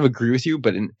I kind of agree with you,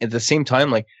 but at the same time,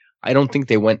 like I don't think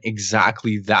they went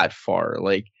exactly that far.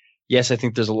 Like yes, I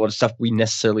think there's a lot of stuff we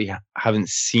necessarily haven't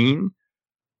seen,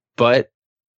 but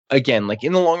again, like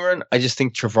in the long run, I just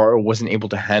think Trevorrow wasn't able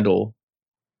to handle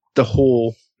the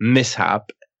whole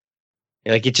mishap.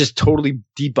 Like it just totally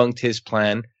debunked his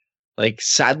plan. Like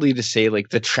sadly to say, like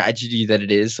the tragedy that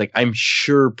it is, like I'm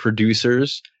sure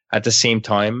producers at the same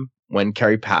time when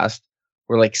Carrie passed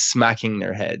were like smacking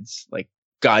their heads. Like,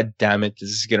 God damn it, this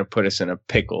is going to put us in a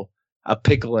pickle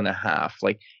and a half.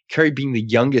 Like Carrie being the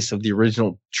youngest of the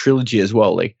original trilogy as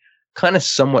well, like kind of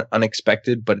somewhat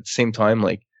unexpected, but at the same time,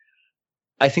 like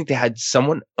I think they had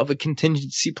somewhat of a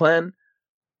contingency plan.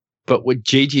 But what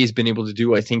JJ has been able to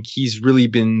do, I think he's really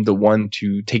been the one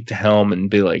to take the helm and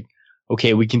be like,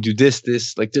 okay, we can do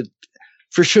this. Like,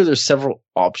 for sure, there's several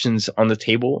options on the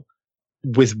table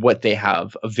with what they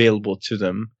have available to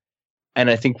them.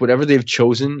 And I think whatever they've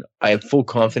chosen, I have full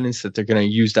confidence that they're going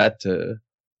to use that to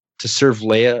serve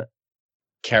Leia,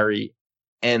 Carrie,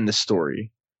 and the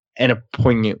story in a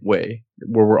poignant way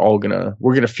where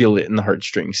we're gonna feel it in the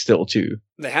heartstrings still too.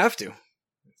 They have to.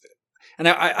 And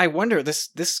I wonder, this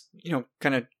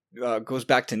kind of goes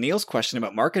back to Neil's question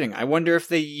about marketing. I wonder if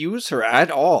they use her at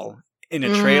all in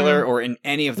a trailer or in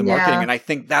any of the marketing. And I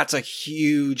think that's a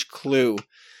huge clue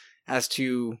as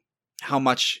to how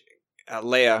much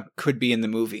Leia could be in the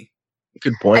movie.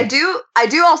 Good point. I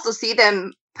do also see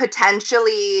them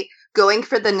potentially going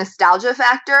for the nostalgia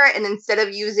factor, and instead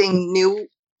of using new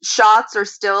shots or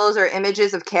stills or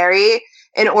images of Carrie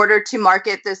in order to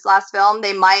market this last film,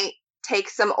 they might take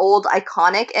some old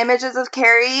iconic images of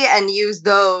Carrie and use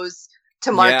those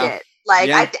to market. Like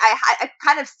I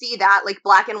kind of see that, like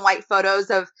black and white photos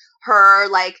of her,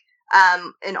 like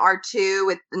in R2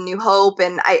 with the New Hope,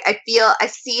 and I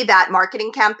see that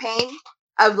marketing campaign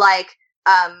of like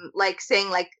saying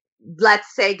like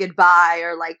let's say goodbye,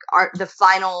 or like the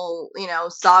final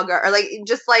saga, or like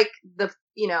just like the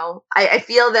I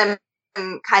feel them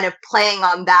kind of playing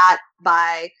on that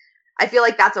by. I feel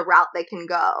like that's a route they can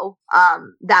go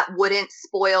that wouldn't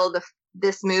spoil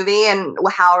this movie and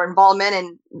how our involvement,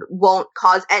 and won't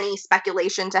cause any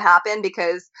speculation to happen,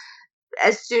 because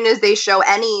as soon as they show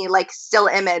any like still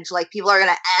image, like people are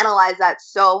going to analyze that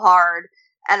so hard.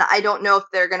 And I don't know if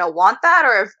they're going to want that,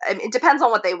 or if, I mean, it depends on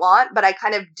what they want, but I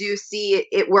kind of do see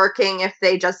it working if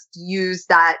they just use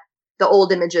the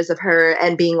old images of her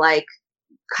and being like,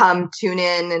 come tune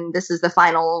in and this is the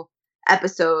final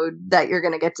episode that you're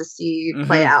going to get to see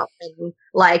play out. And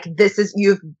like, this is,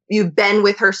 you've been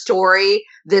with her story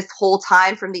this whole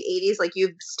time from the 80s. Like,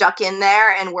 you've stuck in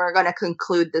there and we're going to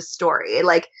conclude this story.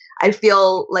 Like, I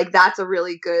feel like that's a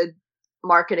really good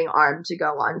marketing arm to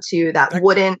go on to that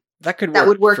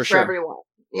would work for everyone.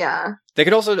 Yeah. They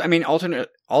could also, I mean,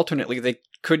 alternately, they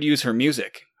could use her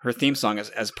music, her theme song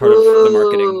as part of the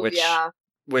marketing,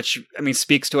 which I mean,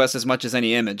 speaks to us as much as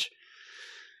any image.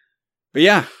 But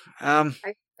yeah,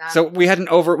 so we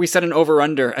set an over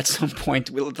under at some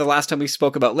point. The last time we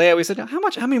spoke about Leia, we said,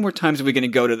 how many more times are we going to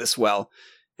go to this well?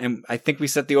 And I think we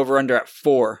set the over under at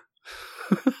 4.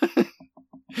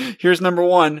 Here's number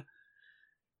 1.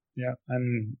 Yeah,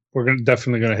 and we're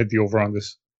definitely going to hit the over on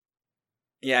this.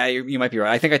 Yeah, you might be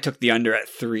right. I think I took the under at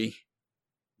 3.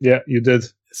 Yeah, you did.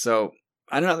 So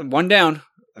I don't know. 1 down.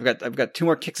 I've got 2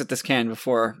 more kicks at this can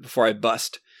before I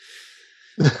bust.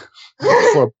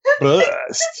 Before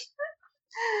bust.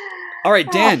 All right,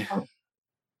 Dan.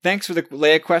 Thanks for the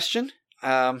Leia question.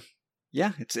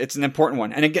 Yeah, it's an important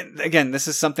one. And again, this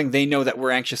is something they know that we're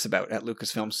anxious about at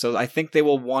Lucasfilm. So I think they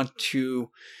will want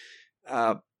to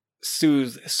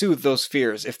soothe those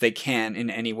fears if they can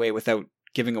in any way without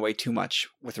giving away too much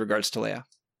with regards to Leia.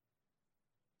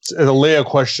 It's a Leia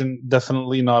question,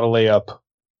 definitely not a layup.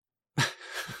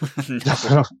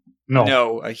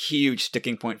 No, a huge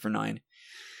sticking point for 9.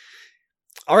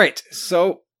 All right,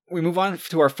 so we move on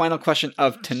to our final question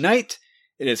of tonight.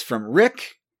 It is from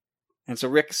Rick. And so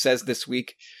Rick says this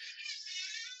week,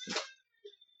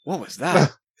 what was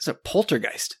that? It's a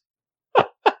poltergeist. Oh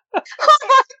my god!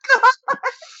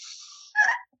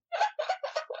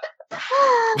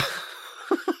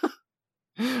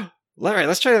 All right,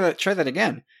 let's try that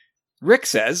again. Rick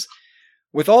says,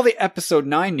 with all the episode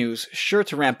 9 news sure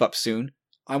to ramp up soon,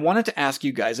 I wanted to ask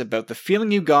you guys about the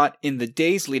feeling you got in the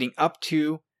days leading up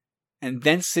to and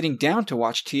then sitting down to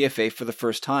watch TFA for the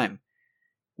first time.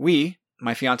 We,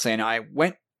 my fiance and I,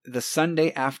 went the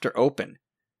Sunday after open.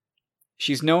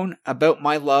 She's known about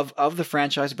my love of the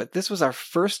franchise, but this was our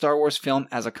first Star Wars film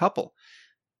as a couple.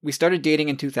 We started dating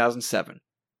in 2007.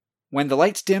 When the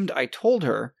lights dimmed, I told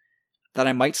her that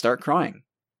I might start crying.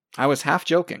 I was half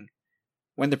joking.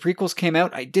 When the prequels came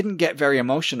out, I didn't get very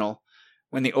emotional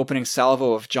when the opening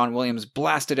salvo of John Williams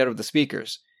blasted out of the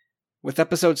speakers. With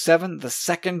episode 7, the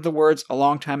second the words "a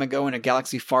long time ago in a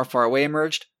galaxy far, far away"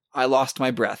 emerged, I lost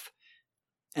my breath.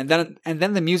 And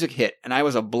then the music hit, and I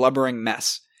was a blubbering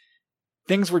mess.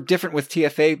 Things were different with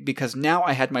TFA because now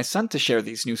I had my son to share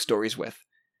these new stories with.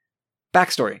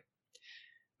 Backstory.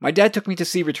 My dad took me to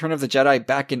see Return of the Jedi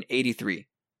back in '83.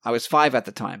 I was 5 at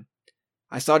the time.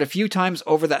 I saw it a few times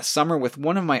over that summer with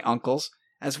one of my uncles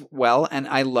as well, and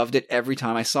I loved it every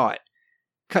time I saw it.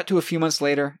 Cut to a few months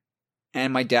later,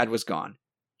 and my dad was gone.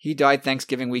 He died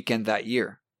Thanksgiving weekend that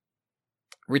year.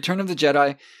 Return of the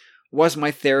Jedi was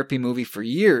my therapy movie for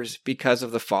years because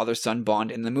of the father-son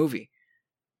bond in the movie.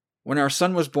 When our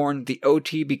son was born, the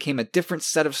OT became a different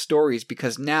set of stories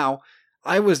because now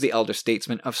I was the elder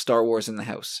statesman of Star Wars in the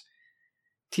house.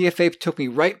 TFA took me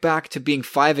right back to being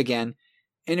 5 again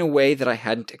in a way that I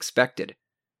hadn't expected.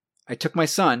 I took my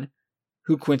son,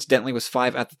 who coincidentally was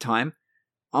 5 at the time,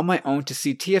 on my own to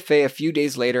see TFA a few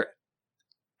days later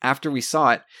after we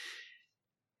saw it,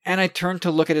 and I turned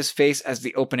to look at his face as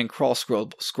the opening crawl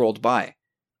scrolled by.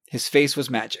 His face was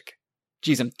magic.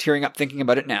 Geez, I'm tearing up thinking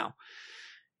about it now.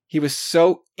 He was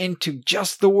so into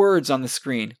just the words on the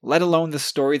screen, let alone the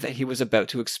story that he was about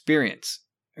to experience,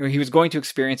 or he was going to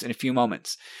experience in a few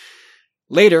moments.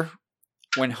 Later,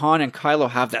 when Han and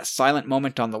Kylo have that silent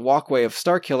moment on the walkway of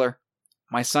Starkiller,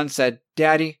 my son said,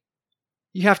 "Daddy,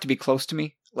 you have to be close to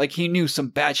me," like he knew some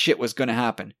bad shit was going to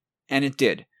happen. And it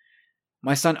did.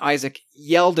 My son Isaac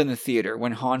yelled in the theater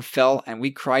when Han fell and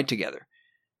we cried together.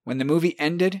 When the movie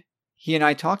ended, he and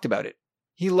I talked about it.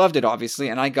 He loved it, obviously,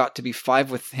 and I got to be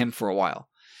 5 with him for a while.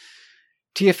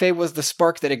 TFA was the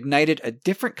spark that ignited a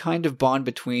different kind of bond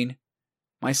between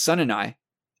my son and I,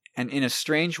 and in a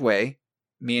strange way,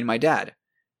 me and my dad.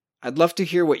 I'd love to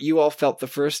hear what you all felt the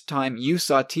first time you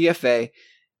saw TFA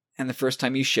and the first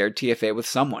time you shared TFA with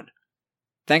someone.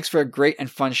 Thanks for a great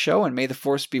and fun show, and may the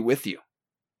Force be with you.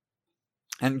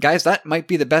 And guys, that might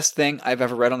be the best thing I've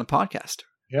ever read on the podcast.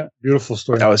 Yeah, beautiful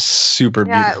story. That was super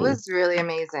beautiful. Yeah, it was really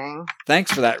amazing.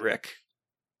 Thanks for that, Rick.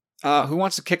 Who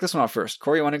wants to kick this one off first?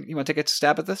 Corey, you want to take a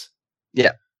stab at this?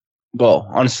 Yeah. Well,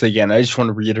 honestly, again, I just want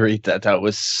to reiterate that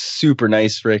was super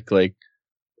nice, Rick.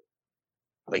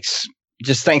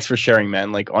 Just thanks for sharing,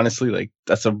 man. Like, honestly, like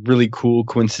that's a really cool,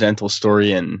 coincidental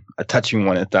story and a touching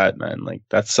one at that, man. Like,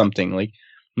 that's something like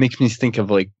makes me think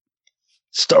of like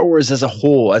Star Wars as a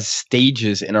whole, as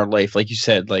stages in our life. Like you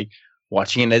said, like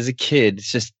watching it as a kid,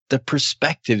 it's just the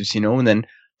perspectives, you know. And then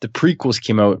the prequels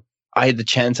came out. I had the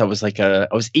chance. I was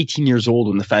 18 years old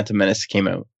when the Phantom Menace came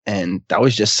out, and that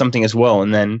was just something as well.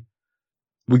 And then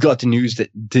we got the news that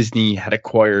Disney had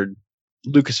acquired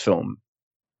Lucasfilm,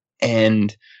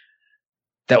 and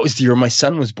that was the year my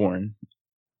son was born.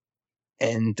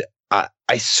 And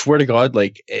I swear to God,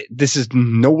 like this is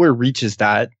nowhere reaches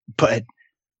that, but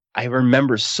I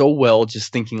remember so well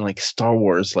just thinking like Star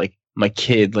Wars, like my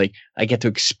kid, like I get to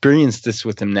experience this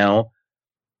with him now.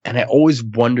 And I always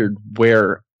wondered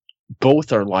where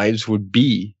both our lives would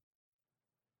be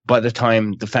by the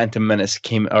time the Phantom Menace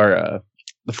came, or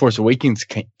the Force Awakens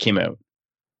came out.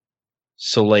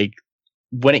 So like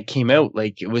when it came out,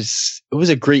 like it was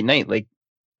a great night. Like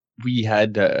we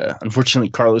had, unfortunately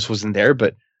Carlos wasn't there,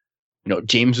 but you know,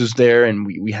 James was there, and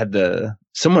we had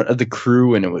somewhat of the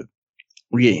crew, and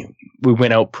we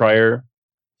went out prior,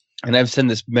 and I've said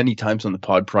this many times on the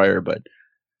pod prior, but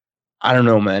I don't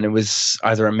know, man. It was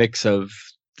either a mix of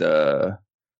the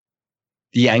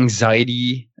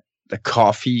anxiety, the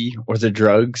coffee, or the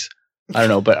drugs. I don't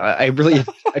know, but I really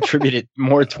attribute it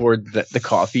more toward the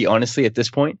coffee, honestly, at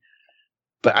this point.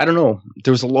 But I don't know.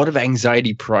 There was a lot of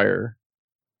anxiety prior,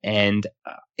 and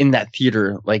in that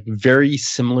theater, like very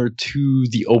similar to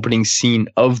the opening scene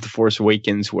of The Force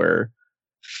Awakens, where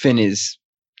Finn is,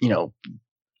 you know,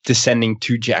 descending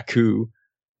to Jakku,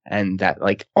 and that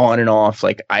like on and off.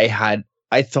 Like I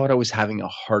thought I was having a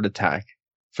heart attack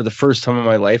for the first time in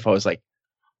my life. I was like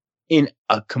in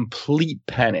a complete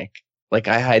panic. Like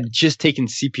I had just taken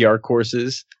CPR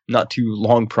courses not too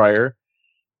long prior,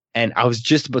 and I was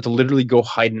just about to literally go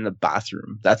hide in the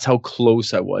bathroom. That's how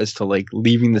close I was to like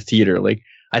leaving the theater. Like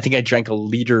I think I drank a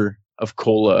liter of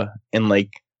cola in like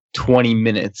 20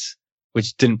 minutes,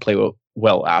 which didn't play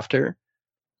well after.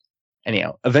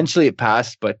 Anyhow, eventually it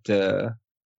passed, but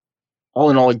all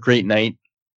in all, a great night.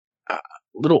 A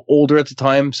little older at the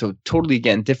time, so totally,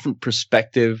 again, different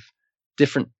perspective,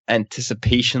 different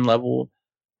anticipation level.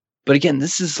 But again,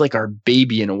 this is like our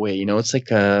baby in a way, you know. It's like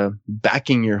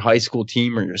backing your high school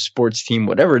team or your sports team,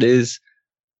 whatever it is.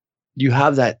 You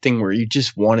have that thing where you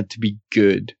just want it to be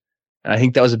good, and I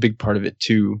think that was a big part of it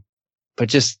too. But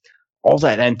just all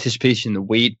that anticipation, the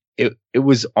wait, it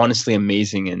was honestly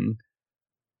amazing. And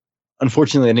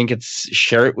unfortunately, I didn't get to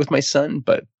share it with my son,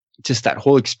 but just that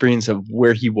whole experience of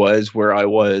where he was, where I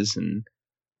was, and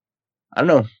I don't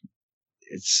know.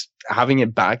 It's having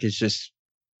it back is just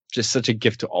such a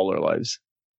gift to all our lives.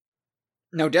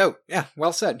 No doubt. Yeah,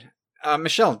 well said.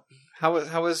 Michelle, how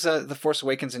was The Force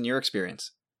Awakens in your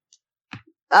experience?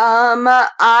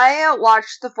 I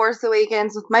watched The Force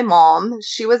Awakens with my mom.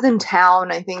 She was in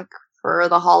town, I think, for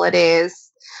the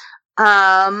holidays.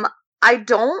 I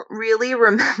don't really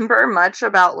remember much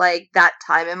about like that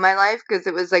time in my life, because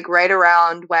it was like right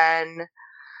around when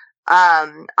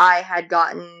I had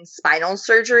gotten spinal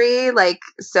surgery. Like,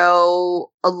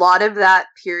 so a lot of that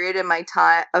period in my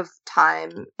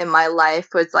time in my life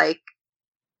was like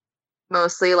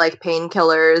mostly like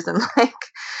painkillers and like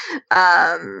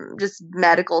just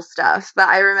medical stuff. But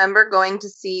I remember going to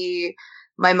see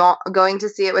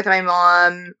it with my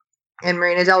mom in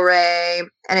Marina Del Rey,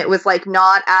 and it was like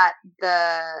not at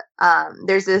the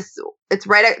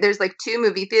there's like two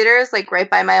movie theaters like right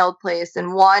by my old place,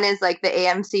 and one is like the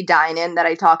AMC Dine-In that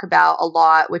I talk about a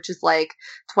lot, which is like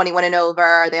 21 and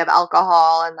over. They have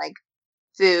alcohol and like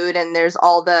food, and there's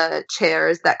all the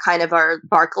chairs that kind of are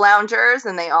bark loungers,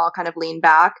 and they all kind of lean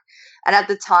back. And at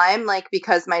the time, like,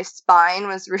 because my spine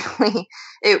was really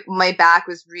my back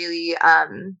was really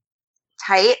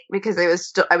tight, because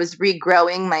I was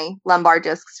regrowing my lumbar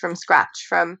discs from scratch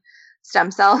from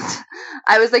stem cells.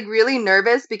 I was like really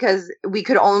nervous because we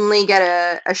could only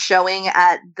get a showing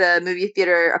at the movie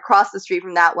theater across the street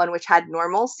from that one, which had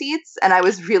normal seats, and I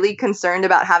was really concerned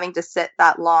about having to sit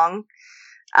that long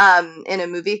in a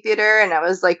movie theater, and I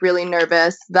was like really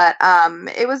nervous. But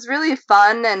it was really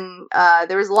fun, and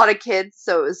there was a lot of kids,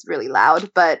 so it was really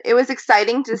loud, but it was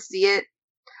exciting to see it,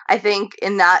 I think,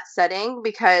 in that setting,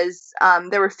 because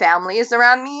there were families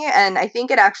around me, and I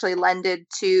think it actually lended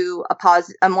to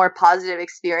a more positive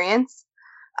experience,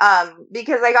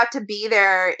 because I got to be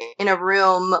there in a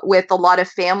room with a lot of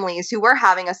families who were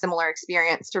having a similar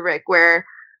experience to Rick, where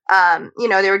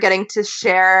they were getting to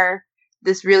share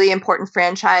this really important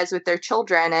franchise with their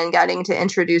children and getting to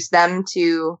introduce them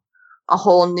to a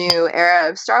whole new era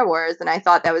of Star Wars. And I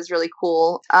thought that was really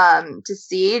cool to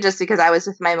see, just because I was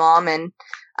with my mom, and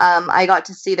I got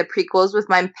to see the prequels with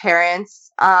my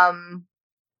parents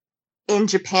in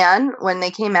Japan when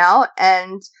they came out.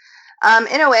 And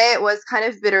in a way, it was kind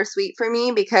of bittersweet for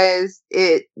me, because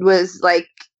it was like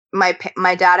my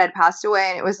dad had passed away,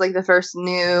 and it was like the first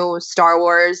new Star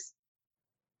Wars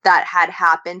that had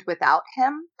happened without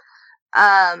him.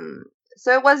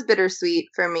 So it was bittersweet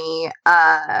for me.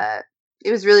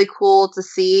 It was really cool to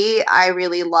see. I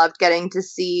really loved getting to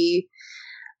see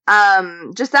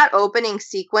just that opening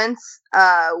sequence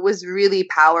was really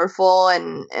powerful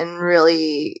and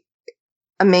really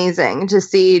amazing to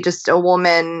see, just a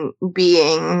woman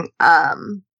being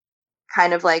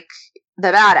kind of like the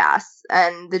badass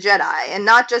and the Jedi, and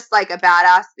not just like a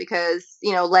badass because,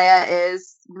 you know, Leia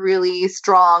is really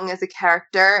strong as a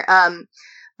character.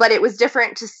 But it was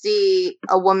different to see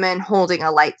a woman holding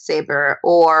a lightsaber,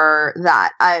 or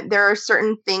that. There are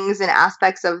certain things and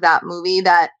aspects of that movie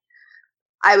that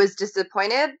I was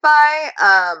disappointed by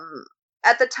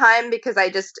at the time, because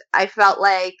I felt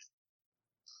like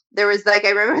there was like, I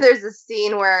remember there's a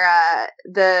scene where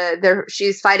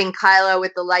she's fighting Kylo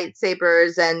with the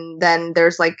lightsabers, and then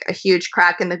there's like a huge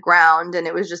crack in the ground, and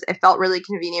it felt really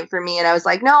convenient for me, and I was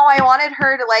like, no, I wanted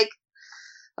her to like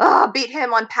beat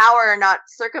him on power, not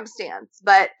circumstance.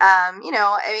 But you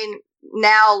know, I mean,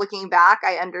 now looking back,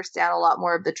 I understand a lot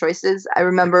more of the choices. I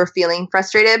remember feeling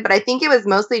frustrated, but I think it was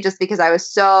mostly just because I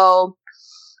was so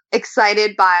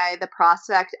excited by the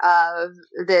prospect of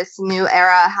this new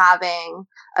era having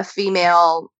a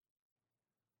female,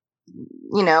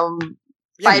 you know,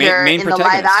 fighter main in the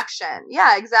live action.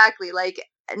 Yeah, exactly. Like,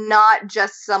 not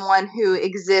just someone who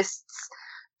exists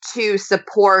to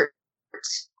support,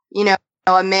 you know,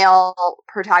 a male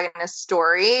protagonist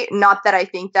story. Not that I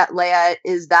think that Leia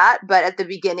is that, but at the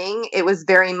beginning, it was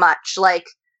very much like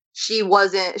it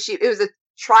was a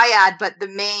triad, but the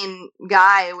main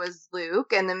guy was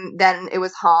Luke, and then it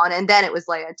was Han, and then it was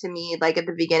Leia to me, like at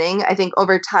the beginning. I think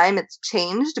over time it's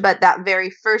changed, but that very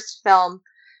first film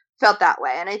felt that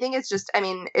way. And I think it's just, I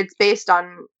mean, it's based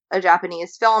on a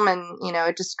Japanese film, and, you know,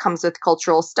 it just comes with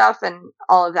cultural stuff and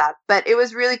all of that. But it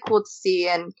was really cool to see,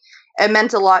 and it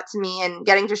meant a lot to me, and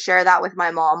getting to share that with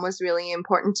my mom was really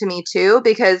important to me too,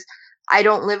 because I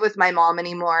don't live with my mom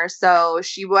anymore. So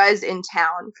she was in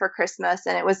town for Christmas,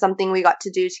 and it was something we got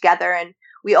to do together. And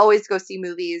we always go see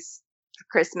movies for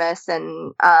Christmas.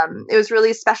 And it was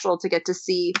really special to get to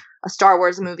see a Star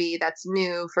Wars movie that's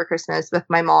new for Christmas with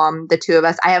my mom, the two of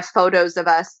us. I have photos of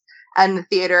us in the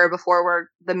theater before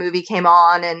the movie came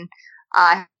on, and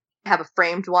I have a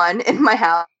framed one in my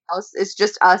house. It's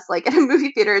just us, like, in a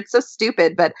movie theater. It's so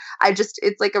stupid, but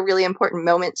it's like a really important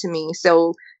moment to me.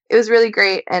 So it was really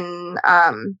great. And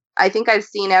I think I've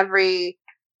seen every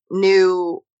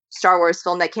new Star Wars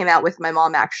film that came out with my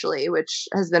mom, actually, which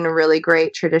has been a really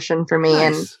great tradition for me.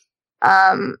 Nice.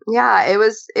 And yeah,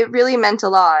 it really meant a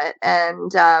lot.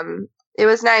 And it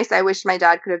was nice. I wish my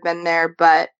dad could have been there,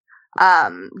 but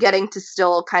getting to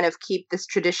still kind of keep this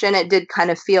tradition, it did kind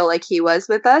of feel like he was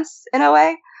with us in a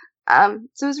way.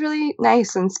 So it was really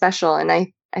nice and special. And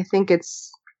I think it's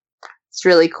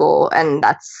really cool, and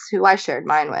that's who I shared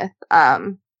mine with.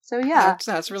 So yeah,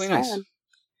 that's really nice.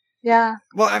 Yeah.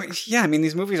 Well, I mean,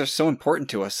 these movies are so important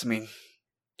to us. I mean,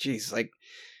 geez, like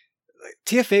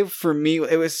TFA for me,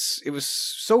 it was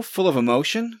so full of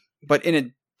emotion, but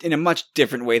in a much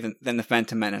different way than the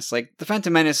Phantom Menace. Like the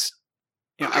Phantom Menace,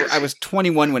 you know, I was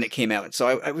 21 when it came out,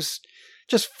 so I was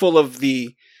just full of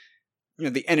the, you know,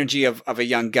 the energy of a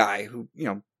young guy who, you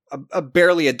know, a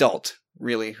barely adult,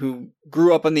 really, who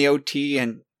grew up on the OT,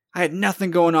 and I had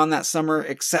nothing going on that summer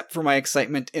except for my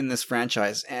excitement in this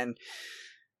franchise. And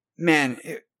man,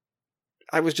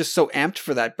 I was just so amped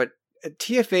for that. But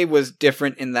TFA was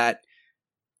different in that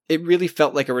it really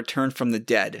felt like a return from the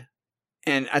dead.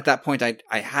 And at that point, I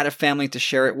had a family to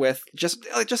share it with, just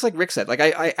like Rick said. Like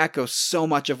I echo so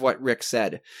much of what Rick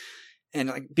said, and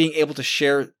like being able to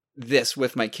share this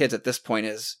with my kids at this point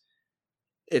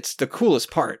it's the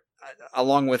coolest part,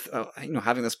 along with you know,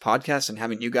 having this podcast and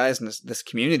having you guys and this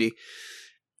community.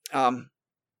 Yeah,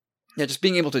 just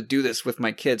being able to do this with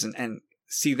my kids and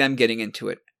see them getting into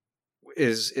it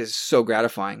is so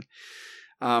gratifying.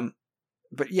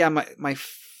 But yeah, my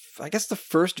I guess the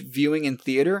first viewing in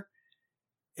theater,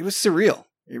 it was surreal.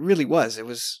 It really was. It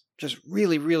was just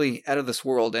really, really out of this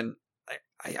world, and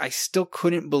I still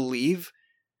couldn't believe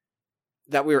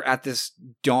that we were at this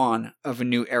dawn of a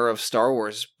new era of Star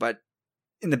Wars. But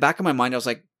in the back of my mind, I was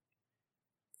like,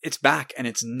 it's back, and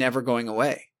it's never going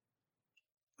away.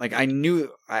 Like I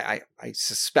knew, I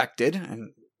suspected,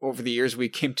 and over the years we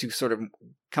came to sort of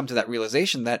come to that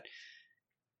realization that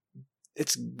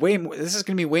it's way more. This is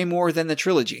going to be way more than the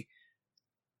trilogy.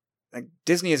 Like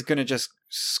Disney is going to just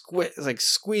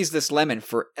squeeze this lemon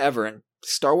forever, and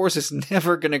Star Wars is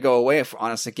never going to go away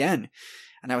on us again.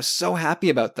 And I was so happy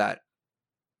about that.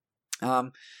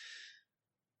 And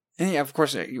yeah, of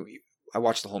course, I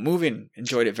watched the whole movie and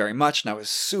enjoyed it very much, and I was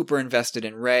super invested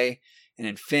in Rey and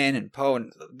in Finn and Poe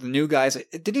and the new guys.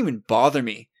 It didn't even bother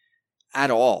me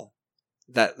at all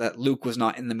that Luke was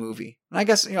not in the movie. And I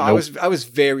guess, nope. I was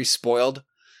very spoiled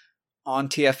on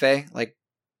TFA. Like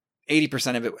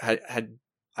 80% of it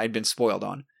I'd been spoiled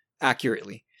on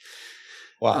accurately.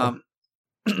 Wow.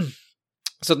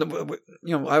 So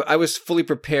I was fully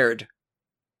prepared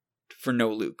for no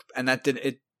Luke, and that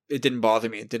it didn't bother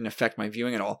me. It didn't affect my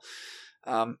viewing at all.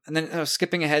 And then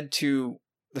skipping ahead to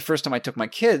the first time I took my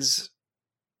kids,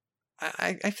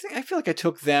 I feel like I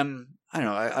took them, I don't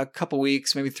know, a couple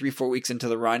weeks, maybe 3-4 weeks into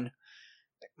the run.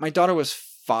 My daughter was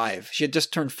 5. She had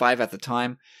just turned 5 at the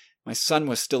time. My son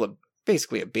was still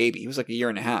basically a baby. He was like a year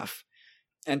and a half.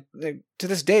 And to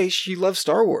this day, she loves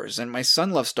Star Wars, and my son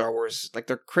loves Star Wars. Like,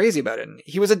 they're crazy about it. And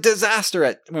he was a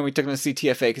disaster when we took him to see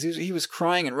TFA, because he was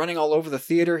crying and running all over the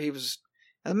theater. He was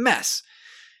a mess.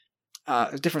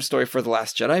 A different story for The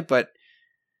Last Jedi, but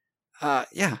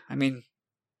yeah, I mean,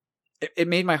 it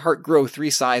made my heart grow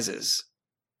 3 sizes.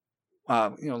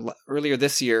 Earlier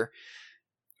this year,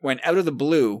 when out of the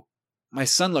blue, my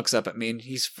son looks up at me, and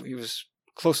he was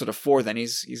closer to 4 then.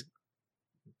 He's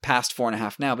past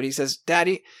 4.5 now, but he says,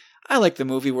 "Daddy, I like the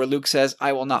movie where Luke says,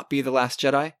 'I will not be the last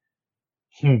Jedi.'"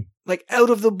 Like,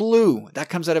 out of the blue, that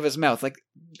comes out of his mouth. Like,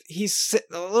 he's sitting,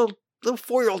 a little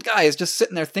 4-year-old guy is just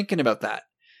sitting there thinking about that.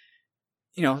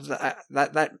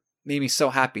 That made me so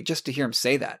happy just to hear him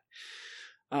say that.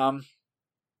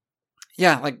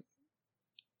 Yeah, like,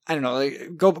 I don't know,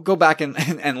 like, go back and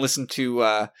listen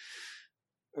to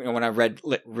when I read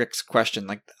Rick's question.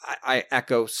 Like, I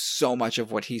echo so much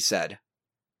of what he said.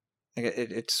 Like,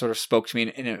 it sort of spoke to me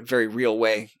in a very real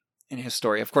way in his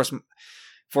story. Of course,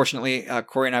 fortunately,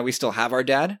 Corey and I, we still have our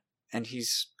dad, and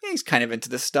he's kind of into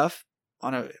this stuff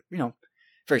on a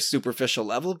very superficial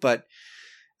level, but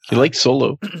he likes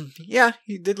Solo. Yeah,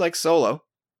 he did like Solo.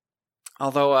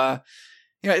 Although,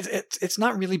 it's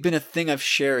not really been a thing I've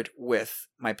shared with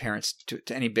my parents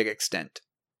to any big extent.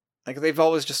 Like, they've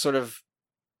always just sort of,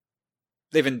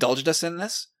 they've indulged us in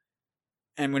this,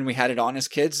 and when we had it on as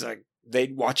kids, like,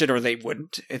 they'd watch it or they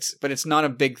wouldn't. But it's not a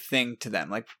big thing to them.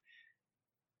 Like,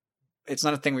 it's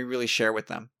not a thing we really share with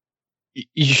them.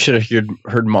 You should have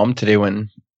heard Mom today when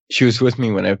she was with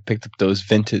me when I picked up those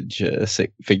vintage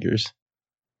figures.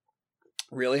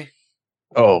 Really?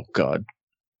 Oh, God.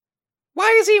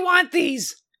 Why does he want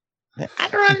these? I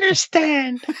don't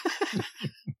understand.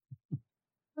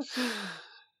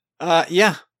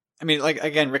 Yeah. I mean, like,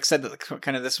 again, Rick said that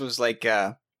kind of this was like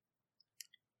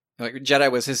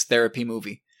Jedi was his therapy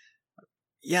movie.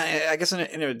 Yeah, I guess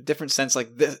in a different sense, like,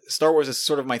 Star Wars is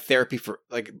sort of my therapy, for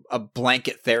like a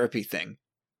blanket therapy thing.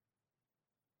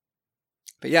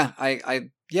 But yeah,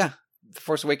 The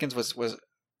Force Awakens was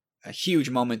a huge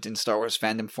moment in Star Wars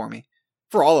fandom for me,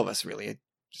 for all of us, really.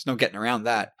 There's no getting around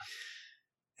that.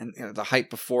 And the hype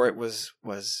before it was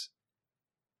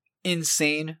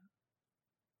insane.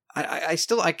 I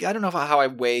still don't know how I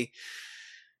weigh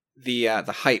the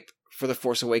hype for The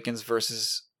Force Awakens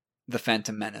versus The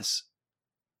Phantom Menace.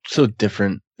 So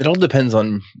different. It all depends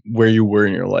on where you were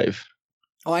in your life.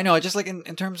 Oh, I know. Just like in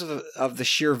terms of the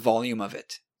sheer volume of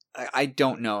it, I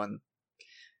don't know. And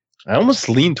I almost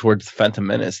lean towards The Phantom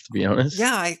Menace, to be honest.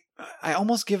 Yeah, I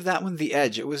almost give that one the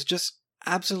edge. It was just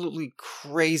absolutely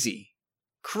crazy.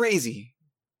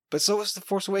 But so was The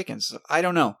Force Awakens. I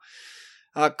don't know.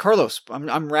 Carlos,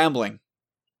 I'm rambling.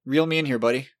 Reel me in here,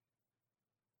 buddy.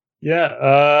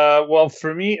 Yeah. Well,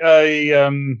 for me,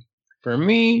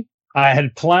 I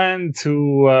had planned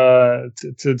to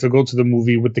go to the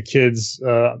movie with the kids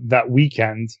that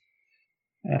weekend,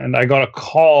 and I got a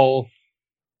call.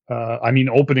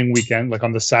 Opening weekend, like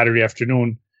on the Saturday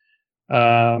afternoon.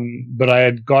 But I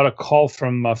had got a call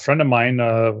from a friend of mine,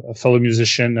 a fellow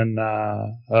musician and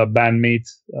a bandmate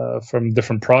from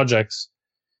different projects.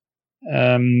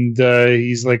 And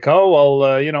he's like, "Oh, well,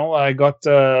 I got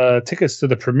tickets to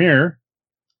the premiere.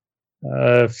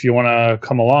 If you want to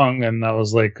come along." And I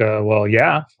was like, "Well,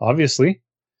 yeah, obviously."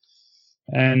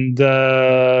 And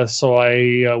so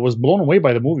I was blown away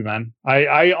by the movie, man.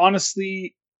 I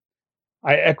honestly,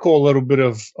 I echo a little bit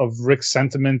of Rick's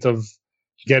sentiment of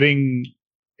getting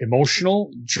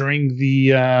emotional during the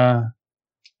a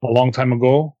long time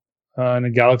ago in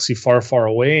a galaxy far, far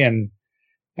away, and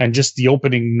just the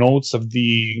opening notes of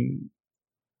the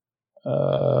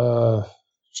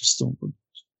just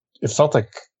it felt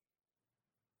like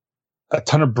a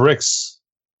ton of bricks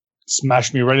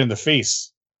smashed me right in the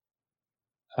face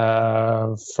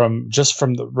from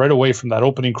the right away from that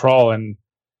opening crawl, and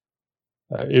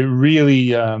it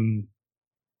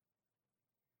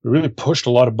really pushed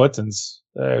a lot of buttons.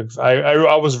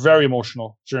 I was very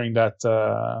emotional during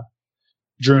the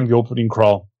opening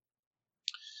crawl,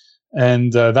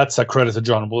 and that's a credit to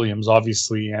John Williams,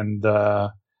 obviously, and I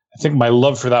think my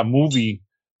love for that movie,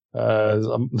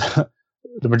 the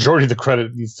majority of the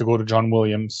credit needs to go to John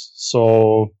Williams.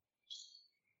 So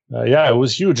yeah, it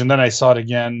was huge. And then I saw it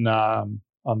again on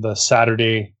the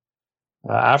Saturday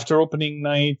after opening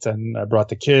night, and I brought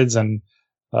the kids, and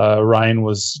Ryan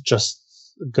was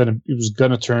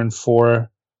gonna turn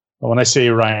 4. When I say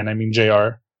Ryan, I mean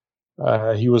JR.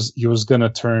 He was gonna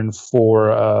turn 4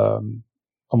 a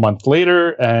month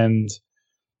later, and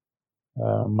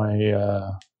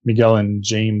my Miguel and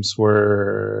James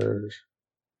were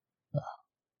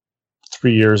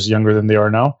 3 years younger than they are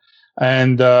now,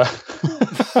 and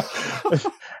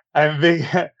and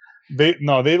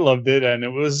they loved it, and it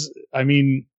was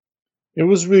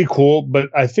really cool. But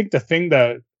I think the thing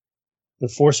that The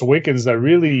Force Awakens that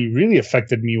really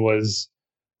affected me was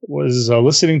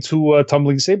listening to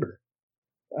Tumbling Saber,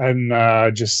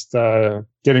 and just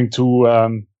getting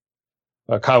to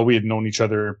Kyle. We had known each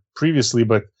other previously,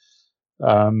 but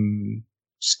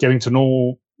just getting to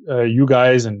know you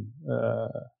guys, and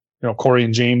Corey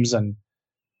and James, and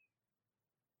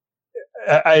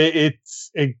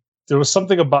there was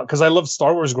something about, because I loved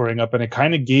Star Wars growing up, and it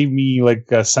kind of gave me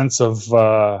like a sense of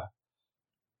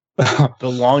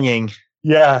belonging.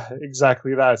 Yeah,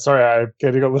 exactly that. Sorry, I'm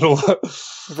getting a little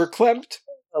verklempt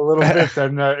a little bit,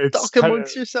 and it's talk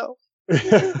amongst yourself.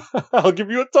 I'll give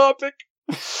you a topic.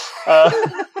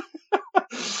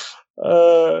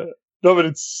 No, but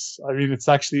it's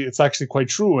actually quite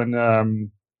true,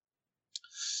 and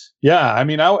yeah, I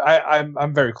mean,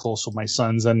 I'm very close with my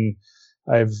sons, and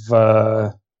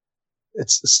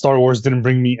Star Wars didn't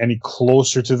bring me any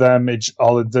closer to them.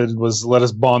 All it did was let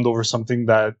us bond over something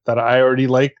that I already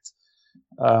liked.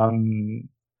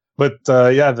 But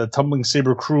yeah, the Tumbling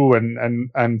Saber crew,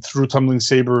 and through Tumbling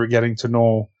Saber, getting to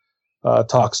know,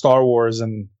 talk Star Wars,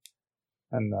 and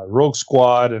Rogue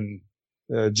Squad, and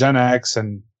Gen X,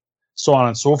 and so on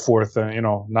and so forth.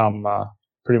 Now I'm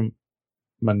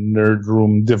I'm a nerd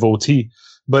room devotee,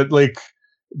 but like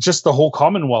just the whole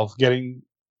Commonwealth getting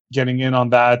in on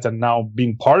that, and now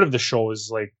being part of the show is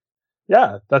like,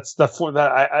 yeah, that's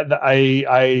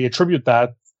I attribute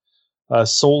that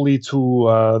solely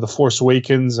to The Force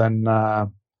Awakens, and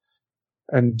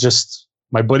just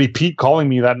my buddy Pete calling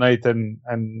me that night and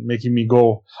making me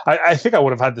go. I think I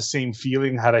would have had the same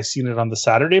feeling had I seen it on the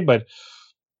Saturday, but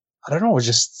I don't know. It's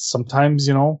just sometimes,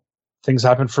 things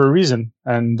happen for a reason,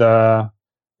 and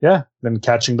yeah, then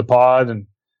catching the pod and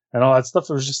all that stuff.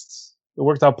 It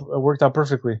worked out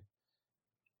perfectly.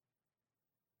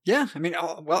 Yeah, I mean,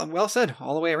 well said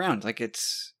all the way around. Like it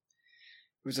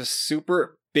was a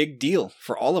super big deal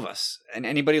for all of us, and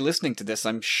anybody listening to this,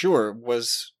 I'm sure,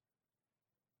 was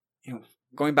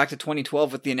going back to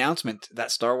 2012 with the announcement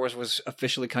that Star Wars was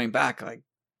officially coming back, like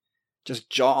just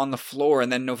jaw on the floor.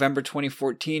 And then November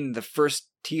 2014, the first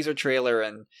teaser trailer,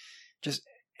 and just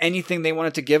anything they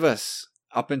wanted to give us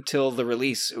up until the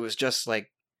release, it was just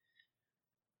like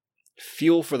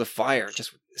fuel for the fire,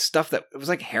 just stuff that it was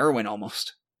like heroin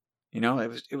almost. It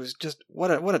was just what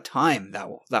a time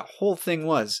that whole thing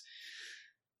was.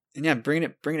 And yeah, bringing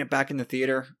it back in the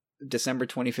theater, December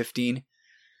 2015.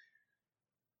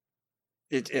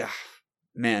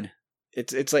 Man,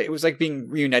 it's like it was like being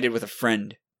reunited with a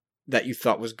friend that you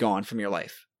thought was gone from your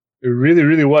life. It really,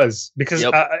 really was, because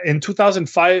in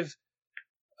 2005,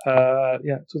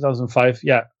 2005,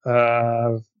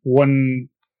 one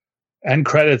end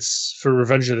credits for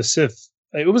Revenge of the Sith.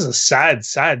 It was a sad,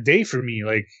 sad day for me.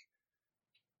 Like,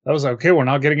 I was like, okay, we're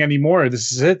not getting any more.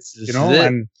 This is it,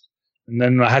 and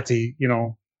then I had to,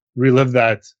 relive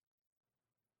that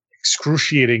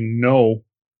excruciating no,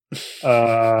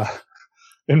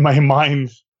 in my mind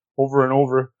over and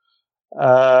over.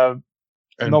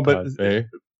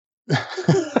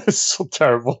 It's so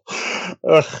terrible.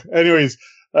 Anyways,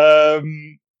 yeah,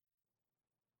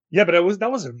 but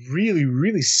that was a really,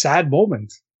 really sad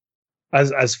moment.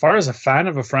 As far as a fan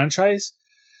of a franchise,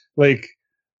 like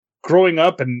growing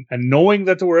up and knowing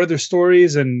that there were other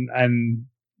stories, and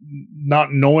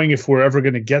not knowing if we're ever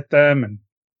going to get them, and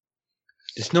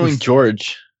just knowing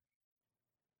George.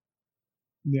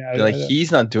 Yeah, like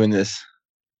he's not doing this.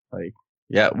 Like,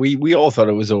 yeah, we all thought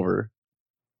it was over.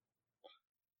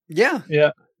 Yeah.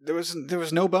 There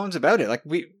was no bones about it. Like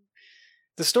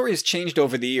the the story has changed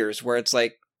over the years, where it's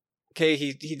like, okay,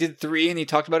 he did 3 and he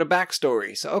talked about a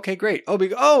backstory. So, okay, great.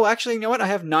 Oh, actually, you know what? I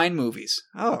have 9 movies.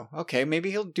 Oh, okay, maybe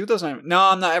he'll do those 9. No,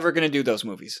 I'm not ever going to do those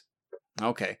movies.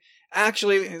 Okay.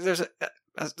 Actually, there's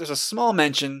a small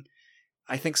mention,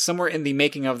 I think somewhere in the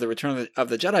making of the Return of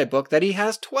the Jedi book, that he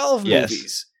has 12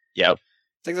 movies. Yep.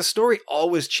 It's like the story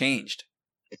always changed.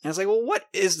 And I was like, well, what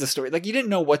is the story? Like, you didn't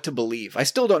know what to believe. I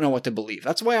still don't know what to believe.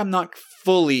 That's why I'm not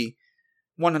fully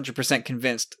 100%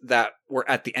 convinced that we're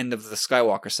at the end of the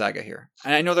Skywalker saga here.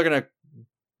 And I know they're going to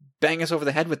bang us over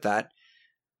the head with that.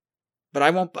 But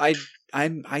I won't,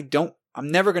 I'm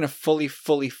never going to fully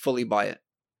buy it.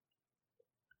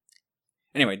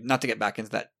 Anyway, not to get back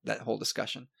into that whole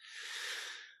discussion.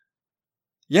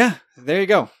 Yeah, there you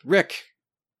go. Rick,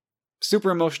 super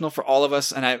emotional for all of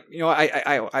us. And I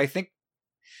think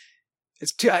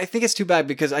it's too bad,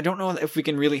 because I don't know if we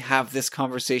can really have this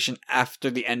conversation after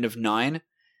the end of 9.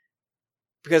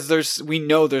 Because we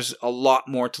know there's a lot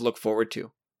more to look forward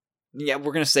to. Yeah,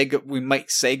 we might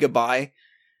say goodbye.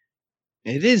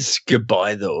 It is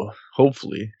goodbye, though.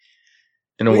 Hopefully,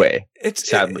 in a way.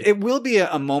 Sadly, it will be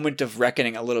a moment of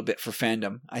reckoning a little bit for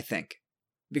fandom, I think,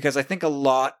 because I think a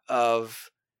lot of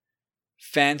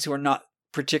fans who are not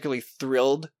particularly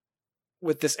thrilled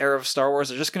with this era of Star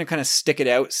Wars are just going to kind of stick it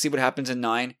out, see what happens in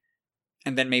 9,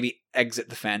 and then maybe exit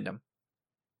the fandom.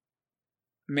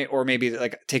 Or maybe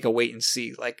like take a wait and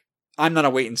see. Like, I'm not a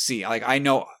wait and see. Like, I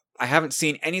know I haven't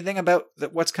seen anything about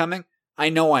what's coming. I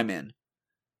know I'm in.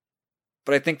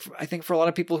 But I think for a lot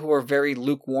of people who are very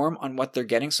lukewarm on what they're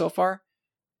getting so far,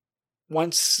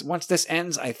 once this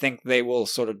ends, I think they will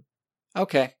sort of,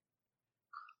 okay,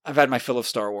 I've had my fill of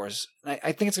Star Wars.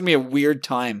 I think it's going to be a weird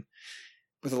time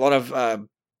with a lot of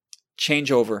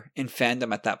changeover in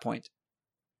fandom at that point.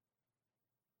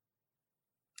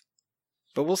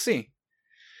 But we'll see.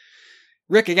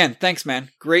 Rick, again, thanks, man.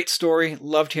 Great story.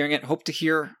 Loved hearing it. Hope to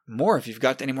hear more. If you've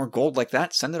got any more gold like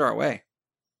that, send it our way.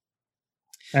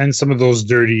 And some of those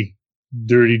dirty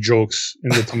jokes in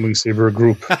the Tumbling Saber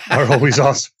group are always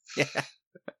awesome. Yeah.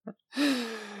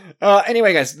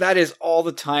 Anyway, guys, that is all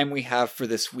the time we have for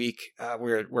this week.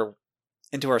 We're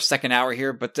into our second hour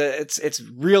here, but it's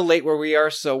real late where we are,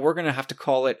 so we're going to have to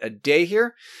call it a day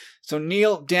here. So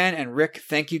Neil, Dan, and Rick,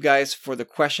 thank you guys for the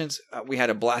questions. We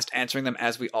had a blast answering them,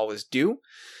 as we always do.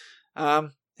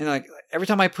 And like every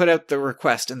time I put out the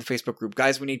request in the Facebook group,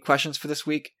 guys, we need questions for this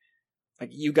week.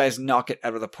 Like, you guys knock it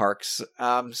out of the parks.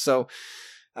 So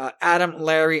Adam,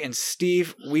 Larry, and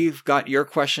Steve, we've got your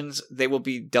questions. They will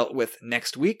be dealt with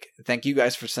next week. Thank you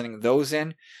guys for sending those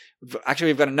in. Actually,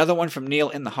 we've got another one from Neil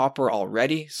in the hopper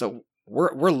already. So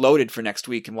we're loaded for next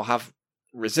week, and we'll have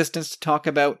Resistance to talk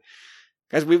about.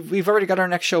 Guys, we've already got our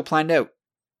next show planned out.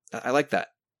 I like that.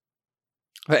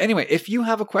 But anyway, if you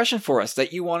have a question for us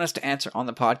that you want us to answer on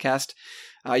the podcast,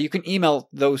 you can email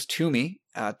those to me,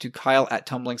 to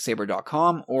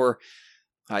Kyle@tumblingsaber.com, or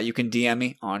you can DM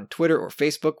me on Twitter or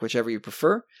Facebook, whichever you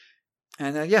prefer.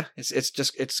 And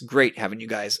it's great having you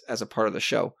guys as a part of the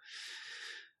show.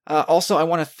 Also, I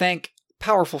want to thank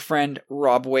powerful friend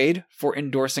Rob Wade for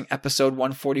endorsing episode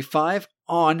 145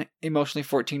 on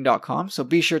emotionally14.com. So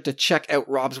be sure to check out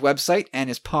Rob's website and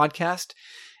his podcast.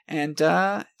 And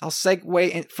I'll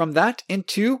segue from that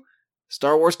into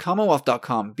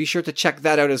StarWarsCommonwealth.com. Be sure to check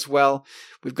that out as well.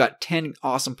 We've got 10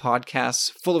 awesome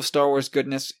podcasts full of Star Wars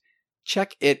goodness.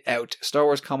 Check it out,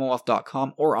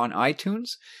 StarWarsCommonwealth.com or on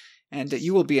iTunes. And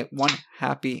you will be one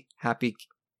happy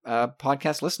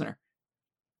podcast listener.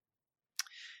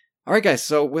 All right, guys.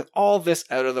 So with all this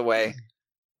out of the way,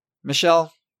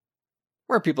 Michelle,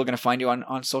 where are people going to find you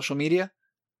on social media?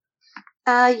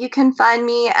 You can find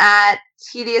me at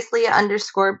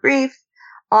tediously_brief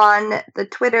on the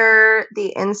Twitter,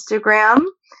 the Instagram.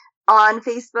 On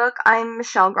Facebook, I'm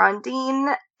Michelle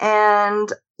Grandine.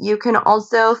 And you can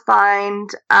also find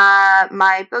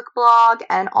my book blog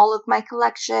and all of my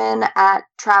collection at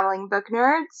Traveling Book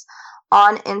Nerds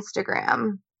on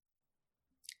Instagram.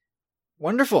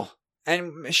 Wonderful.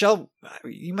 And Michelle,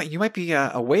 you might be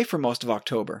away for most of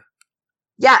October.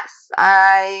 Yes,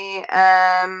 I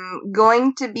am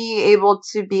going to be able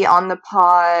to be on the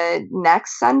pod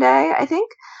next Sunday, I think.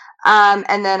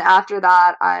 And then after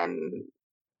that, I'm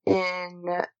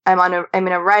in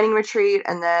a writing retreat,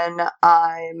 and then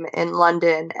I'm in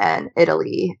London and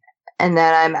Italy, and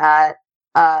then I'm at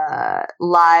a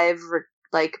live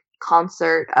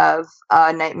concert of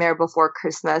Nightmare Before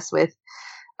Christmas with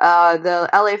the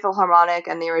LA Philharmonic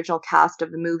and the original cast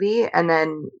of the movie. And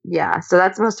then, so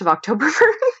that's most of October for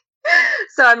me.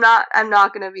 So I'm not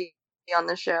going to be on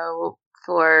the show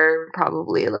for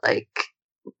probably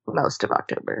most of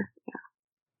October. Yeah.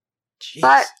 Jeez.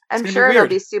 But It's I'm gonna be sure it'll weird.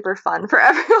 be super fun for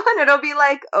everyone. It'll be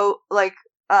like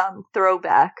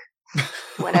throwback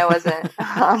when I wasn't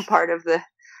part of the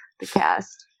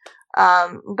cast.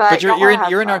 But y'all you're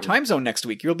have in our fun. time zone next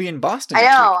week. You'll be in Boston. I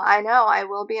next know, week. I know. I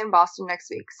will be in Boston next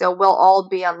week, so we'll all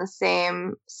be on the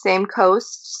same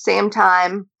coast, same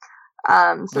time. So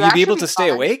Will you that be should able to stay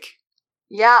fun. awake?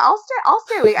 Yeah, I'll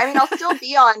stay awake. I mean, I'll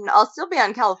still be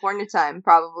on California time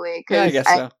probably Yeah, I because guess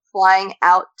I'm so. flying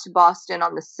out to Boston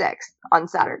on the 6th on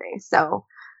Saturday. So,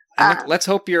 And let's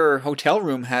hope your hotel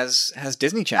room has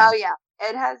Disney Channel. oh yeah,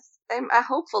 it has.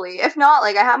 Hopefully, if not,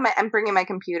 like I'm bringing my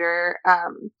computer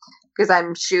because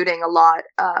I'm shooting a lot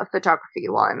photography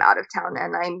while I'm out of town,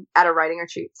 and I'm at a writing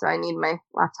retreat, so I need my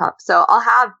laptop. So I'll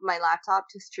have my laptop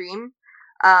to stream,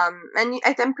 and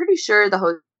I'm pretty sure the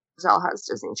hotel has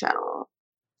Disney Channel.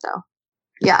 So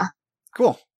yeah,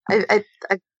 Cool. I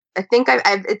think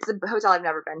it's a hotel I've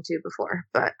never been to before,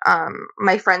 but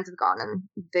my friends have gone and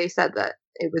they said that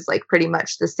it was like pretty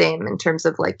much the same in terms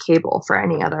of like cable for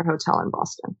any other hotel in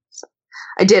Boston. So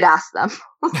I did ask them.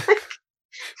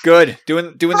 Good.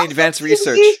 Doing the advanced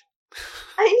research.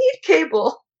 I need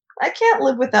cable. I can't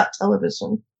live without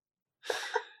television.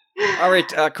 All right,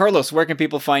 Carlos, where can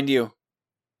people find you?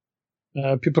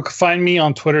 People can find me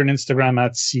on Twitter and Instagram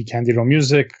at ccandido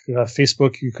music.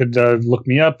 Facebook, you could look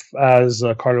me up as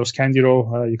Carlos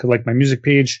Candido. You could like my music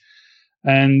page,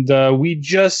 and we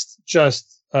just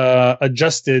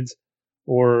adjusted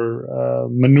or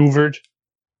maneuvered,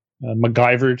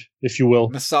 MacGyvered, if you will.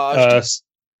 Massaged.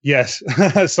 Yes,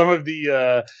 some of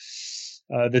the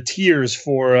tiers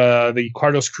for the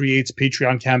Carlos Creates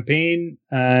Patreon campaign,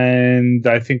 and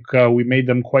I think we made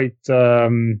them quite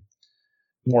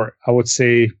more, I would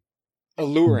say,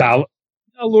 Alluring.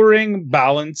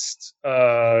 balanced,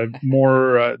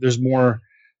 more. There's more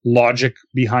logic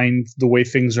behind the way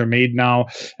things are made now,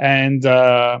 and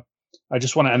I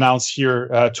just want to announce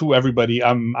here to everybody,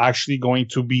 I'm actually going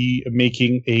to be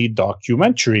making a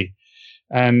documentary.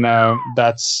 And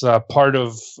that's part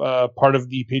of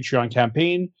the Patreon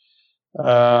campaign.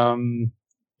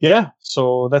 Yeah,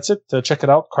 so that's it. Check it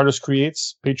out. Carlos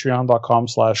Creates,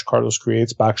 patreon.com/Carlos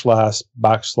Creates / /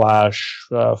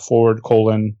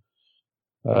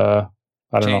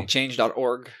 I don't know.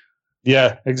 Change.org.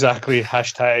 Yeah, exactly.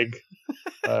 Hashtag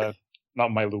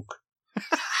not my Luke.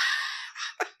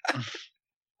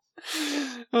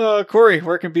 Corey,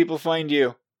 where can people find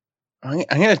you? I'm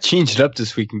gonna change it up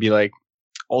this week and be like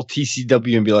all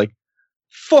TCW and be like,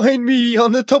 find me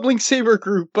on the Tumbling Saber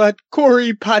group at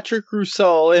Corey Patrick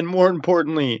Roussel, and more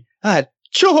importantly, at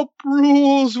Chop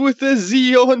Rules with a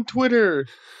Z on Twitter.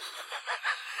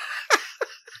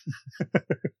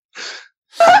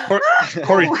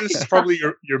 Corey, this is probably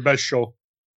your best show.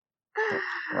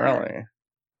 Really?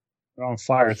 You're on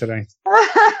fire today.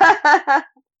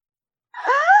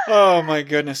 Oh my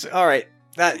goodness. All right.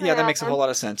 That Yeah. makes a whole lot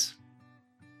of sense.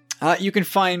 You can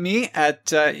find me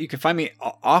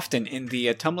often in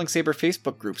the Tumbling Saber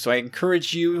Facebook group. So I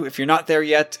encourage you, if you're not there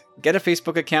yet, get a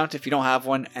Facebook account if you don't have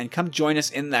one, and come join us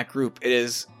in that group. It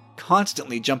is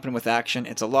constantly jumping with action.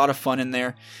 It's a lot of fun in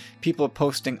there. People are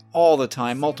posting all the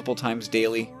time, multiple times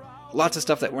daily. Lots of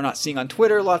stuff that we're not seeing on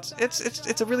Twitter.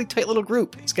 It's a really tight little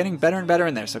group. It's getting better and better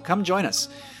in there. So come join us.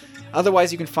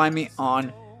 Otherwise, you can find me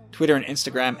on Twitter and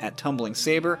Instagram at Tumbling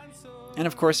Saber, and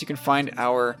of course, you can find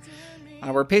our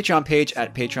Patreon page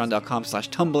at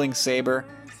patreon.com/tumblingsaber.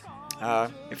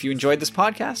 If you enjoyed this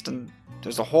podcast, and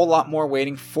there's a whole lot more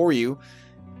waiting for you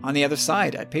on the other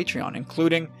side at Patreon,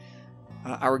 including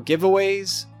our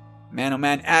giveaways, Man Oh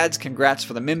Man ads. Congrats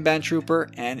for the Mimban Trooper,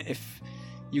 and if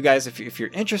you're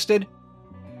interested,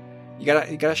 you got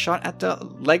a shot at the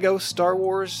Lego Star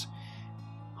Wars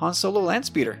Han Solo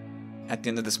Landspeeder at the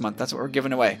end of this month. That's what we're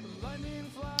giving away.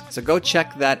 So go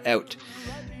check that out.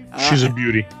 She's a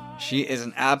beauty. She is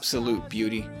an absolute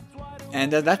beauty.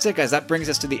 And that's it, guys. That brings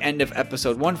us to the end of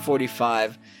episode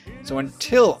 145. So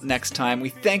until next time, we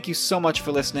thank you so much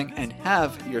for listening, and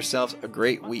have yourselves a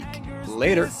great week.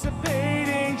 Later.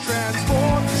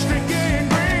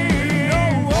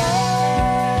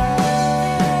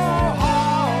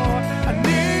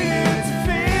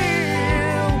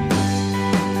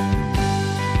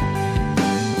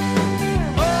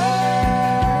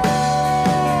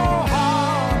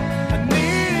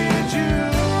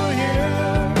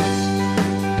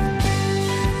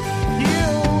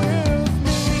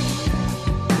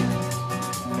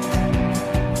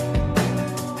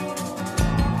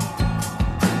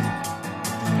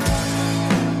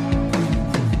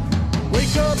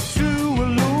 Wake up to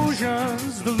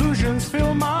illusions, delusions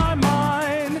fill my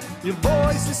mind. Your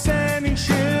voice is sending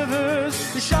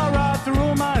shivers, you shot right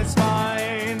through my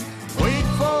spine. Wait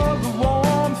for the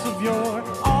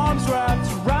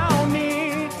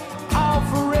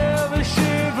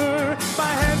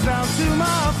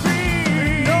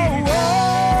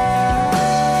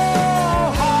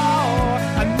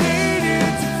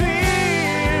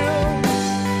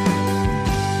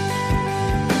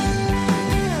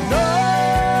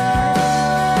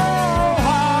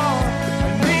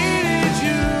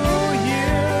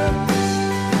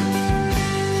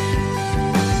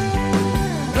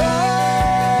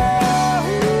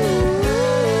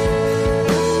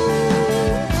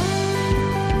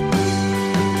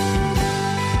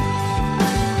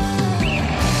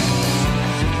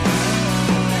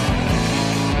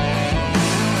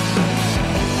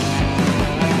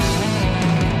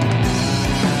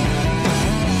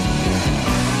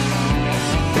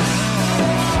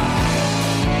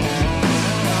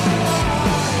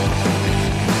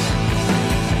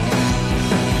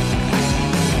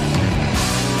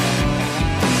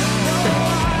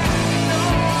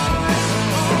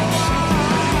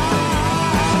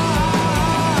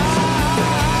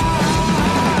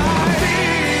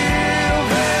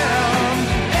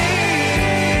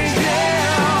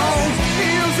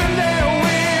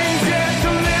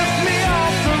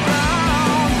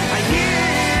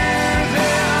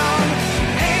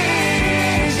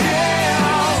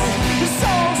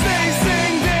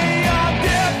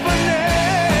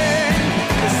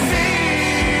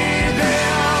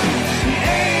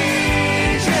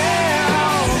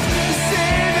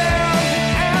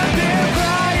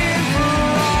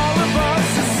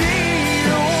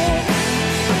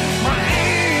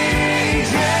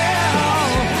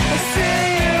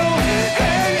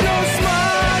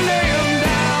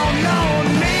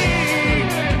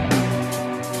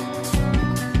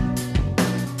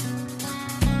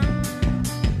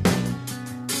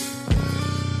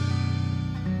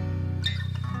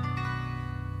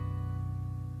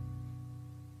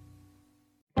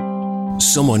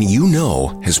Someone you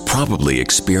know has probably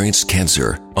experienced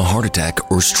cancer, a heart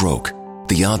attack, or stroke.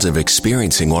 The odds of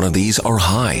experiencing one of these are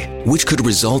high, which could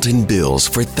result in bills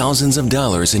for thousands of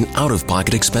dollars in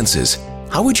out-of-pocket expenses.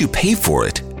 How would you pay for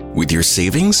it? With your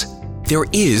savings? There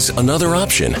is another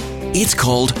option. It's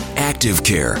called Active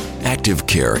Care. Active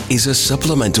Care is a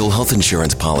supplemental health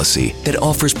insurance policy that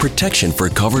offers protection for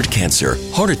covered cancer,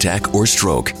 heart attack, or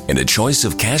stroke, and a choice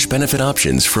of cash benefit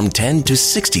options from $10,000 to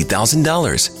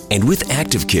 $60,000. And with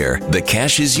Active Care, the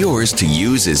cash is yours to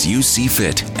use as you see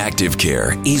fit. Active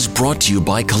Care is brought to you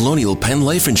by Colonial Penn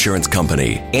Life Insurance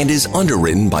Company and is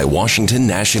underwritten by Washington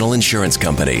National Insurance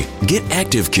Company. Get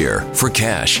Active Care for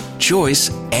cash, choice,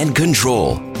 and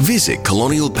control. Visit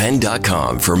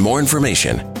colonialpenn.com for more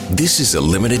information. This is a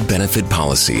limited benefit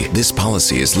policy. This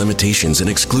policy has limitations and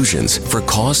exclusions. For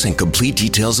costs and complete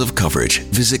details of coverage,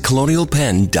 visit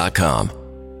colonialpenn.com.